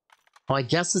 Well, I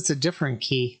guess it's a different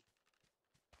key.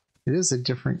 It is a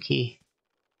different key.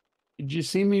 Did you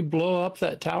see me blow up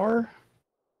that tower?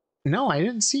 No, I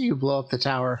didn't see you blow up the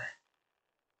tower.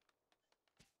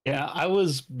 Yeah, I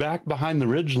was back behind the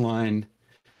ridge line,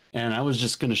 and I was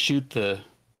just going to shoot the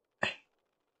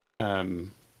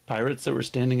pirates that were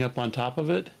standing up on top of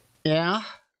it. Yeah.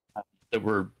 That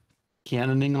were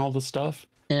cannoning all the stuff.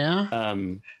 Yeah.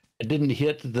 I didn't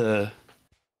hit the...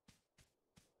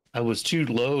 I was too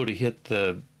low to hit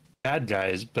the bad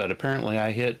guys, but apparently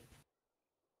I hit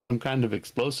some kind of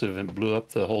explosive and blew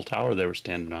up the whole tower they were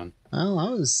standing on.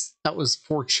 Well, that was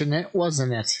fortunate,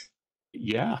 wasn't it?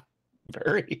 Yeah,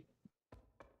 very.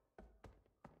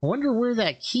 I wonder where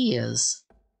that key is.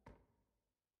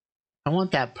 I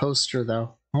want that poster,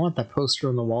 though. I want that poster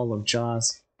on the wall of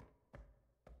Jaws.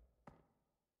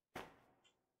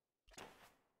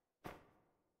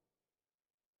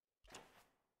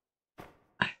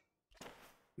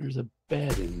 There's a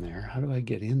bed in there. How do I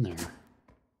get in there?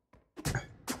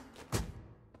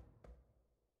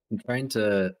 I'm trying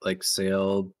to like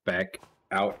sail back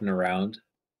out and around.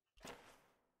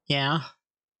 Yeah.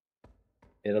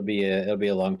 It'll be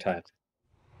a long time.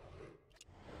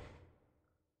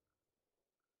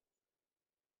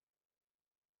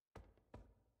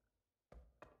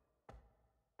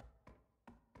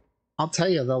 I'll tell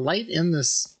you, the light in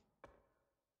this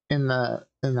in the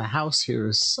house here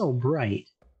is so bright.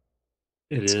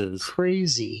 It's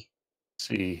crazy. Let's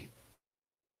see,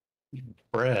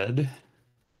 bread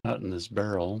out in this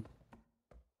barrel.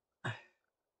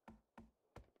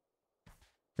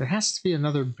 There has to be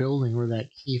another building where that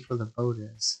key for the boat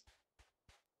is.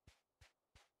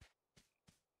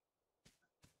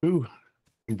 Ooh,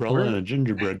 umbrella and a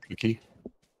gingerbread cookie.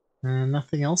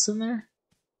 Nothing else in there?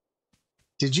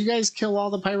 Did you guys kill all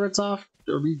the pirates off?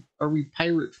 Are we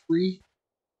pirate free?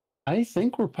 I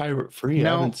think we're pirate free. No,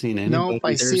 I haven't seen anybody. Nope,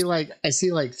 I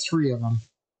see like 3 of them.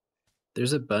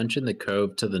 There's a bunch in the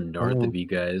cove to the north of you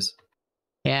guys.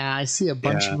 Yeah, I see a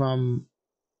bunch of them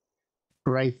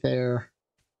right there.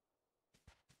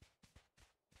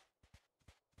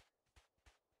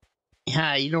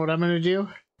 Yeah, you know what I'm going to do?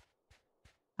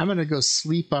 I'm going to go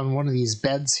sleep on one of these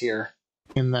beds here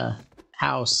in the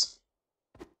house.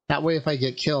 That way, if I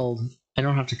get killed, I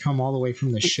don't have to come all the way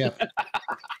from the ship.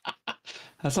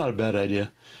 That's not a bad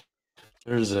idea.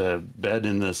 There's a bed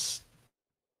in this,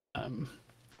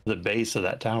 the base of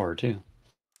that tower, too.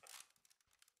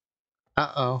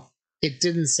 Uh-oh. It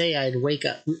didn't say I'd wake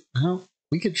up. Well,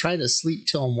 we could try to sleep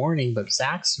till morning, but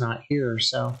Zach's not here,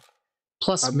 so...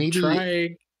 Plus, I'm maybe...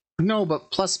 trying. No,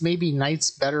 but plus maybe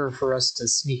night's better for us to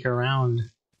sneak around.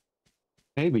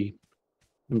 Maybe.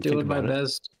 I'm doing my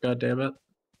best. God damn it.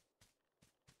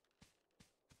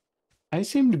 I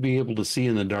seem to be able to see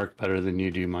in the dark better than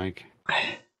you do, Mike.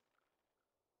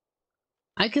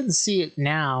 I can see it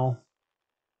now.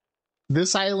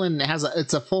 This island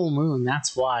it's a full moon,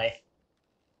 that's why.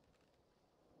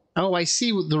 Oh, I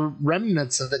see the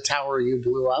remnants of the tower you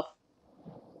blew up.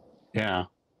 Yeah.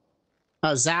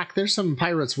 Zach, there's some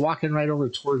pirates walking right over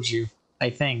towards you, I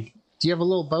think. Do you have a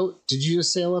little boat? Did you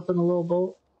just sail up in a little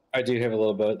boat? I do have a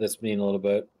little boat. That's me in a little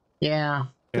boat. Yeah.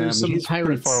 There's some he's pirates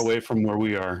pretty far away from where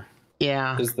we are.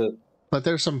 Yeah. But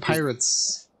there's some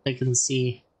pirates I can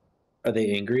see. Are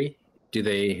they angry? Do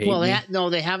they hate me? No,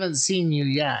 they haven't seen you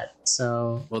yet,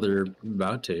 so... Well, they're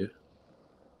about to.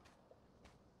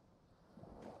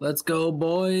 Let's go,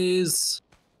 boys!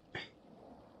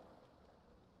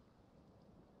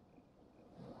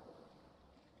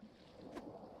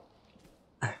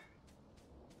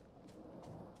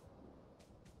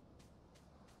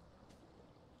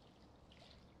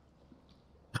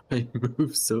 I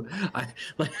move so...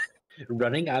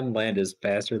 running on land is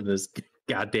faster than this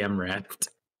goddamn raft.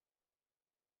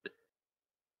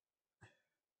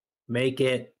 Make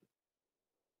it.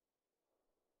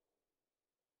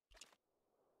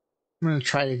 I'm going to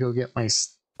try to go get my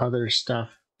other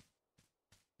stuff.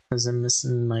 Because I'm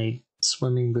missing my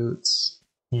swimming boots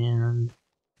and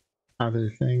other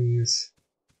things.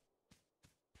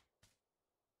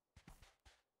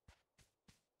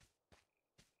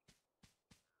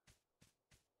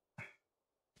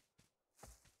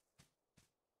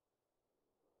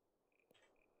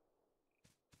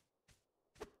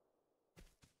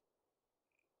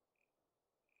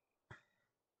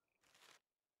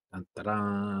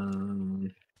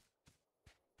 Dun-dun-dun.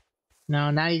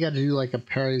 Now you got to do like a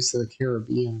Pirates of the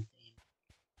Caribbean.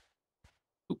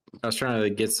 I was trying to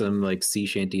get some like sea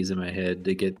shanties in my head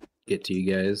to get to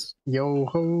you guys. Yo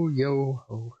ho, yo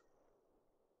ho.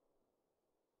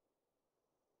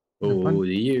 Oh,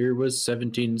 the year was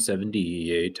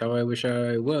 1778. How I wish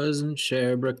I was in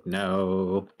Sherbrooke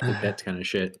now. Like that kind of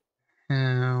shit.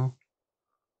 Oh.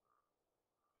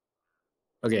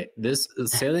 Okay, this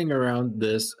sailing around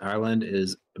this island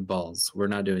is balls. We're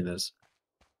not doing this.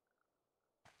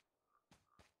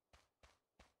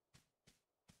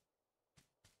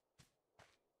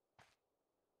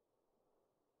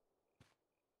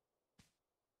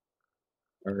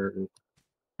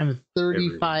 I'm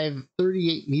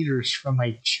 38 meters from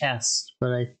my chest, but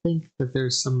I think that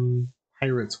there's some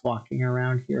pirates walking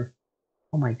around here.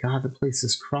 Oh my god, the place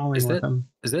is crawling with them.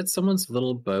 Is that someone's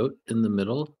little boat in the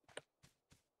middle?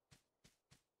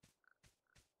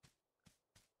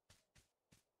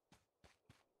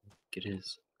 It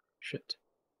is. Shit.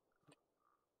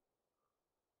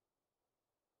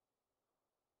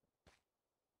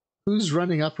 Who's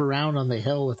running up around on the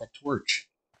hill with a torch?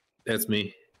 That's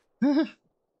me.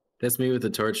 That's me with the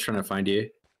torch trying to find you.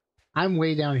 I'm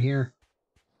way down here.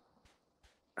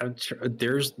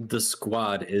 There's the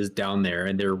squad is down there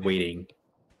and they're waiting.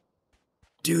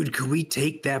 Dude, could we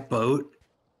take that boat?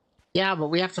 Yeah, but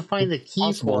we have to find the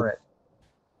key for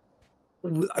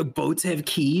it. Boats have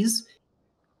keys?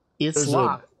 It's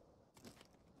locked.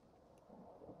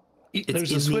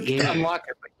 There's a switch to unlock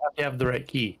it, but you have to have the right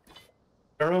key.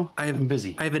 Arrow, I'm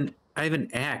busy. I have an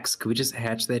axe. Could we just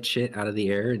hatch that shit out of the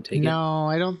air and take it? No,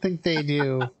 I don't think they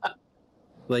do.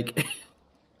 Like,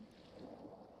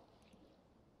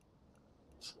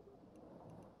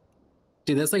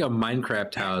 dude, that's like a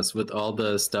Minecraft house with all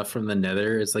the stuff from the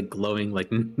Nether. It's like glowing,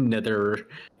 like Nether.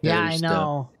 Yeah, I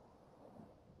know. Stuff.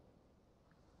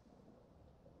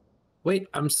 Wait,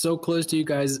 I'm so close to you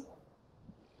guys.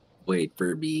 Wait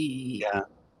for me. Yeah.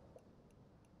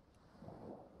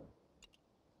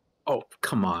 Oh,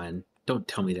 come on. Don't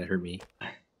tell me that hurt me.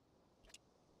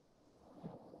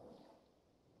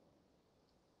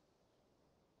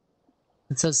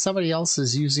 It says somebody else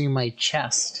is using my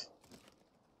chest.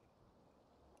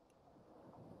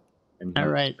 All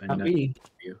right.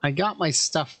 I got my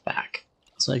stuff back.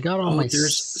 So I got all my...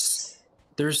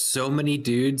 There's so many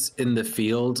dudes in the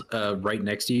field right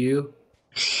next to you.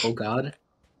 Oh, God.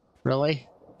 Really?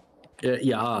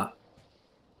 Yeah.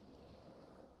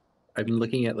 I've been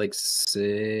looking at like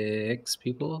 6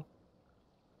 people.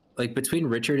 Like between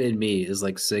Richard and me is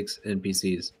like 6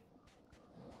 NPCs.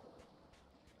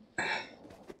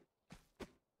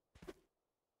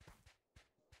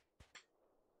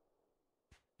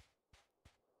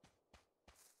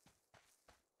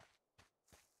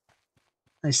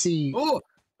 I see. Oh,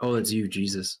 it's you,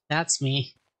 Jesus. That's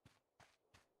me.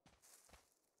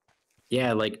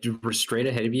 Yeah, like we're straight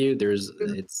ahead of you.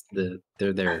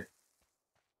 They're there.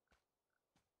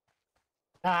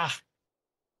 Ah.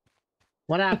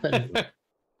 What happened?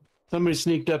 Somebody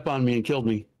sneaked up on me and killed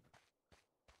me.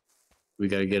 We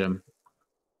gotta get him.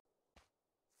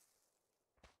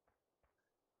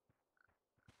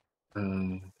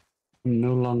 I'm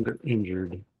no longer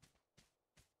injured.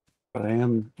 But I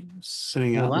am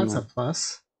sitting out. Well, that's a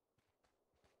plus.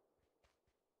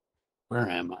 Where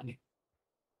am I?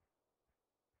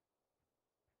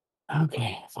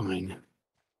 Okay, fine.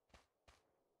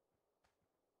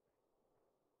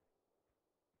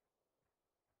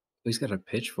 He's got a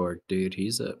pitchfork, dude.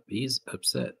 He's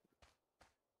upset.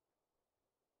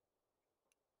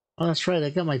 Oh, that's right. I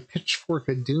got my pitchfork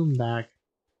of doom back.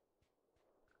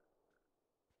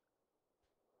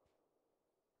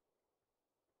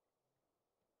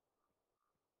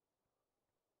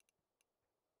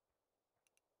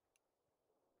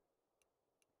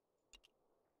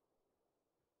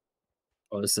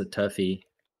 Oh, this is a toughie.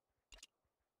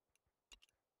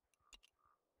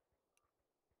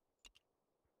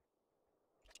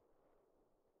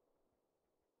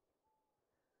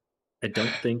 I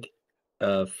don't think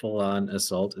a full-on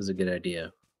assault is a good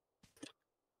idea.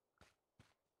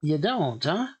 You don't,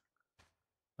 huh?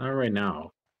 Not right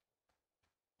now.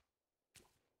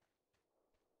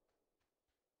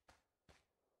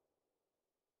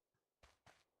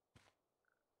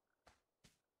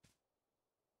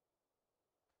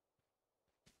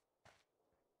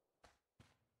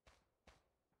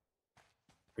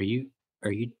 Are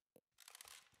you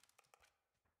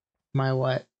My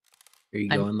what? Are you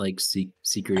going like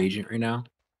secret agent right now?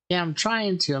 Yeah, I'm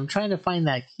trying to. I'm trying to find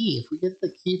that key. If we get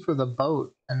the key for the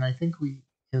boat, then I think we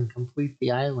can complete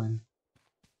the island.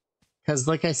 Because,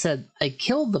 like I said, I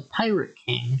killed the Pirate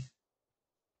King,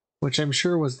 which I'm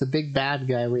sure was the big bad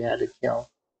guy we had to kill.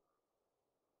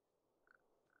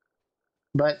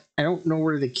 But I don't know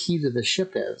where the key to the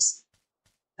ship is.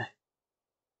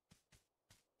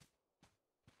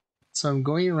 So I'm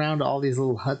going around to all these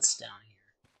little huts down here.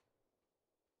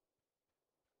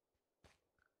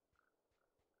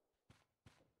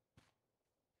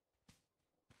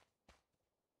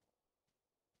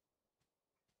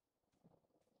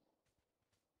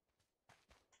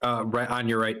 Right on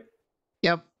your right.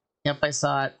 Yep. Yep, I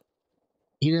saw it.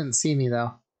 He didn't see me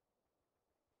though.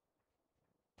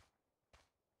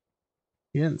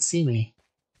 He didn't see me.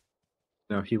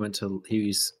 No, he went to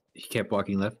he kept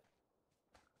walking left.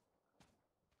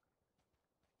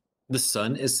 The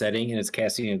sun is setting and it's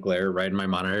casting a glare right in my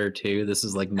monitor too. This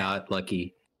is like not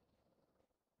lucky.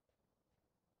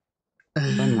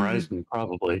 Sun rising,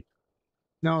 probably.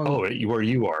 No. Oh, where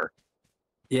you are.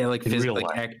 Yeah, like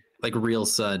like real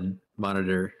sun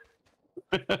monitor.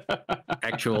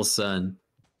 Actual sun.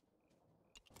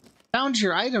 Found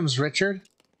your items, Richard.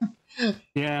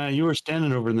 Yeah, you were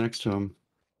standing over next to him.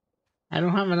 I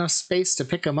don't have enough space to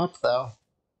pick them up, though.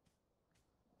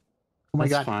 Oh my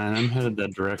God. Fine. I'm headed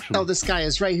that direction. Oh, this guy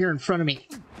is right here in front of me.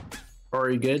 Are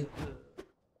you good?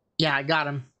 Yeah, I got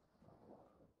him.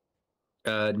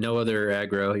 No other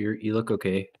aggro. You look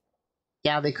okay.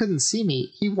 Yeah, they couldn't see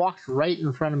me. He walked right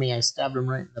in front of me. I stabbed him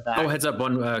right in the back. Oh, heads up.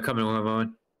 One coming.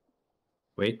 One.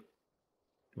 Wait.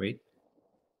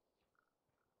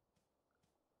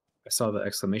 I saw the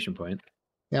exclamation point.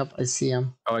 Yep, I see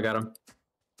him. Oh, I got him.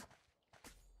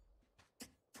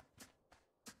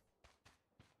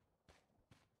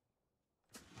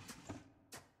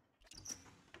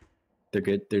 They're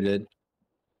good. They're dead.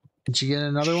 Did you get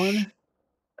another one?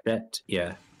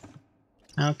 Yeah.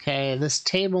 Okay, this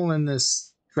table and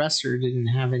this dresser didn't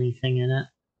have anything in it.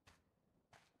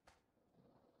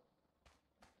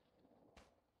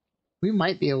 We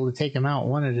might be able to take them out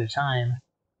one at a time.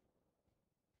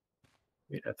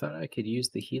 Wait, I thought I could use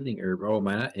the healing herb. Oh, am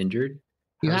I not injured?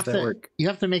 How does that work? You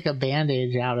have to make a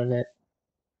bandage out of it,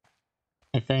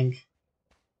 I think.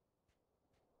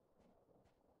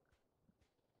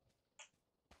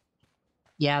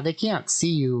 Yeah, they can't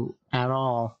see you at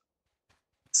all.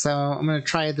 So I'm going to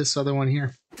try this other one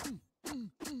here.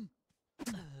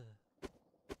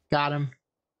 Got him.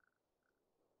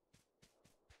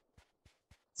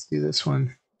 Let's do this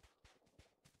one.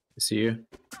 I see you.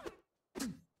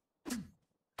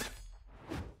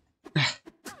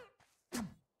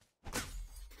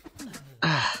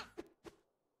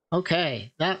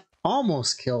 Okay, that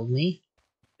almost killed me.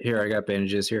 Here, I got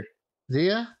bandages here. Do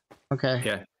ya? Okay.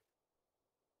 Yeah.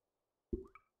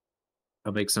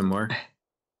 I'll make some more.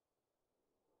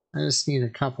 I just need a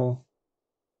couple.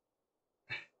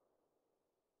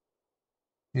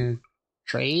 And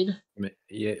trade?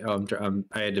 Yeah,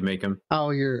 I had to make them.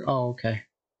 Oh, okay.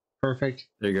 Perfect.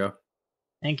 There you go.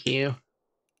 Thank you.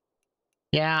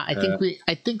 Yeah, I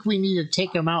think we need to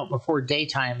take them out before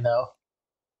daytime though.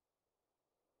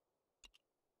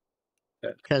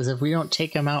 Because if we don't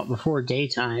take them out before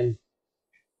daytime,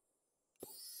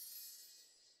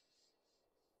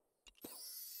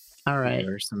 all right.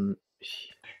 There's some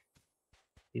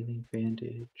healing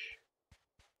bandage.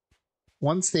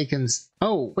 Once they can.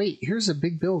 Oh wait, here's a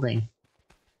big building.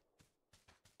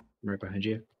 I'm right behind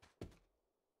you.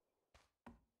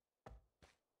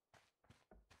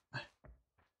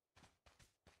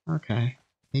 Okay,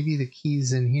 maybe the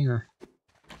key's in here.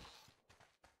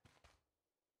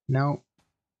 No.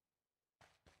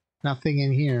 Nothing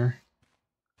in here.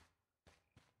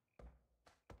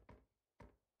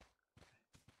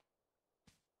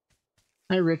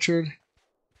 Hi, Richard.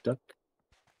 Duck.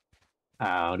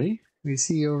 Howdy. We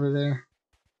see you over there.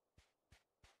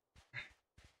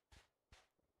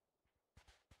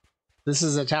 This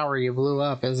is a tower you blew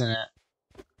up, isn't it?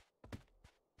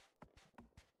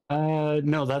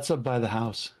 No, that's up by the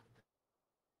house.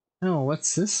 Oh,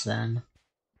 what's this then?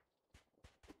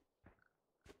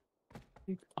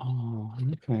 Oh,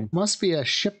 okay. Must be a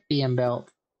ship being built.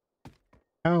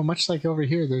 Oh, much like over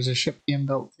here, there's a ship being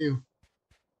built too.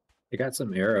 I got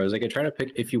some arrows. I could try to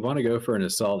pick. If you want to go for an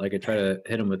assault, I could try to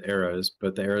hit them with arrows,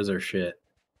 but the arrows are shit.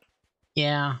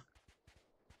 Yeah.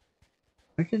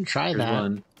 We can try that.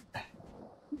 One.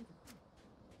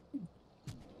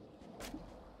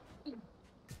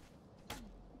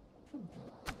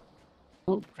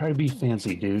 Oh, try to be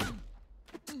fancy, dude.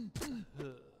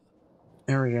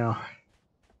 There we go.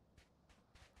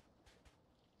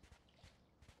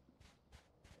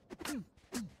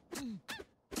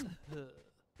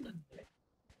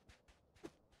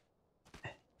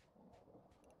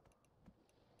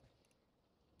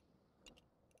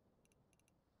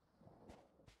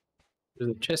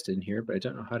 There's a chest in here, but I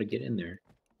don't know how to get in there.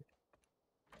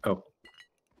 Oh.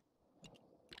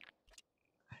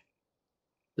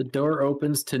 The door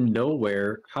opens to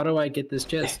nowhere. How do I get this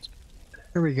chest?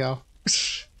 Here we go.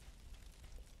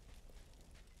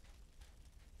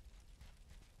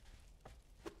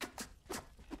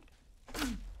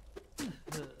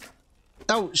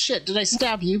 Oh shit, did I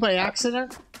stab you by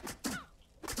accident?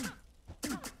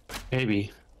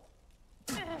 Maybe.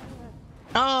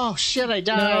 Oh shit! I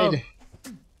died.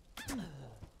 No.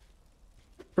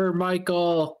 For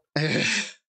Michael. I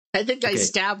think I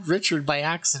stabbed Richard by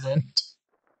accident.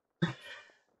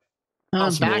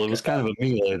 Possible. It was kind of a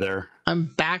melee there. I'm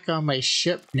back on my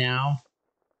ship now.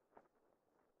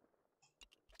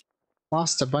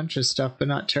 Lost a bunch of stuff, but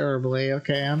not terribly.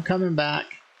 Okay, I'm coming back.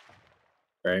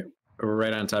 Right. We're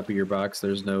right on top of your box.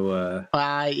 There's no...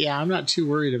 yeah, I'm not too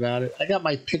worried about it. I got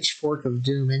my pitchfork of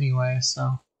doom anyway,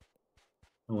 so...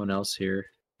 No one else here.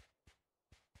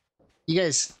 You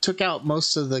guys took out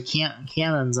most of the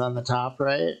cannons on the top,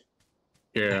 right?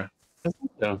 Yeah.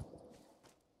 Yeah.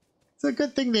 It's a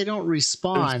good thing they don't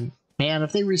respawn. Man,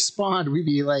 if they respawned, we'd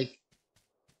be like...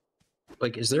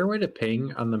 Like, is there a way to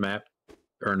ping on the map?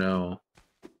 Or no?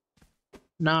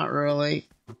 Not really.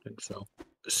 I don't think so.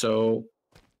 So...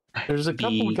 There's a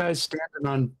couple of guys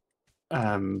standing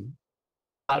on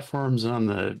platforms on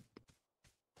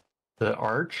the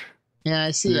arch. Yeah,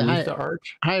 I see you. Hi, the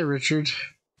arch. Hi, Richard.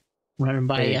 Running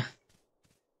by you.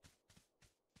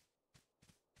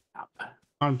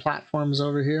 On platforms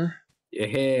over here.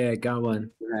 Yeah, I got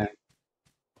one.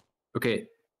 Okay.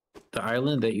 The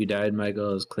island that you died,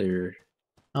 Michael, is clear.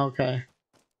 Okay.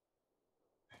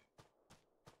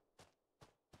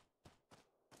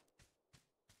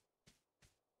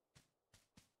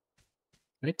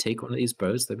 Can I take one of these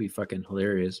boats? That'd be fucking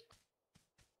hilarious.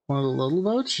 One of the little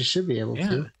boats? You should be able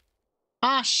to.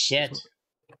 Ah, shit.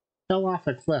 Fell off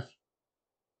a cliff.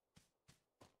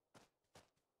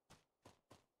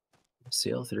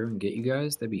 Sail through and get you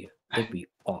guys? That'd be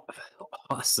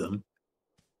awesome.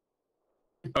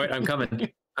 All right, I'm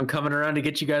coming. I'm coming around to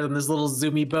get you guys on this little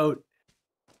zoomy boat.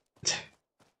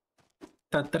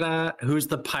 Ta-da! Who's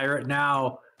the pirate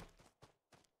now?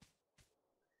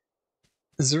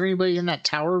 Is there anybody in that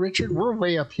tower, Richard? We're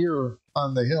way up here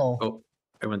on the hill. Oh,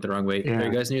 I went the wrong way. Yeah. Are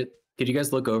you guys near? Could you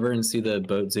guys look over and see the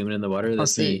boat zooming in the water?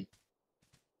 Let's see.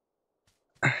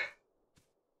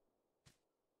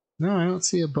 No, I don't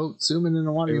see a boat zooming in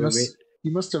the water. You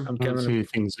must have. I don't see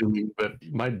anything zooming, but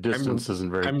my distance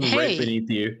isn't very. I'm right beneath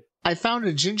you. I found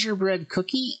a gingerbread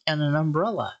cookie and an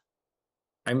umbrella.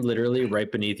 I'm literally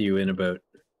right beneath you in a boat.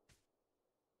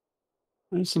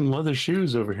 There's some leather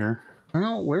shoes over here.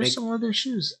 Oh, where's some leather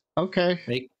shoes? Okay.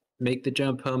 Make the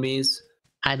jump, homies.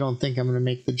 I don't think I'm going to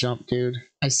make the jump, dude.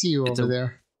 I see you over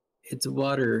there. It's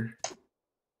water.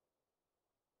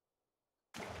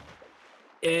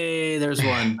 Hey, there's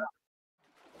one.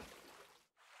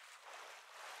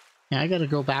 Yeah, I got to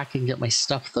go back and get my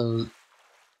stuff, though,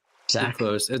 Zach. Too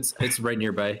close. It's right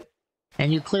nearby.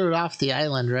 And you cleared off the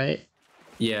island, right?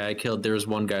 Yeah, there was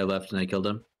one guy left and I killed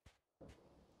him.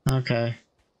 Okay.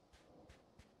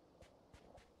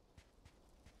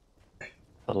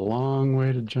 A long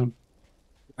way to jump.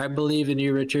 I believe in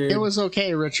you, Richard. It was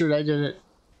okay, Richard. I did it.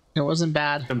 It wasn't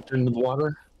bad. Jumped into the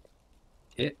water.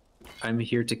 I'm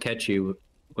here to catch you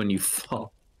when you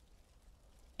fall.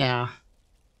 Yeah.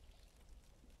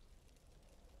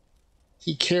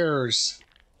 He cares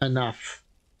enough.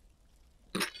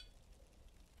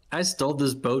 I stole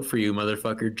this boat for you,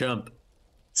 motherfucker. Jump.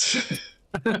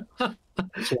 How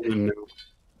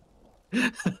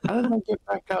did I get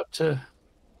back out to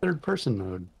third person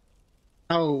mode?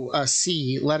 Oh,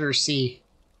 C. Letter C.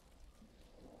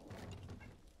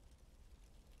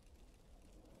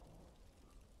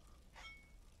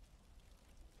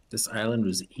 This island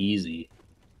was easy.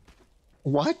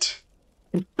 What?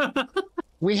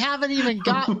 We haven't even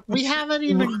got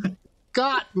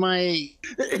my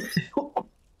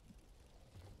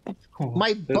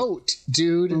boat,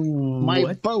 dude.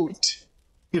 My boat.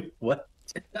 What?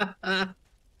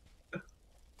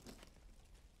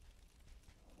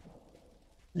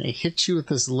 I hit you with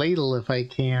this ladle if I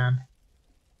can.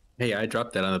 Hey, I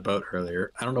dropped that on the boat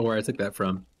earlier. I don't know where I took that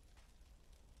from.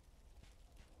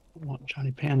 I don't want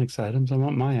Johnny Panic's items. I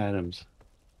want my items.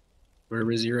 Where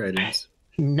was your items?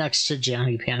 Next to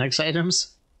Johnny Panic's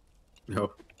items.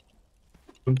 No.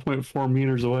 1.4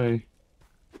 meters away.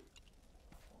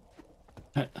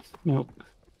 Nope.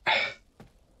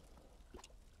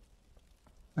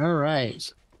 All right.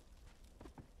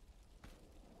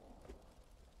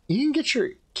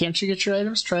 Can't you get your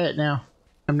items? Try it now.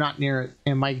 I'm not near it,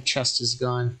 and my chest is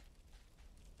gone.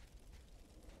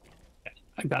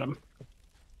 I got him.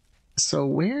 So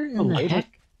where in the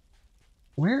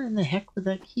heck would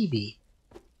that key be?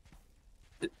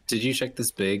 Did you check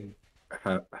this big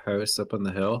house up on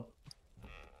the hill?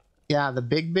 Yeah, the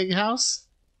big house?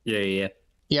 Yeah.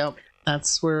 Yep.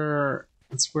 That's where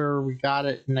we got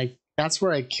it, and that's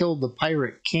where I killed the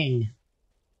pirate king.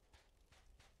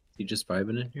 You just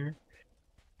vibing in here?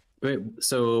 Wait,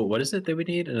 so what is it that we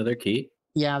need? Another key?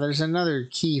 Yeah, there's another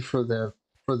key for the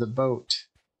for the boat.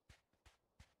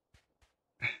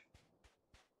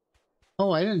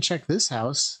 Oh, I didn't check this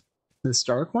house. This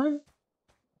dark one?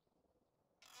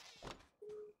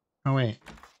 Oh, wait.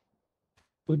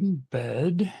 Wooden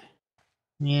bed.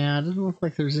 Yeah, it doesn't look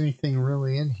like there's anything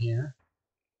really in here.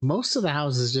 Most of the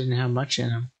houses didn't have much in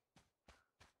them.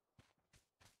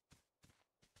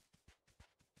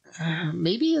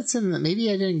 Maybe it's in the... Maybe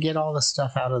I didn't get all the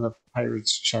stuff out of the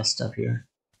pirate's chest up here.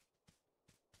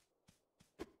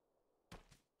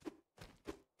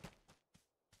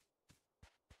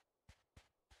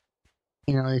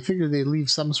 You know, they figured they'd leave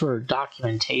some sort of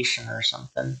documentation or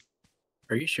something.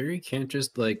 Are you sure you can't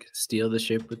just, like, steal the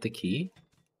ship with the key?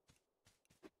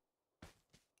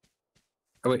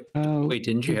 Oh, wait,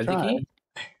 didn't you have the key?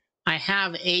 I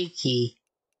have a key.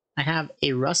 I have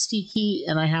a rusty key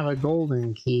and I have a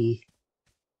golden key.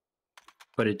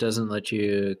 But it doesn't let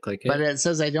you click it? But it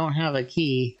says I don't have a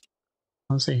key.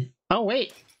 Let's see. Oh,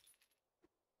 wait.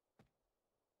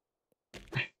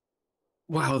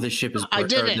 Wow, this ship is bright. I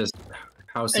did it. This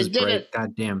house is bright.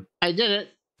 God damn. I did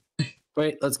it.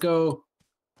 Wait, let's go.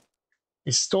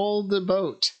 I stole the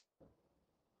boat.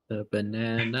 The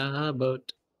banana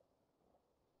boat.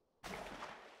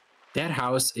 That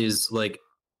house is, like,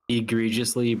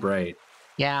 egregiously bright.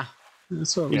 Yeah,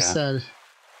 that's what we said.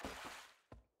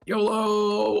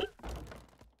 YOLO!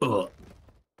 Ugh.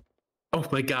 Oh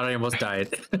my god, I almost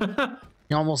died.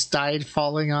 You almost died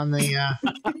falling on the...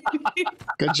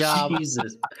 Good job.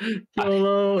 Jesus.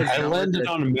 YOLO! I landed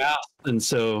on a mouth and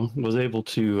so was able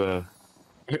to...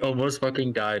 I almost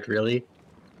fucking died, really?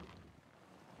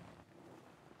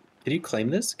 Did you claim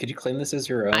this? Could you claim this as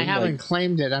your own? I haven't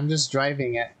claimed it, I'm just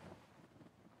driving it.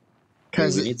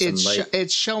 Because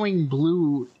it's showing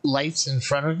blue lights in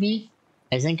front of me.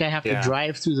 I think I have to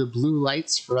drive through the blue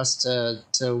lights for us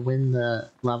to win the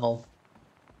level.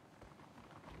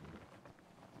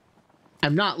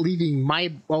 I'm not leaving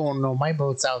my... Oh no, my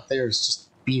boat's out there. It's just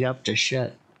beat up to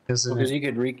shit. Because you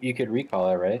could recall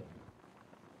it, right?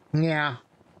 Yeah.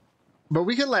 But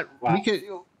we could let... Wow. We could...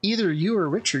 Either you or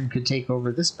Richard could take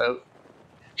over this boat.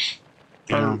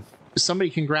 Or somebody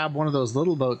can grab one of those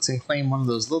little boats and claim one of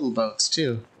those little boats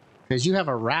too. Because you have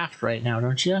a raft right now,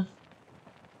 don't you?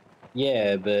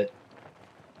 Yeah, but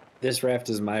this raft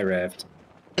is my raft.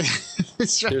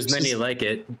 There's many like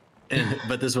it,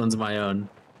 but this one's my own.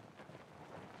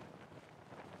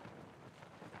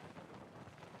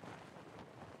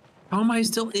 How am I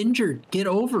still injured? Get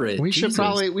over it. We should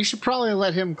probably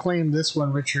let him claim this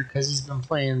one, Richard, because he's been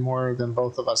playing more than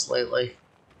both of us lately.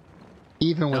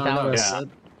 Even without us. Yeah.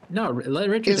 No, let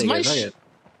Richard take it.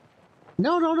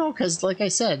 No, because like I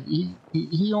said,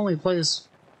 he only plays...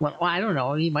 Well, I don't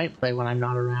know. He might play when I'm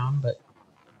not around, but...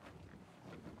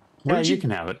 Yeah, you can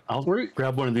have it. I'll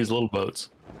grab one of these little boats.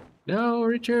 No,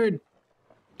 Richard.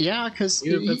 Yeah, because...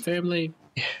 You have a family.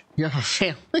 You have a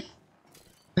family?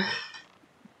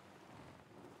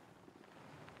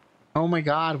 Oh my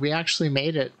god, we actually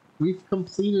made it. We've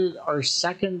completed our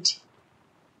second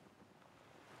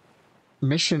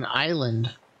mission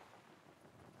island.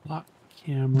 Lock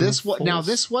camera. This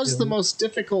was the most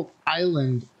difficult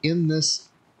island in this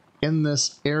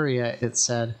area, it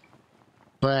said.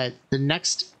 But the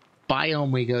next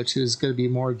biome we go to is going to be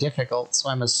more difficult, so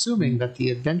I'm assuming that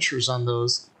the adventures on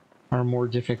those are more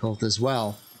difficult as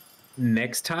well.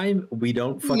 Next time we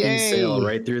don't fucking sail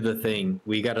right through the thing.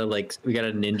 We gotta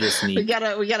ninja sneak. we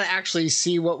gotta actually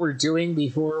see what we're doing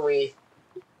before we...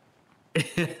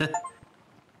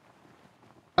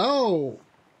 Oh,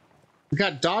 we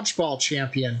got dodgeball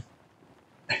champion.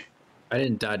 I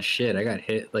didn't dodge shit. I got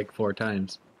hit like 4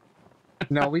 times.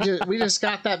 No, we just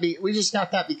got that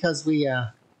because we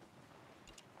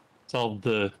solved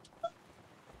the...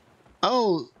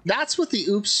 Oh, that's what the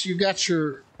oops, you got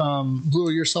your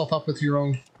blew yourself up with your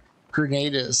own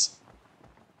grenade is.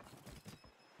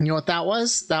 You know what that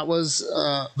was? That was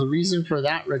the reason for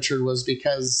that, Richard, was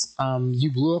because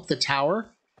you blew up the tower.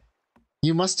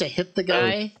 You must have hit the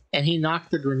guy and he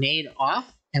knocked the grenade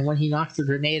off, and when he knocked the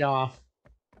grenade off,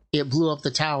 it blew up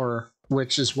the tower,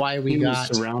 which is why we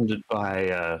got surrounded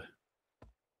by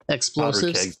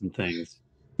explosives kegs and things.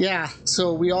 Yeah,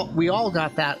 so we all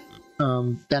got that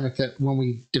benefit when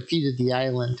we defeated the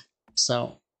island.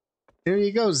 So there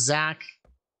you go, Zach.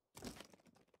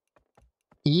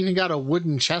 You even got a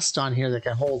wooden chest on here that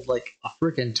can hold like a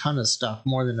freaking ton of stuff,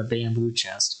 more than a bamboo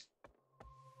chest.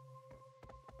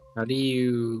 How do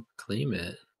you claim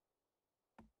it?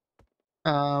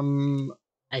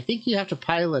 I think you have to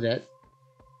pilot it.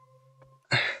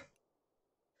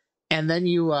 And then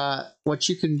you what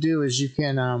you can do is you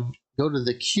can go to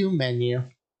the Q menu.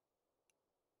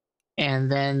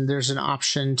 and then there's an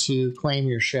option to claim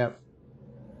your ship.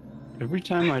 Every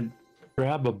time I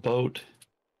grab a boat,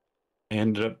 I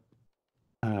end up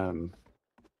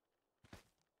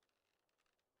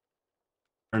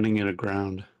running it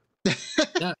aground.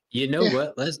 No, you know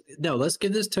what? Let's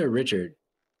give this to Richard.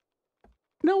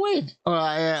 No, wait.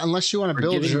 Unless you want to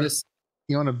build your,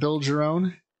 you want to build your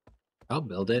own. I'll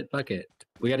build it. Fuck it.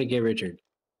 We got to get Richard.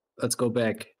 Let's go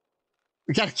back.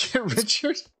 We got to get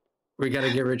Richard. We got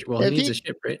to get Richard. Well, he needs a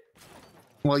ship, right?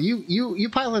 Well, you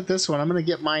pilot this one. I'm gonna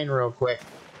get mine real quick.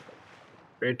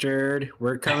 Richard,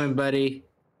 we're coming, buddy.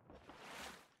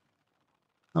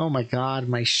 Oh my God,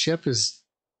 my ship is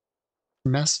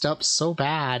messed up so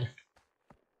bad.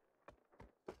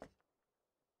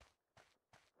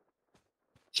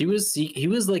 He was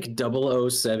like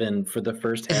 007 for the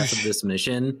first half of this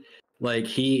mission. Like,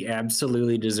 he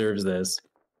absolutely deserves this.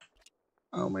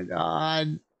 Oh my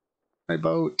God, my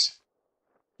boat,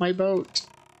 my boat.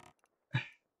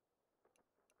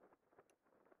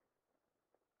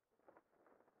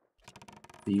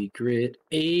 Secret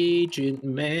agent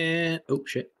man. Oh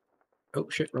shit. Oh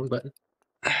shit, wrong button.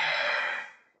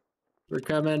 We're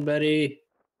coming, buddy.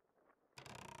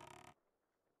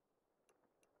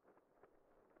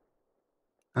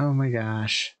 Oh my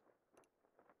gosh.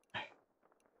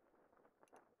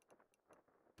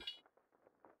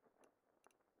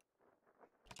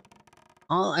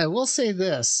 I will say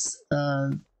this.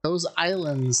 Those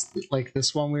islands, like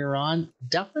this one we were on,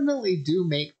 definitely do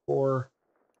make for...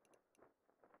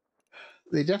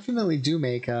 They definitely do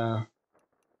make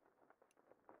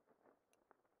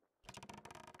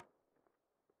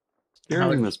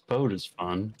Steering this boat is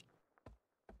fun.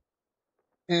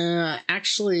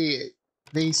 Actually,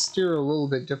 they steer a little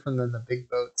bit different than the big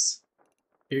boats.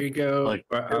 Here you go. Like,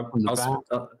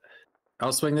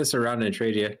 I'll swing this around and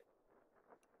trade you.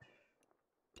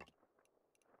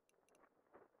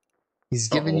 He's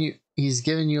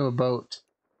giving you a boat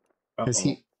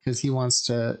because he wants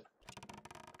to.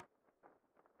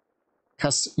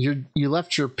 You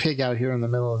left your pig out here in the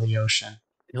middle of the ocean.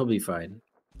 He'll be fine.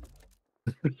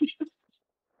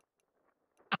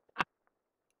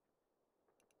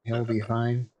 He'll be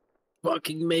fine.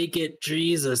 Fucking make it.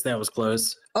 Jesus, that was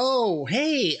close. Oh,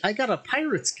 hey, I got a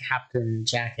pirate's captain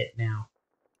jacket now.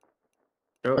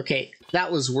 Oh. Okay,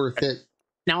 that was worth it.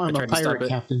 Now I'm a pirate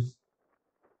captain.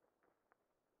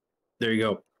 There you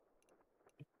go.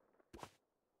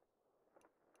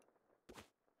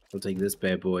 I'll take this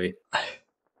bad boy.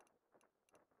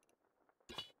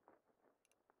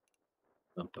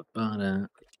 Well,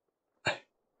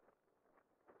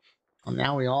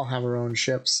 now we all have our own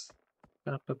ships.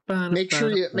 Make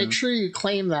sure you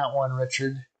claim that one,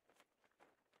 Richard.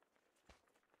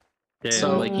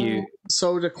 Yeah,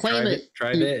 so to claim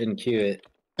drive it and cue it,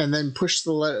 and then push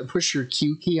your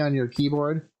Q key on your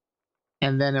keyboard,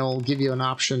 and then it will give you an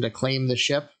option to claim the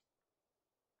ship,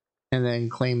 and then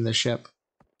claim the ship.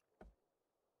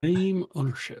 Claim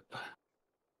ownership.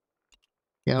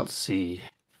 Yep. Let's see.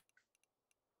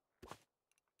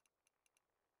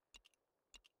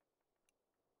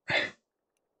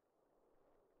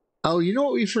 Oh, you know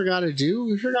what we forgot to do?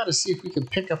 We forgot to see if we could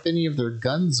pick up any of their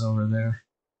guns over there.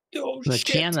 Oh, the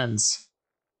cannons.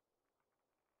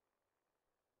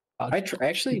 I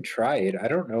actually tried. I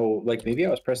don't know. Like, maybe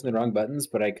I was pressing the wrong buttons,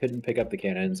 but I couldn't pick up the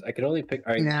cannons. I could only pick.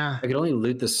 I could only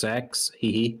loot the sacks.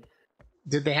 Hee.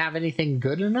 Did they have anything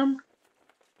good in them?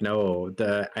 No.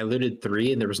 I looted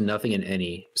 3 and there was nothing in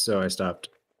any, so I stopped.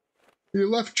 You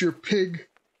left your pig.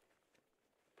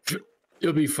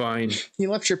 You'll be fine.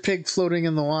 You left your pig floating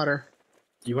in the water.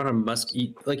 You want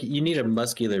you need a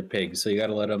muscular pig, so you got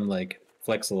to let him like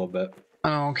flex a little bit.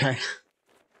 Oh, okay.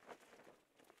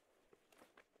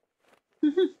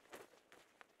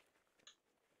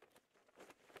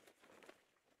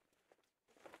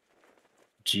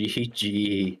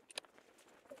 GG.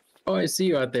 Oh, I see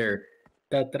you out there.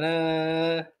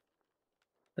 Da-da-da.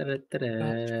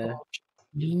 Da-da-da-da.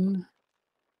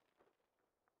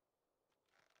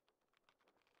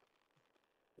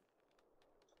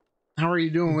 How are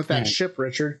you doing with that ship,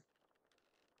 Richard?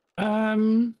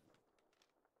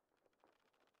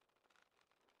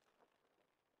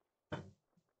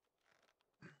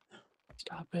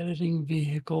 Stop editing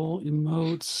vehicle,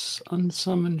 emotes,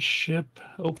 unsummoned ship,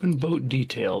 open boat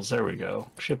details. There we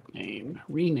go. Ship name,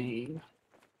 rename.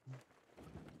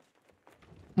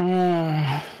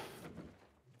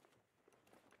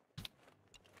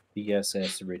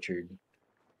 BSS Richard.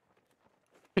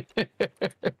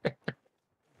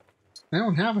 I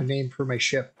don't have a name for my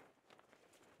ship.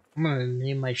 I'm gonna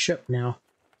name my ship now.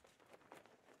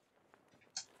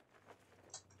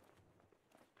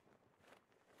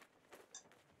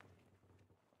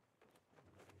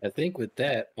 I think with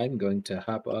that, I'm going to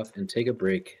hop off and take a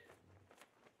break.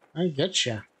 I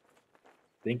getcha.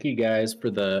 Thank you guys for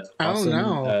the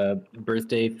awesome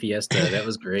birthday fiesta. That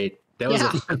was great. That was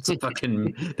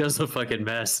a fucking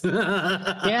mess.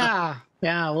 Yeah.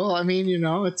 Well, I mean,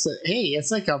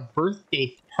 it's like a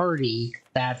birthday party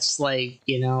that's like,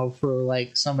 for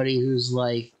like somebody who's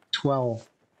like 12.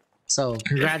 So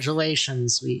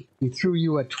congratulations, we threw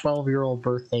you a 12-year-old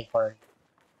birthday party.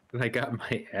 I got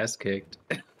my ass kicked.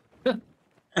 All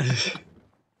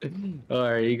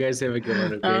right, you guys have a good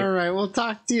one. Okay. All right, we'll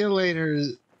talk to you later.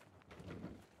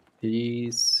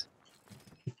 Peace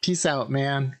Out,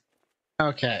 man.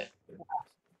 Okay.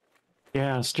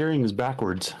 Yeah, steering is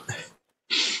backwards.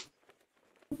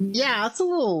 Yeah, it's a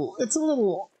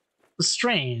little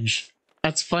strange.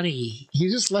 That's funny. He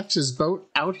just left his boat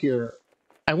out here.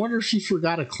 I wonder if he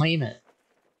forgot to claim it.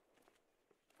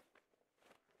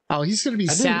 Oh, he's gonna be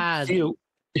sad.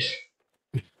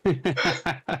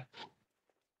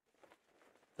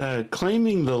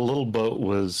 Claiming the little boat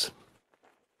was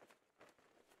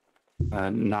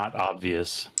not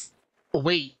obvious.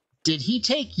 Wait, did he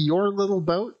take your little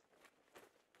boat?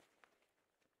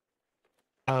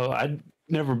 Oh, I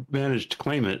never managed to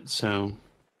claim it, so...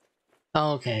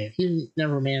 Okay, he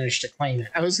never managed to claim it.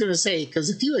 I was going to say, because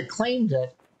if you had claimed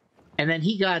it, and then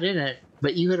he got in it,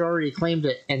 but you had already claimed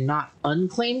it and not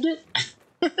unclaimed it?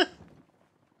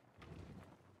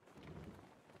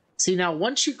 See, now,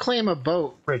 once you claim a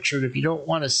boat, Richard, if you don't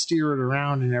want to steer it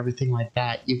around and everything like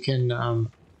that, you can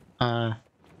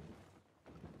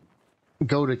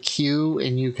go to queue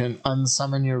and you can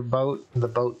unsummon your boat, and the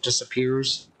boat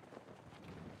disappears.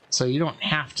 So you don't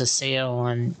have to sail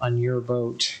on your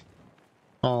boat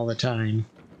all the time.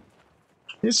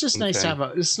 It's just nice to have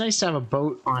a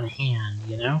boat on hand,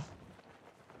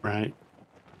 Right.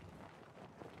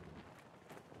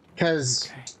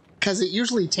 Because it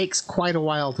usually takes quite a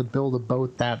while to build a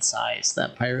boat that size,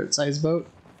 that pirate size boat.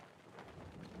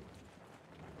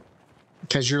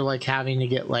 Because you're like having to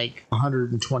get like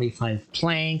 125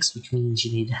 planks, which means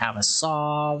you need to have a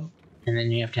saw, and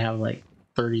then you have to have like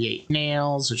 38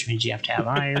 nails, which means you have to have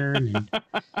iron,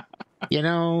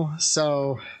 and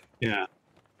so yeah.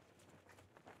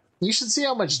 You should see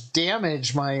how much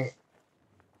damage my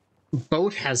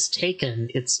boat has taken.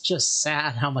 It's just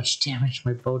sad how much damage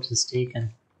my boat has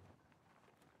taken.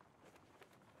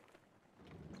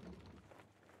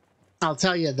 I'll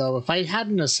tell you though, if I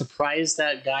hadn't surprised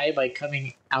that guy by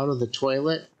coming out of the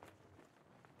toilet,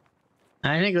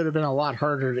 I think it would have been a lot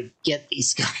harder to get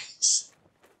these guys.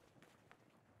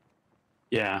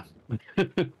 Yeah,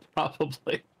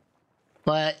 probably.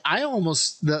 But I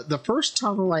almost, the first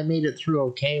tunnel I made it through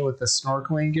okay with the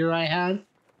snorkeling gear I had,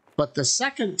 but the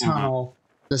second tunnel,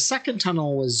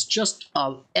 was just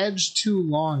an edge too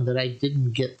long that I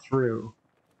didn't get through.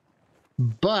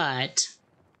 But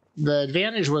the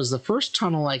advantage was the first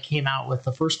tunnel I came out with,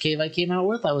 the first cave I came out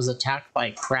with, I was attacked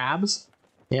by crabs.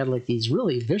 They had like these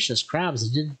really vicious crabs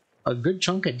that did a good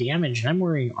chunk of damage, and I'm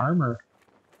wearing armor.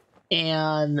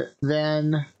 And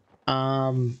then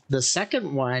the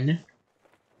second one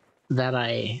that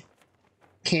I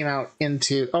came out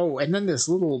into, and then this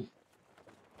little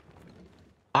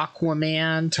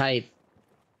Aquaman type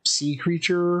sea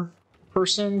creature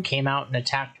person came out and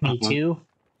attacked me too.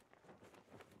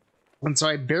 And so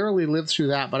I barely lived through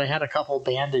that, but I had a couple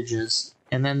bandages.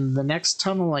 And then the next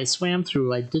tunnel I swam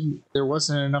through, there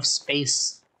wasn't enough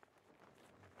space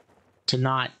to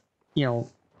not,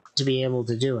 to be able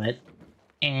to do it.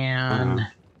 And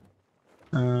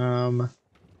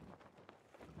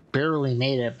barely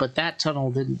made it, but that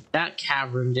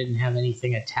cavern didn't have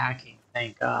anything attacking,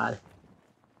 thank God.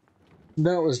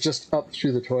 That was just up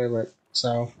through the toilet,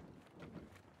 so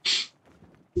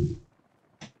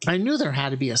I knew there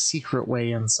had to be a secret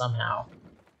way in somehow.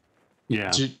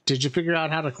 Yeah. Did you figure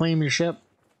out how to claim your ship?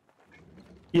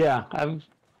 Yeah, I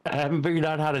haven't figured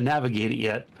out how to navigate it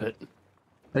yet, but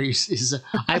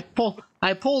I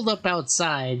pulled up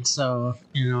outside, so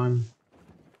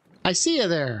I see you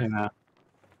there. Yeah.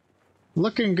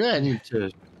 Looking good.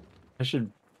 I should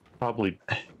probably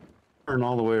turn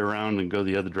all the way around and go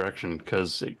the other direction,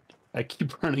 because I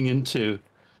keep running into.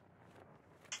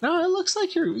 No, it looks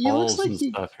like it looks like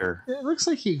stuff here. It looks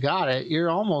like you got it. You're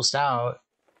almost out.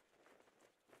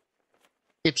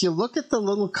 If you look at the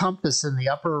little compass in the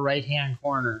upper right-hand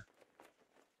corner,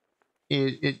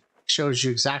 it shows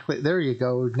you exactly. There you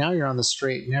go. Now you're on the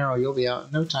straight and narrow. You'll be out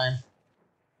in no time.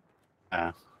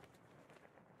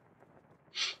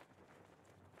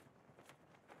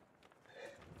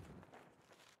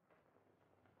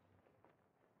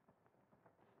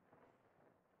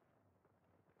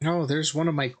 No, there's one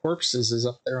of my corpses is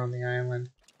up there on the island.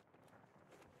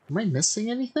 Am I missing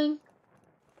anything?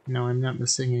 No, I'm not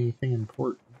missing anything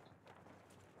important.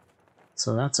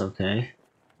 So that's okay.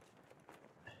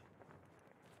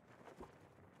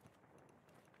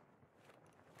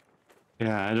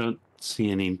 Yeah, I don't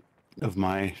see any of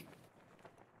my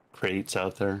crates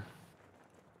out there.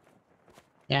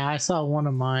 Yeah, I saw one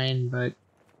of mine, but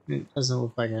it doesn't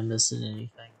look like I'm missing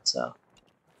anything, so.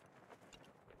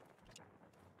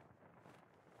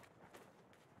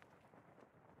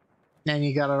 And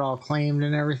you got it all claimed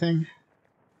and everything?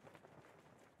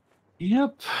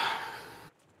 Yep.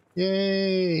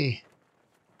 Yay!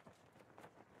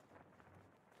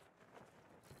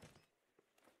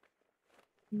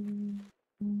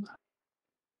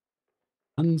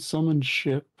 Unsummoned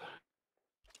ship.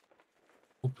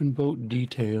 Open boat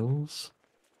details.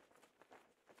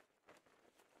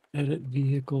 Edit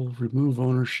vehicle. Remove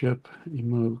ownership.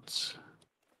 Emotes.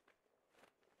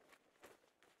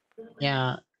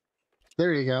 Yeah,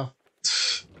 there you go.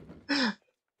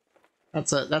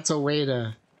 That's a way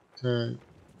to. And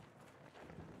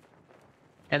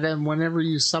then whenever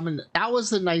you summon, that was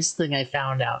the nice thing I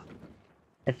found out.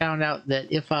 I found out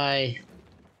that if I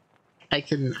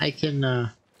can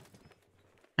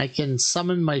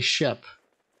summon my ship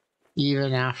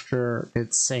even after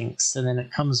it sinks, and then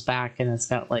it comes back and it's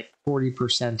got like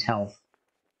 40% health.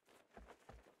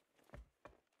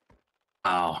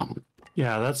 Oh,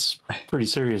 yeah, that's pretty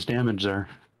serious damage there.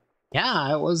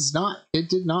 Yeah, it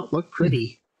did not look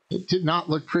pretty. It did not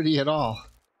look pretty at all.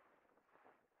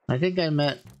 I think I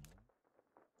met,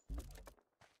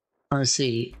 let's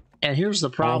see, and here's the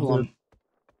problem.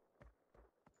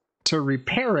 To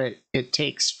repair it, it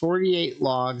takes 48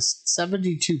 logs,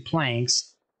 72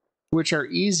 planks, which are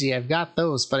easy. I've got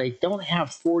those, but I don't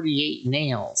have 48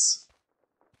 nails.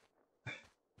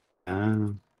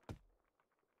 I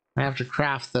have to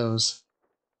craft those.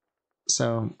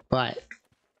 So, but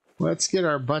let's get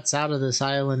our butts out of this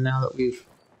island now that we've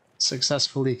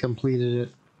successfully completed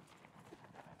it.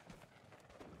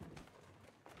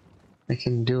 I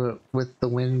can do it with the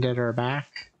wind at our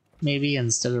back, maybe,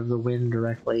 instead of the wind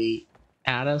directly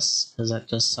at us, because that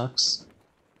just sucks.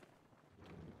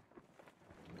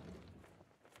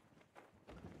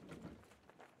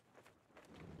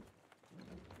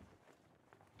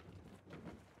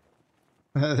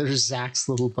 There's Zach's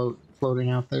little boat floating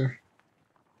out there.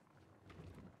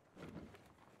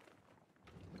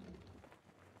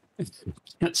 I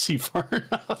can't see far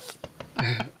enough.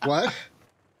 What?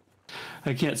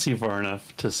 I can't see far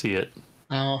enough to see it.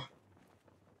 Oh.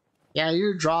 Yeah,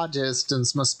 your draw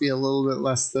distance must be a little bit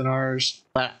less than ours,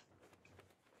 but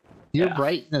your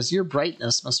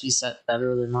brightness must be set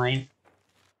better than mine.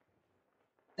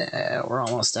 We're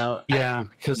almost out. Yeah,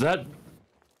 because that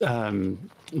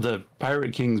the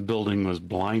Pirate King's building was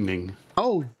blinding.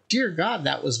 Oh dear God,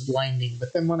 that was blinding.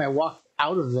 But then when I walked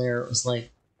out of there, it was like,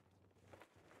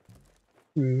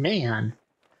 man.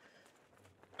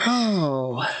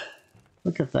 Oh,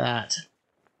 look at that.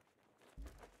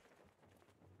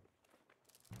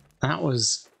 That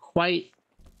was quite...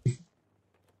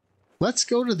 Let's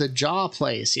go to the jaw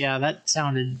place. Yeah, that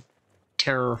sounded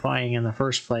terrifying in the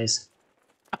first place.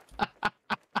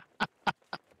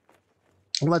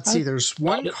 Let's see, there's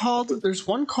one called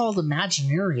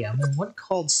Imaginarium and one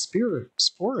called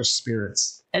Forest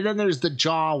Spirits. And then there's the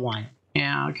jaw one.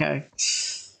 Yeah, okay.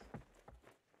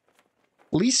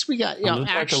 At least we got, actually,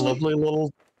 like a lovely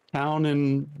little town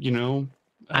in,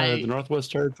 the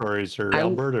Northwest Territories or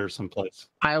Alberta or someplace.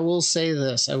 I will say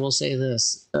this.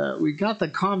 We got the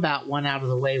combat one out of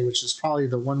the way, which is probably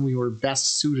the one we were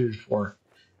best suited for.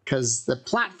 Because the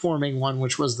platforming one,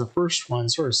 which was the first one,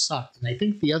 sort of sucked. And I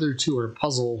think the other two are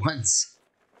puzzle ones.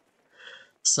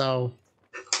 So,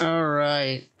 all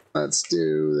right. Let's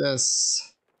do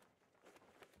this.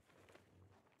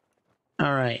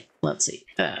 All right. Let's see.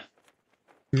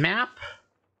 Map.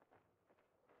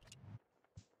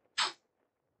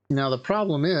 Now, the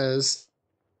problem is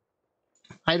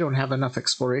I don't have enough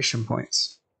exploration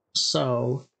points.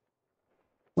 So,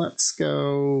 let's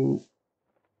go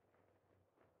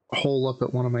hole up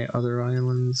at one of my other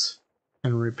islands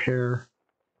and repair.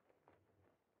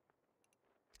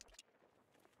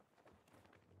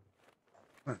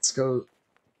 Let's go.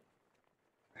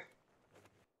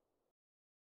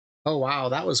 Oh, wow,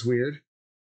 that was weird.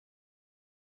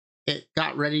 It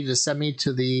got ready to send me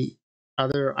to the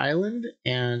other island,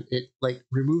 and it like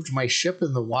removed my ship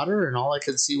in the water, and all I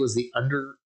could see was the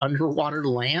underwater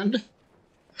land.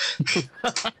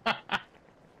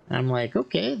 I'm like,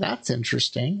 okay, that's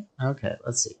interesting. Okay,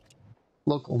 let's see.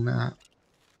 Local map.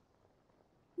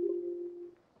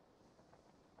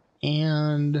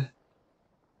 And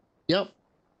yep.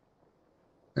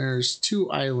 there's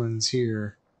 2 islands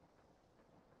here.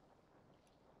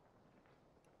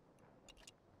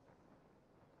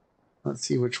 Let's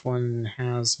see which one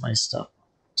has my stuff on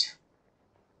it.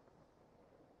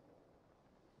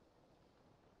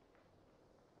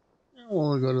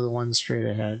 We'll go to the one straight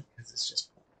ahead because it's just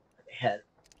ahead.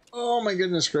 Oh my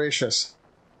goodness gracious.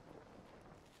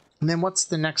 And then what's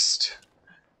the next?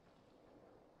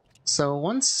 So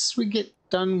once we get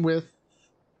done with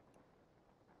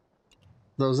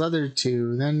those other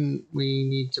 2, then we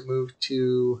need to move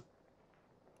to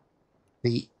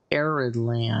the arid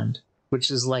land, which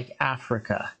is like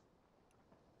Africa.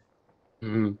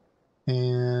 Mm-hmm.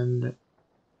 And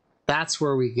that's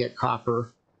where we get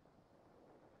copper.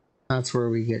 That's where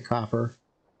we get copper.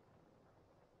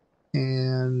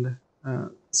 And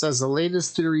it says the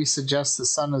latest theory suggests the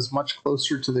sun is much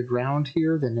closer to the ground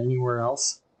here than anywhere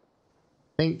else.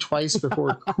 Think twice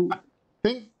before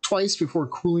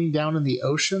cooling down in the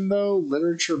ocean, though.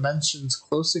 Literature mentions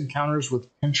close encounters with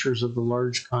pinchers of the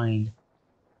large kind.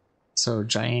 So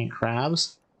giant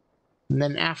crabs. And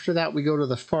then after that we go to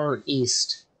the far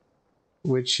east,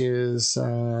 which is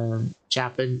the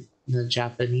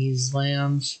Japanese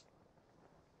lands.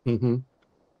 Mm-hmm.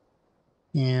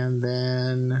 And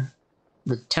then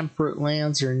the temperate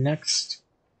lands are next,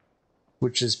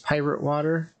 which is pirate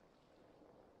water.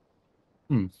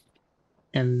 And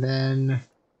then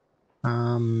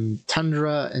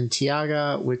tundra and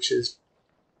Tiaga, which is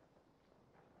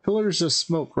pillars of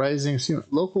smoke rising.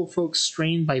 Local folks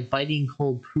strained by biting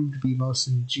cold proved to be most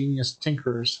ingenious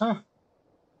tinkerers. Huh.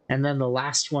 And then the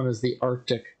last one is the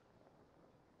Arctic,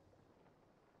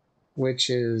 which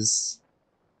is...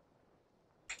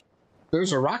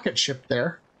 There's a rocket ship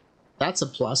there. That's a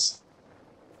plus.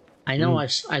 I know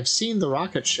I've seen the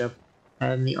rocket ship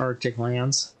in the Arctic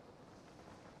lands.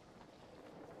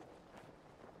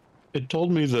 It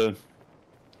told me the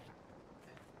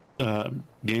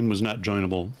game was not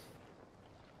joinable.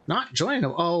 Not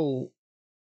joinable? Oh,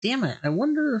 damn it. I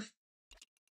wonder if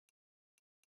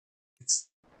it's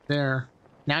there.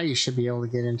 Now you should be able to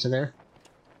get into there.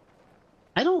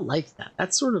 I don't like that.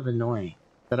 That's sort of annoying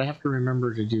that I have to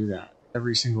remember to do that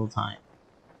every single time.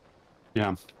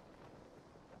 Yeah.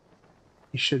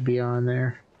 You should be on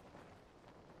there.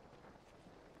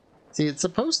 See, it's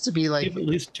supposed to be like... Keep at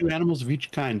least 2 animals of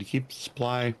each kind to keep the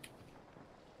supply.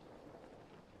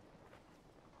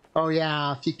 Oh,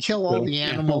 yeah. If you kill all the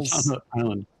animals on the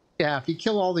island. Yeah, if you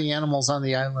kill all the animals on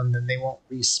the island, then they won't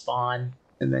respawn.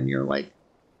 And then you're, like,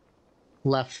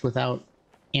 left without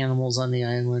animals on the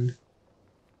island.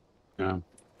 Yeah.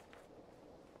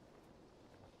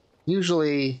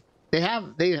 Usually, they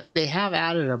have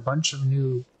added a bunch of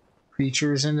new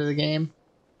creatures into the game.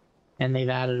 And they've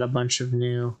added a bunch of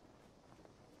new...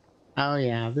 Oh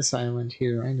yeah, this island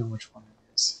here. I know which one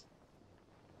it is.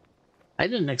 I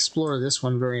didn't explore this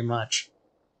one very much.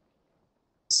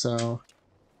 So...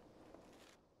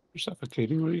 You're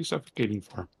suffocating? What are you suffocating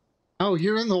for? Oh,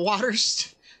 you're in the water?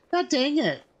 God dang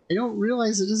it. I don't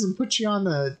realize it doesn't put you on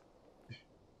the...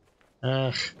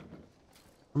 I'm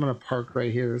going to park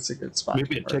right here. It's a good spot.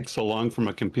 Maybe it takes so long for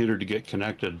my computer to get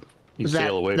connected. You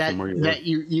sail away from where you were.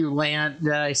 You land,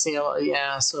 that I sail,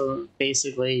 yeah, so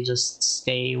basically just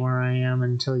stay where I am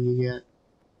until you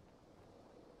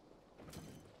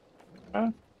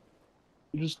get...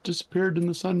 You just disappeared in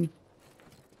the sun.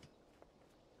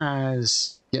 I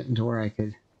was getting to where I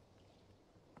could...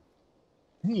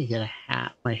 I need to get a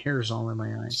hat. My hair's all in my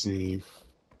eyes. Let's see.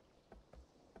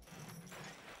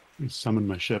 Let me summon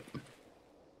my ship.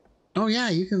 Oh yeah,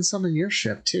 you can summon your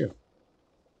ship too.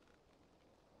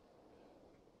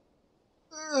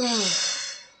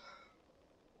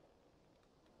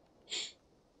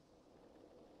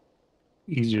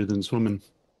 Easier than swimming.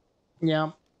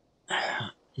 Yeah. I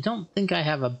don't think I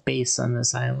have a base on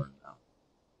this island, though.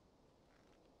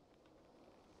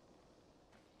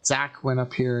 Zach went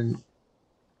up here and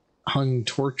hung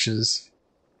torches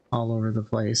all over the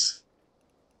place.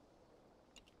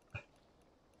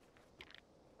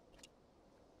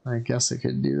 I guess I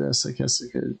could do this. I guess I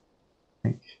could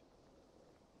think.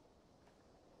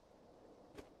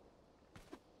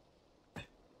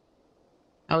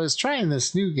 I was trying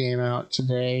this new game out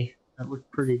today. It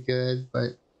looked pretty good,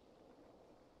 but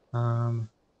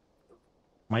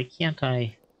why can't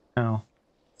I? Oh,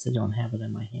 I don't have it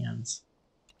in my hands.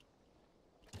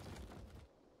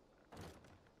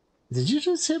 Did you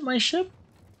just hit my ship?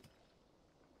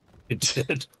 It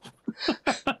did.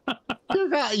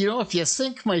 You know, if you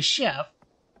sink my ship,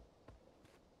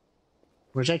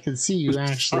 which I can see you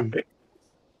actually, Sorry.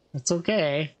 it's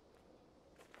okay.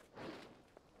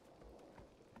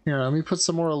 Here, let me put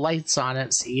some more lights on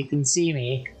it so you can see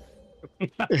me.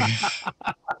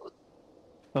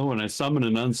 Oh, when I summon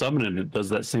and unsummon it, it does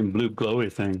that same blue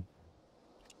glowy thing.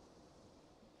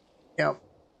 Yep.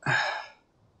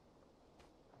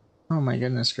 Oh my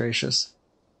goodness gracious.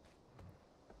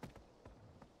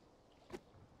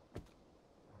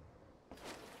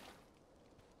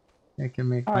 I can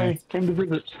make Hi, came to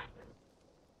visit.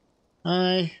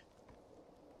 Hi.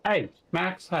 Hey,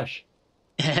 Max, hush.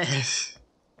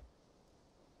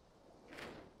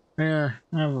 There,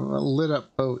 I have a lit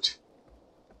up boat.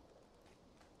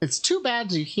 It's too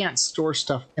bad you can't store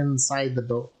stuff inside the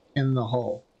boat, in the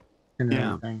hull, and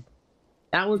everything.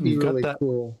 That would be really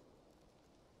cool.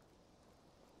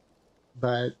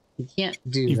 But you can't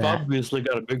do that. You've obviously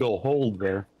got a big old hole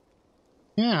there.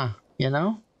 Yeah, you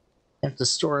know? You have to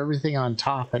store everything on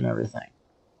top and everything.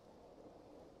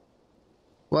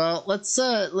 Well, let's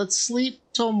sleep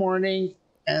till morning,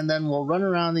 and then we'll run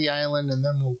around the island, and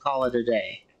then we'll call it a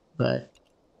day. But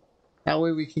that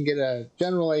way we can get a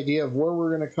general idea of where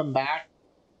we're going to come back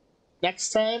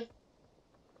next time.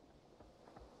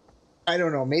 I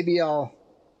don't know. Maybe I'll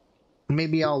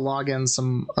log in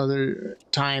some other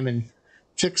time and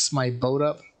fix my boat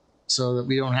up so that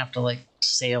we don't have to like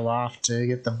sail off to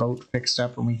get the boat fixed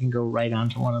up, and we can go right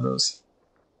onto one of those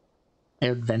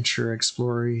adventure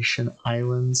exploration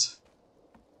islands.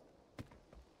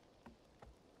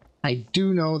 I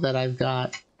do know that I've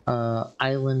got an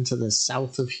island to the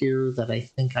south of here that I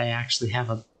think I actually have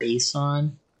a base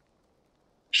on.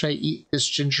 Should I eat this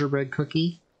gingerbread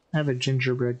cookie? I have a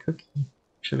gingerbread cookie.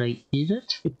 Should I eat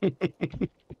it?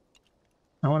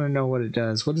 I want to know what it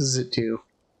does. What does it do?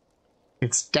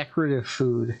 It's decorative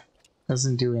food.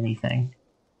 Doesn't do anything.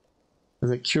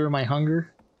 Does it cure my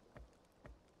hunger?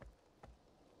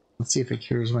 Let's see if it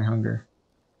cures my hunger.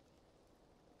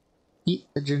 Eat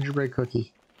the gingerbread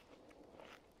cookie.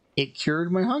 It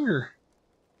cured my hunger.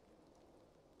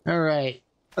 Alright,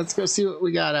 let's go see what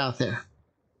we got out there.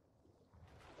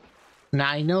 Now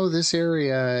I know this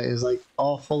area is like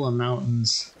all full of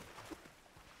mountains.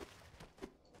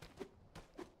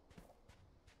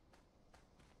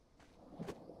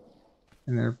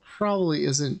 And there probably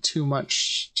isn't too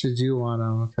much to do on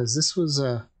them, because this was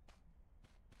a...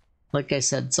 Like I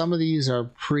said, some of these are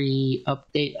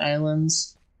pre-update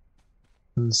islands.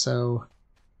 And so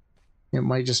it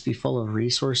might just be full of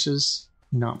resources,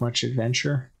 not much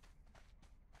adventure.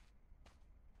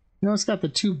 You know, it's got the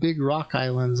two big rock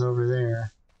islands over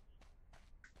there.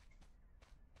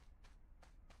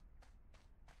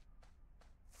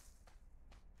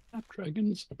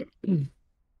 Snapdragons.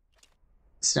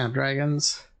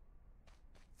 Snapdragons.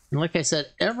 And like I said,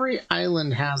 every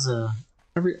island has a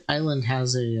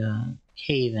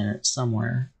cave in it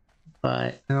somewhere,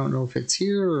 but I don't know if it's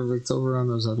here or if it's over on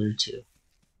those other two.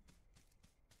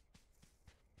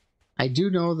 I do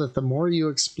know that the more you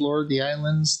explore the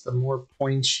islands, the more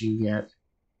points you get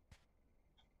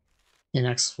in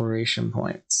exploration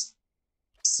points.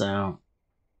 So,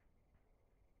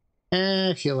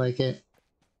 if you like it,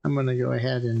 I'm gonna go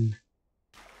ahead and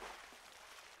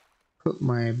put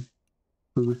my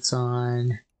boots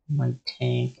on, my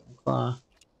tank, and claw.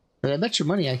 But I bet your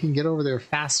money I can get over there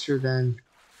faster than...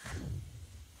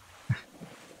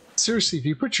 Seriously, if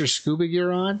you put your scuba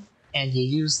gear on and you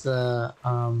use the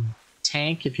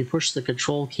tank, if you push the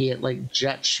control key, it like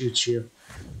jet shoots you.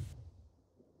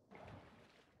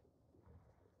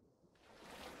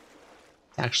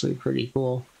 It's actually pretty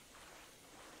cool.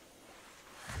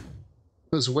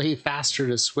 It was way faster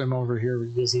to swim over here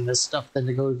using this stuff than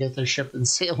to go get the ship and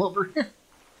sail over here.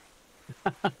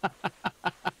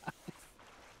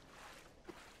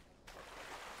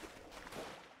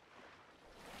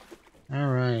 All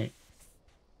right.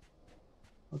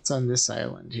 What's on this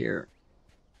island here?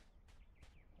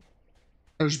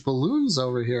 There's balloons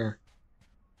over here.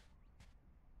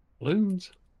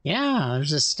 Balloons? Yeah,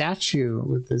 there's a statue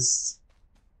with this.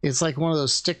 It's like one of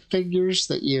those stick figures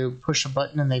that you push a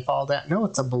button and they fall down. No,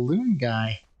 it's a balloon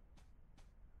guy.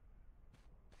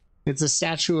 It's a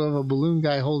statue of a balloon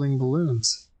guy holding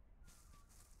balloons.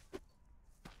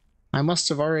 I must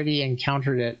have already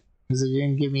encountered it because it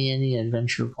didn't give me any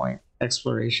adventure point,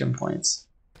 exploration points.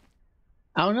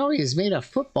 Oh no, he's made of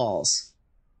footballs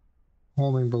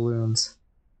holding balloons.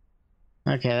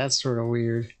 Okay, that's sort of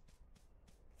weird.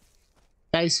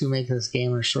 Guys who make this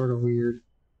game are sort of weird.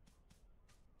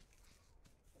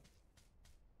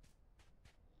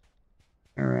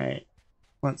 Alright,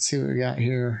 let's see what we got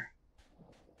here.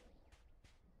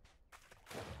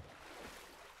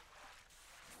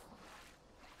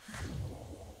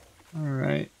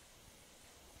 Alright.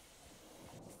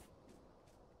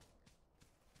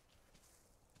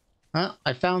 Well,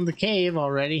 I found the cave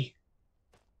already.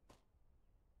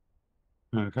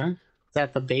 Okay. It's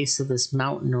at the base of this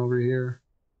mountain over here.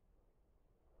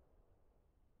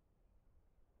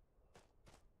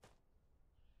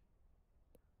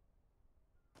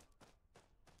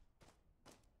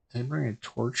 Did I bring a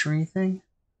torch or anything?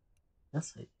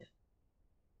 Yes, I did.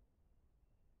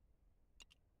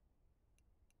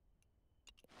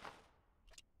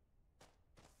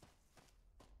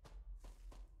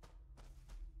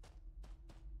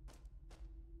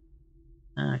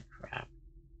 Ah, crap.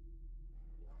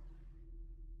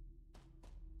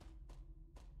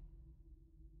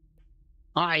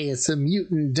 Aye, it's a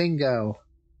mutant dingo,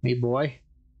 me boy.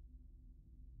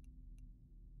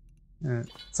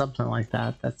 Something like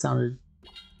that. That sounded...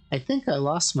 I think I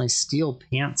lost my steel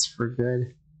pants for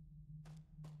good.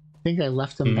 I think I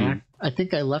left them back. I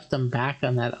think I left them back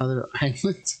on that other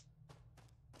island.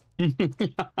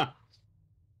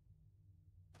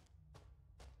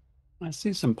 I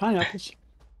see some pineapples.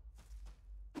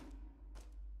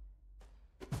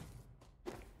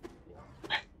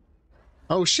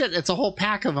 Oh shit, it's a whole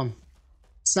pack of them.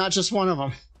 It's not just one of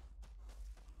them.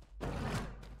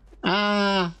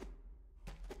 Ah.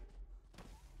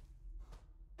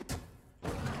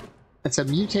 It's a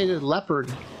mutated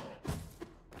leopard.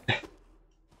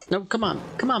 No, come on,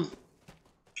 come on.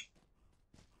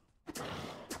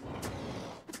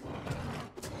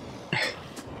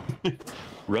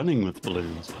 Running with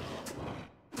balloons.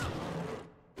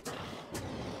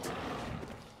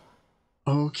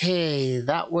 Okay,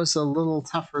 that was a little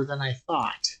tougher than I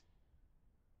thought.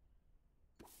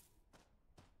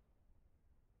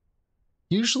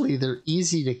 Usually they're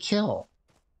easy to kill.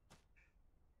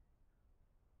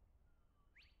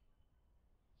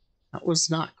 That was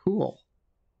not cool.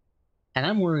 And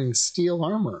I'm wearing steel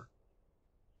armor.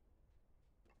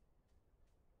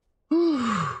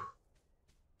 Whew.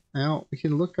 Now, we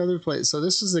can look other places. So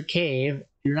this is a cave.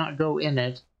 Do not go in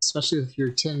it, especially with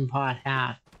your tin pot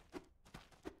hat.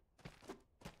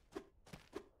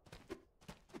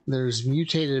 There's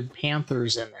mutated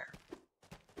panthers in there.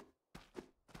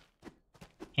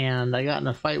 And I got in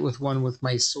a fight with one with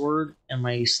my sword and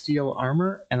my steel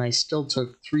armor, and I still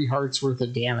took 3 hearts worth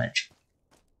of damage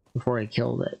before I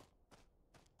killed it.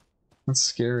 That's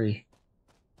scary.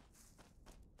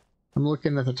 I'm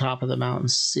looking at the top of the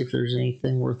mountains to see if there's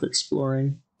anything worth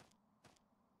exploring.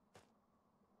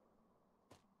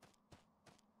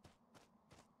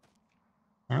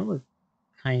 That looked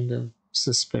kind of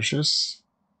suspicious.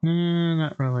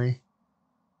 Not really.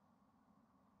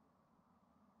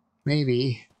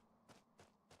 Maybe.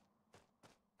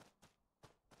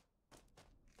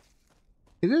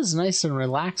 It is nice and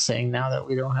relaxing now that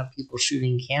we don't have people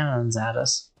shooting cannons at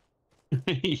us.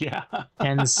 Yeah.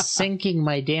 And sinking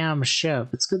my damn ship.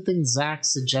 It's a good thing Zach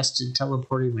suggested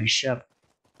teleporting my ship.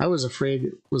 I was afraid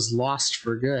it was lost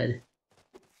for good.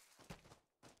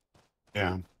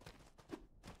 Yeah.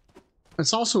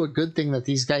 It's also a good thing that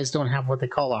these guys don't have what they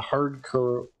call a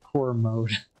hardcore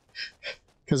mode.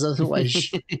 Because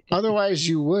otherwise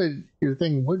your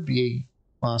thing would be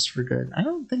lost for good. I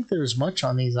don't think there's much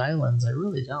on these islands. I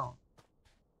really don't.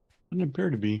 Doesn't appear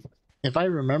to be. If I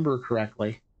remember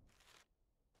correctly.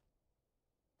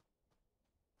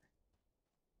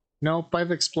 Nope,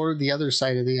 I've explored the other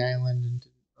side of the island and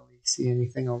didn't really see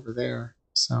anything over there.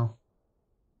 So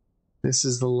this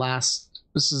is the last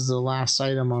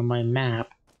item on my map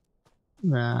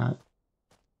that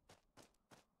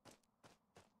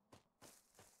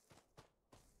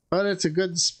but it's a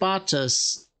good spot to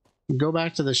go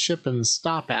back to the ship and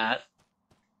stop at.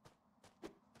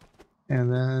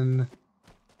 And then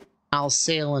I'll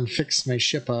sail and fix my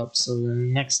ship up so the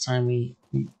next time we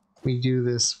do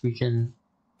this, we can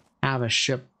have a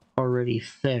ship already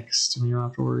fixed and we don't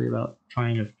have to worry about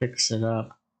trying to fix it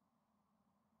up.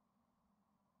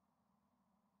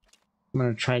 I'm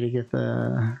going to try to get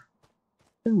the...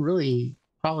 You can really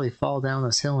probably fall down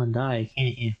this hill and die,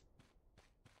 can't you?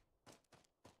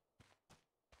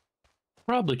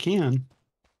 Probably can.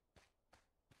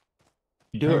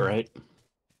 You do it right.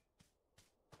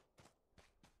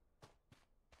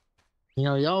 You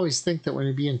know, you always think that when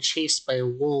you're being chased by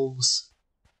wolves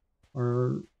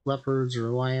or leopards or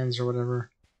lions or whatever,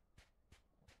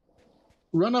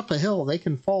 run up a hill, they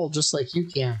can fall just like you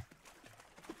can.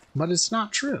 But it's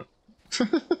not true.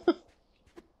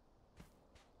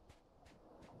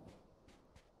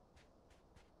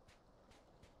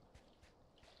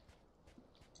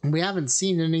 We haven't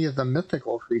seen any of the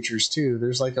mythical creatures too.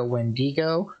 There's like a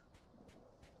Wendigo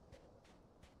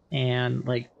and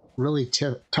like really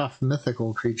tough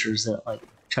mythical creatures that like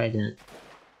try to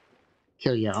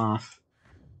kill you off.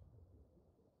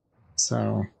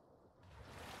 So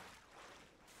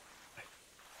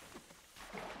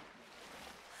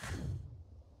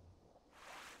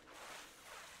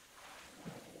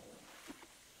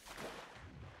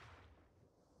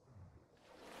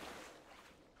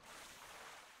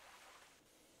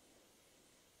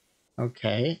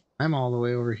Okay, I'm all the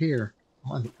way over here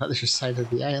on the other side of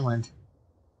the island.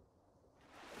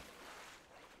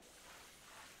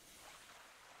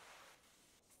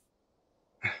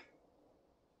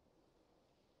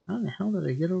 How the hell did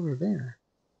I get over there?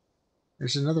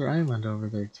 There's another island over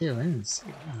there too. I didn't see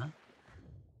that.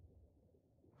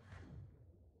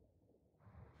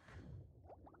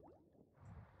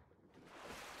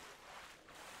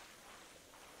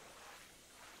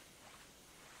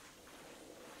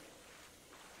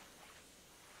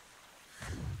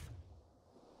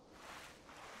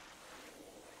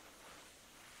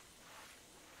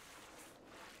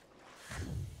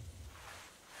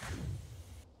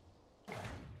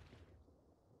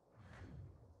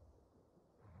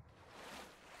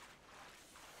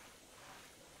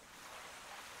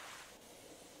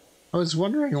 I was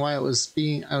wondering why I was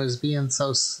being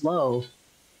so slow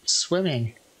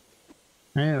swimming.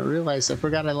 I didn't realize. I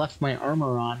forgot I left my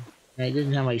armor on. And I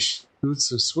didn't have my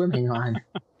boots of swimming on.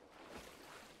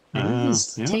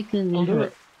 It's taking me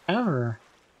forever.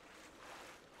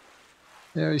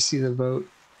 There we see the boat.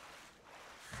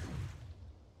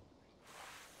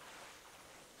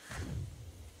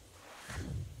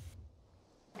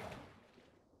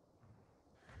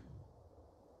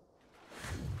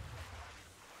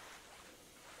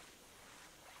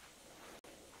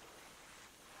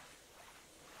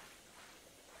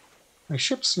 My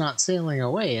ship's not sailing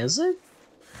away, is it?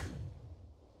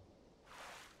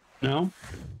 No.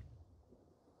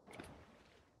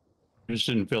 I just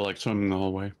didn't feel like swimming the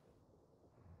whole way.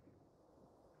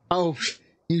 Oh,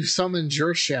 you summoned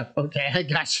your ship. Okay, I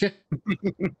got you.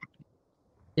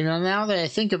 You know, now that I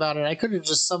think about it, I could have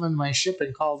just summoned my ship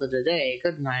and called it a day,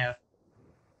 couldn't I have?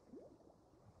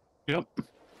 Yep.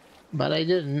 But I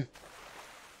didn't.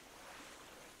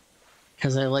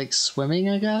 Because I like swimming,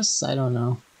 I guess? I don't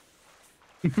know.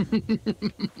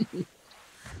 It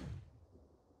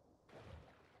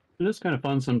is kind of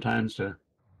fun sometimes to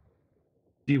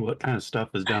see what kind of stuff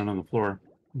is down on the floor,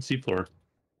 the seafloor.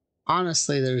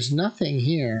 Honestly, there's nothing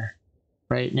here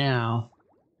right now.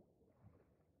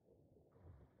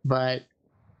 But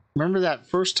remember that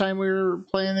first time we were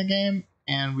playing the game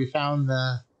and we found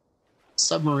the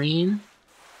submarine,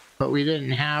 but we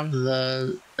didn't have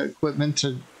the equipment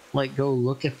to like go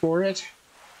look for it?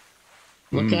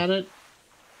 Look at it?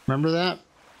 Remember that?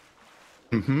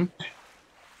 Mm-hmm.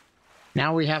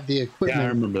 Now we have the equipment. Yeah, I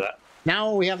remember that.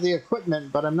 Now we have the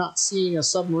equipment, but I'm not seeing a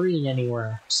submarine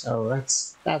anywhere. So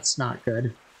that's not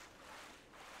good.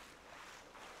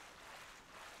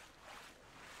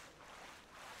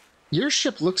 Your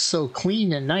ship looks so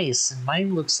clean and nice, and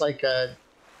mine looks like a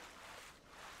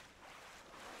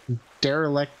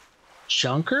derelict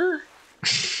junker.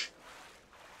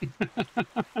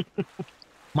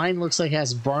 Mine looks like it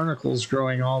has barnacles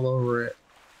growing all over it.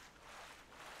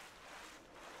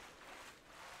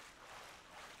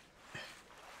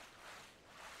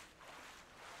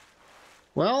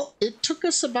 Well, it took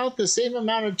us about the same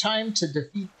amount of time to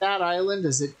defeat that island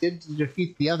as it did to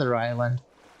defeat the other island.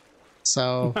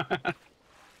 So,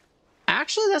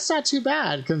 actually, that's not too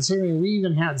bad, considering we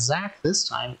even had Zach this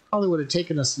time. It probably would have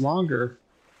taken us longer.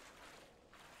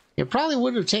 It probably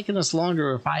would have taken us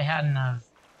longer if I hadn't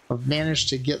have managed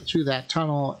to get through that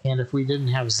tunnel and if we didn't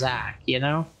have Zach, you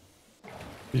know?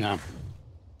 Yeah.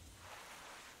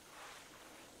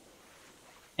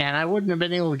 And I wouldn't have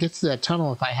been able to get through that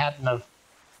tunnel if I hadn't have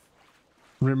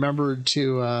remembered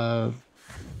to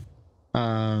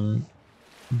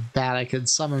that I could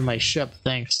summon my ship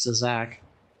thanks to Zach.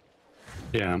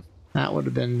 Yeah. That would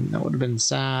have been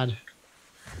sad.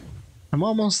 I'm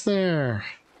almost there.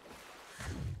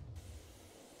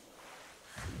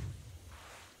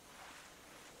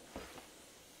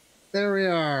 There we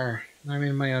are. I'm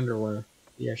in my underwear.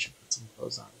 Yeah, I should put some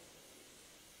clothes on.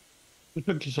 It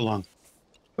took you so long.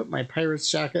 Put my pirate's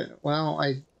jacket. Well,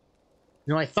 I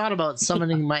thought about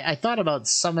summoning my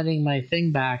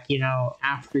thing back,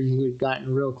 after you had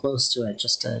gotten real close to it,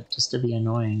 just to be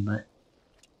annoying, but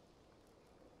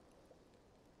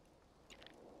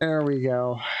there we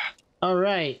go. All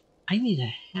right, I need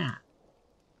a hat.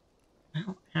 I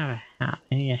don't have a hat.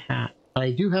 I need a hat, but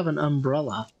I do have an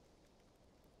umbrella.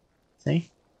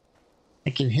 See, I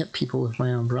can hit people with my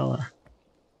umbrella.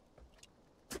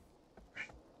 I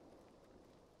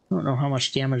don't know how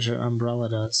much damage an umbrella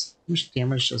does. How much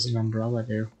damage does an umbrella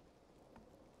do?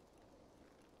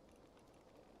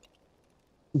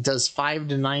 It does 5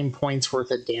 to 9 points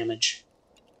worth of damage.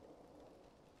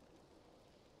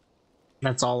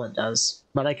 That's all it does.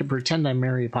 But I can pretend I'm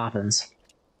Mary Poppins.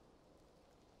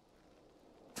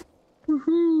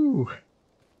 Woohoo!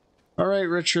 Alright,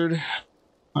 Richard.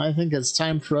 I think it's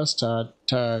time for us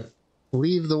to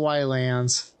leave the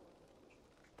Ylands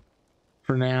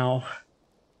for now.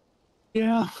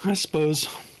 Yeah, I suppose.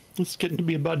 It's getting to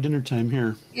be about dinner time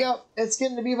here. Yep, it's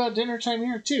getting to be about dinner time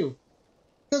here too.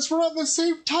 Because we're on the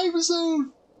same time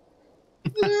zone.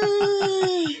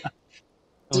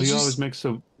 Oh, you always make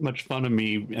so much fun of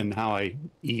me and how I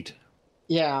eat.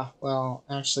 Yeah, well,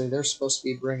 actually, they're supposed to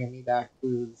be bringing me back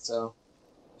food, so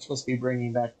they're supposed to be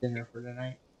bringing back dinner for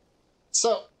tonight.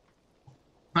 So,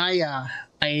 I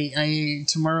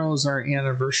tomorrow's our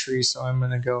anniversary, so I'm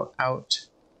gonna go out,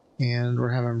 and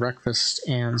we're having breakfast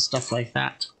and stuff like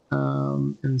that,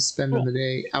 and spending the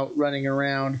day out running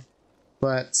around.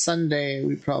 But Sunday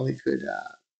we probably could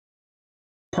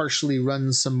partially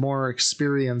run some more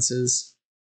experiences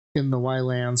in the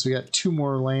Ylands. We got 2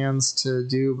 more lands to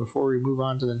do before we move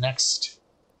on to the next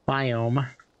biome,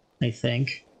 I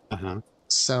think.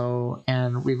 So,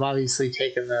 and we've obviously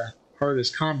taken the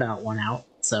hardest combat one out.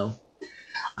 So,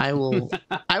 I will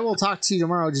talk to you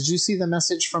tomorrow. Did you see the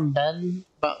message from Ben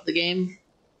about the game?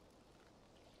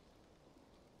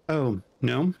 Oh,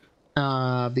 no.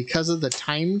 Because of the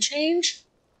time change,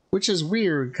 which is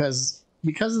weird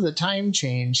because of the time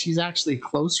change, he's actually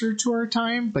closer to our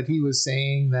time, but he was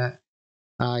saying that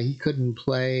he couldn't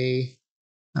play.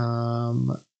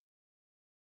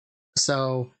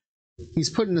 So he's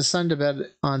putting his son to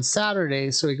bed on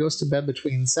Saturday, so he goes to bed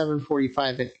between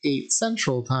 7:45 and 8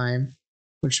 Central Time,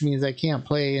 which means I can't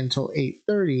play until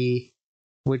 8:30,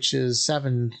 which is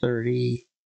 7:30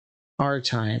 our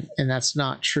time, and that's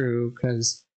not true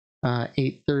because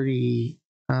 8:30.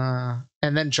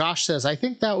 And then Josh says, I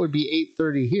think that would be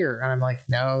 8:30 here. And I'm like,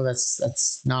 no,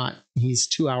 that's not. He's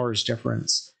 2 hours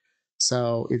difference.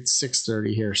 So it's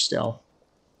 6:30 here still.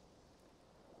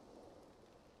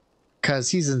 Because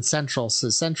he's in Central, so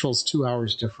Central's 2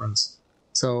 hours difference.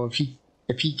 So if he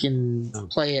can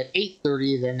play at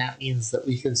 8:30, then that means that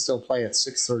we can still play at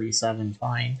 6:37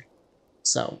 fine.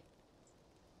 So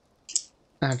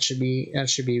That should be.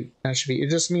 It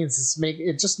just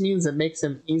means it makes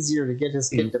him easier to get his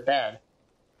kid to bed.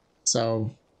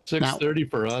 So 6:30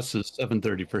 for us is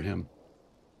 7:30 for him.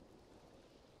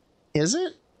 Is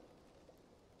it?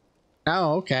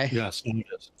 Oh, okay. Yes, it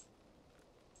is.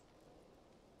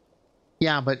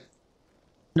 Yeah, but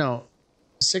no,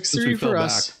 6:30 for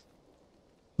us. Back.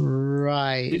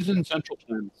 Right. He's in Central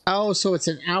Time. Oh, so it's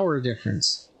an hour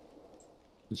difference.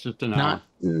 It's just an hour.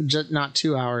 Not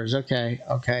 2 hours.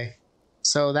 Okay.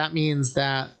 So that means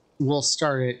that we'll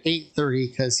start at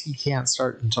 8:30 because he can't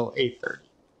start until 8:30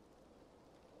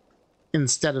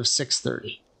 instead of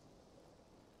 6:30.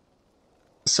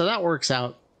 So that works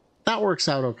out.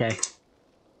 Okay.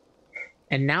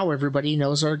 And now everybody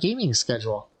knows our gaming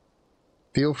schedule.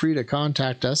 Feel free to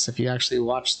contact us if you actually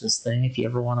watch this thing. If you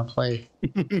ever want to play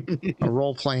a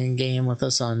role-playing game with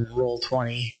us on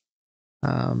Roll20.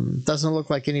 Doesn't look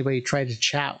like anybody tried to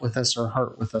chat with us or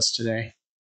heart with us today,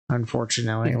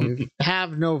 unfortunately. We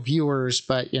have no viewers,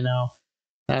 but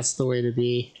that's the way to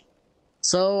be.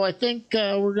 So I think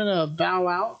we're gonna bow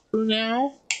out for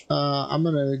now. I'm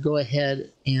gonna go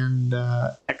ahead and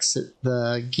exit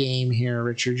the game here.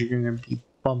 Richard, you're gonna be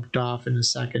bumped off in a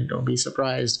second. Don't be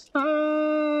surprised.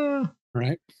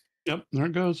 Right. Yep, there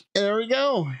it goes. There we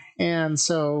go. And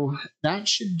so that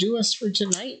should do us for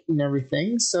tonight and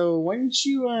everything. So why don't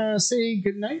you say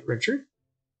good night, Richard?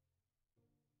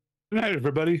 Good night,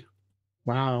 everybody.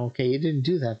 Wow, okay, you didn't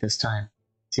do that this time.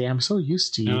 See, I'm so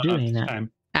used to you doing that.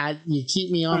 You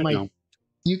keep me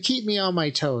on my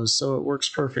toes, so it works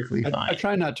perfectly fine. I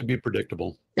try not to be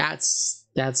predictable. That's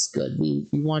good. We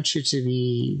want you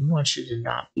to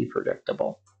not be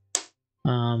predictable.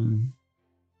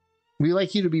 We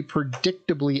like you to be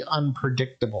predictably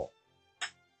unpredictable.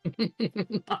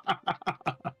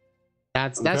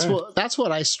 That's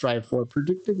what I strive for,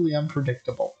 predictably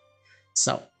unpredictable.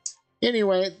 So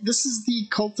anyway, this is the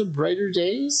Cult of Brighter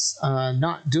Days,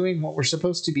 not doing what we're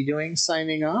supposed to be doing,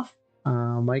 signing off.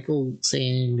 Michael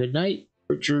saying good night,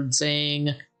 Richard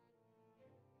saying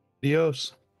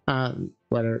adios.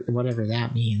 Whatever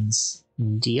that means.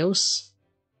 Dios?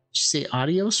 Did you say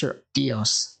adios or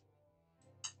dios?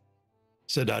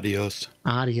 Said adios.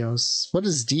 Adios. What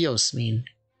does Dios mean?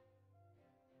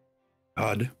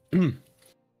 God. Odd?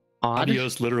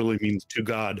 Adios literally means to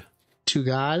God. To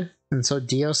God? And so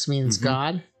Dios means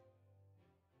God?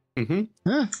 Mm-hmm.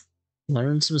 Huh.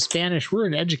 Learn some Spanish. We're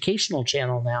an educational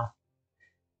channel now.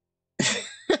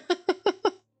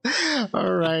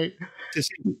 All right.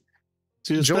 Si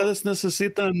ustedes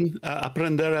necesitan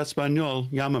aprender español,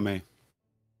 llámame.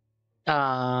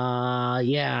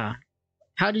 Yeah.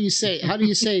 How do you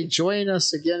say join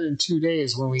us again in 2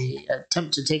 days when we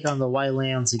attempt to take on the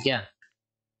Ylands again?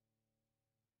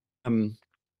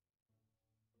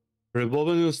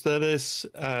 Revuelven ustedes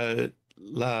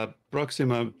la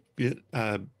próxima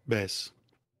vez.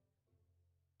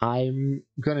 I'm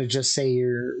gonna just say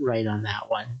you're right on that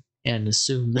one and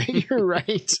assume that you're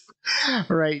right.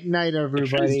 Right. Night,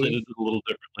 everybody. I translated it a little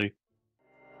differently.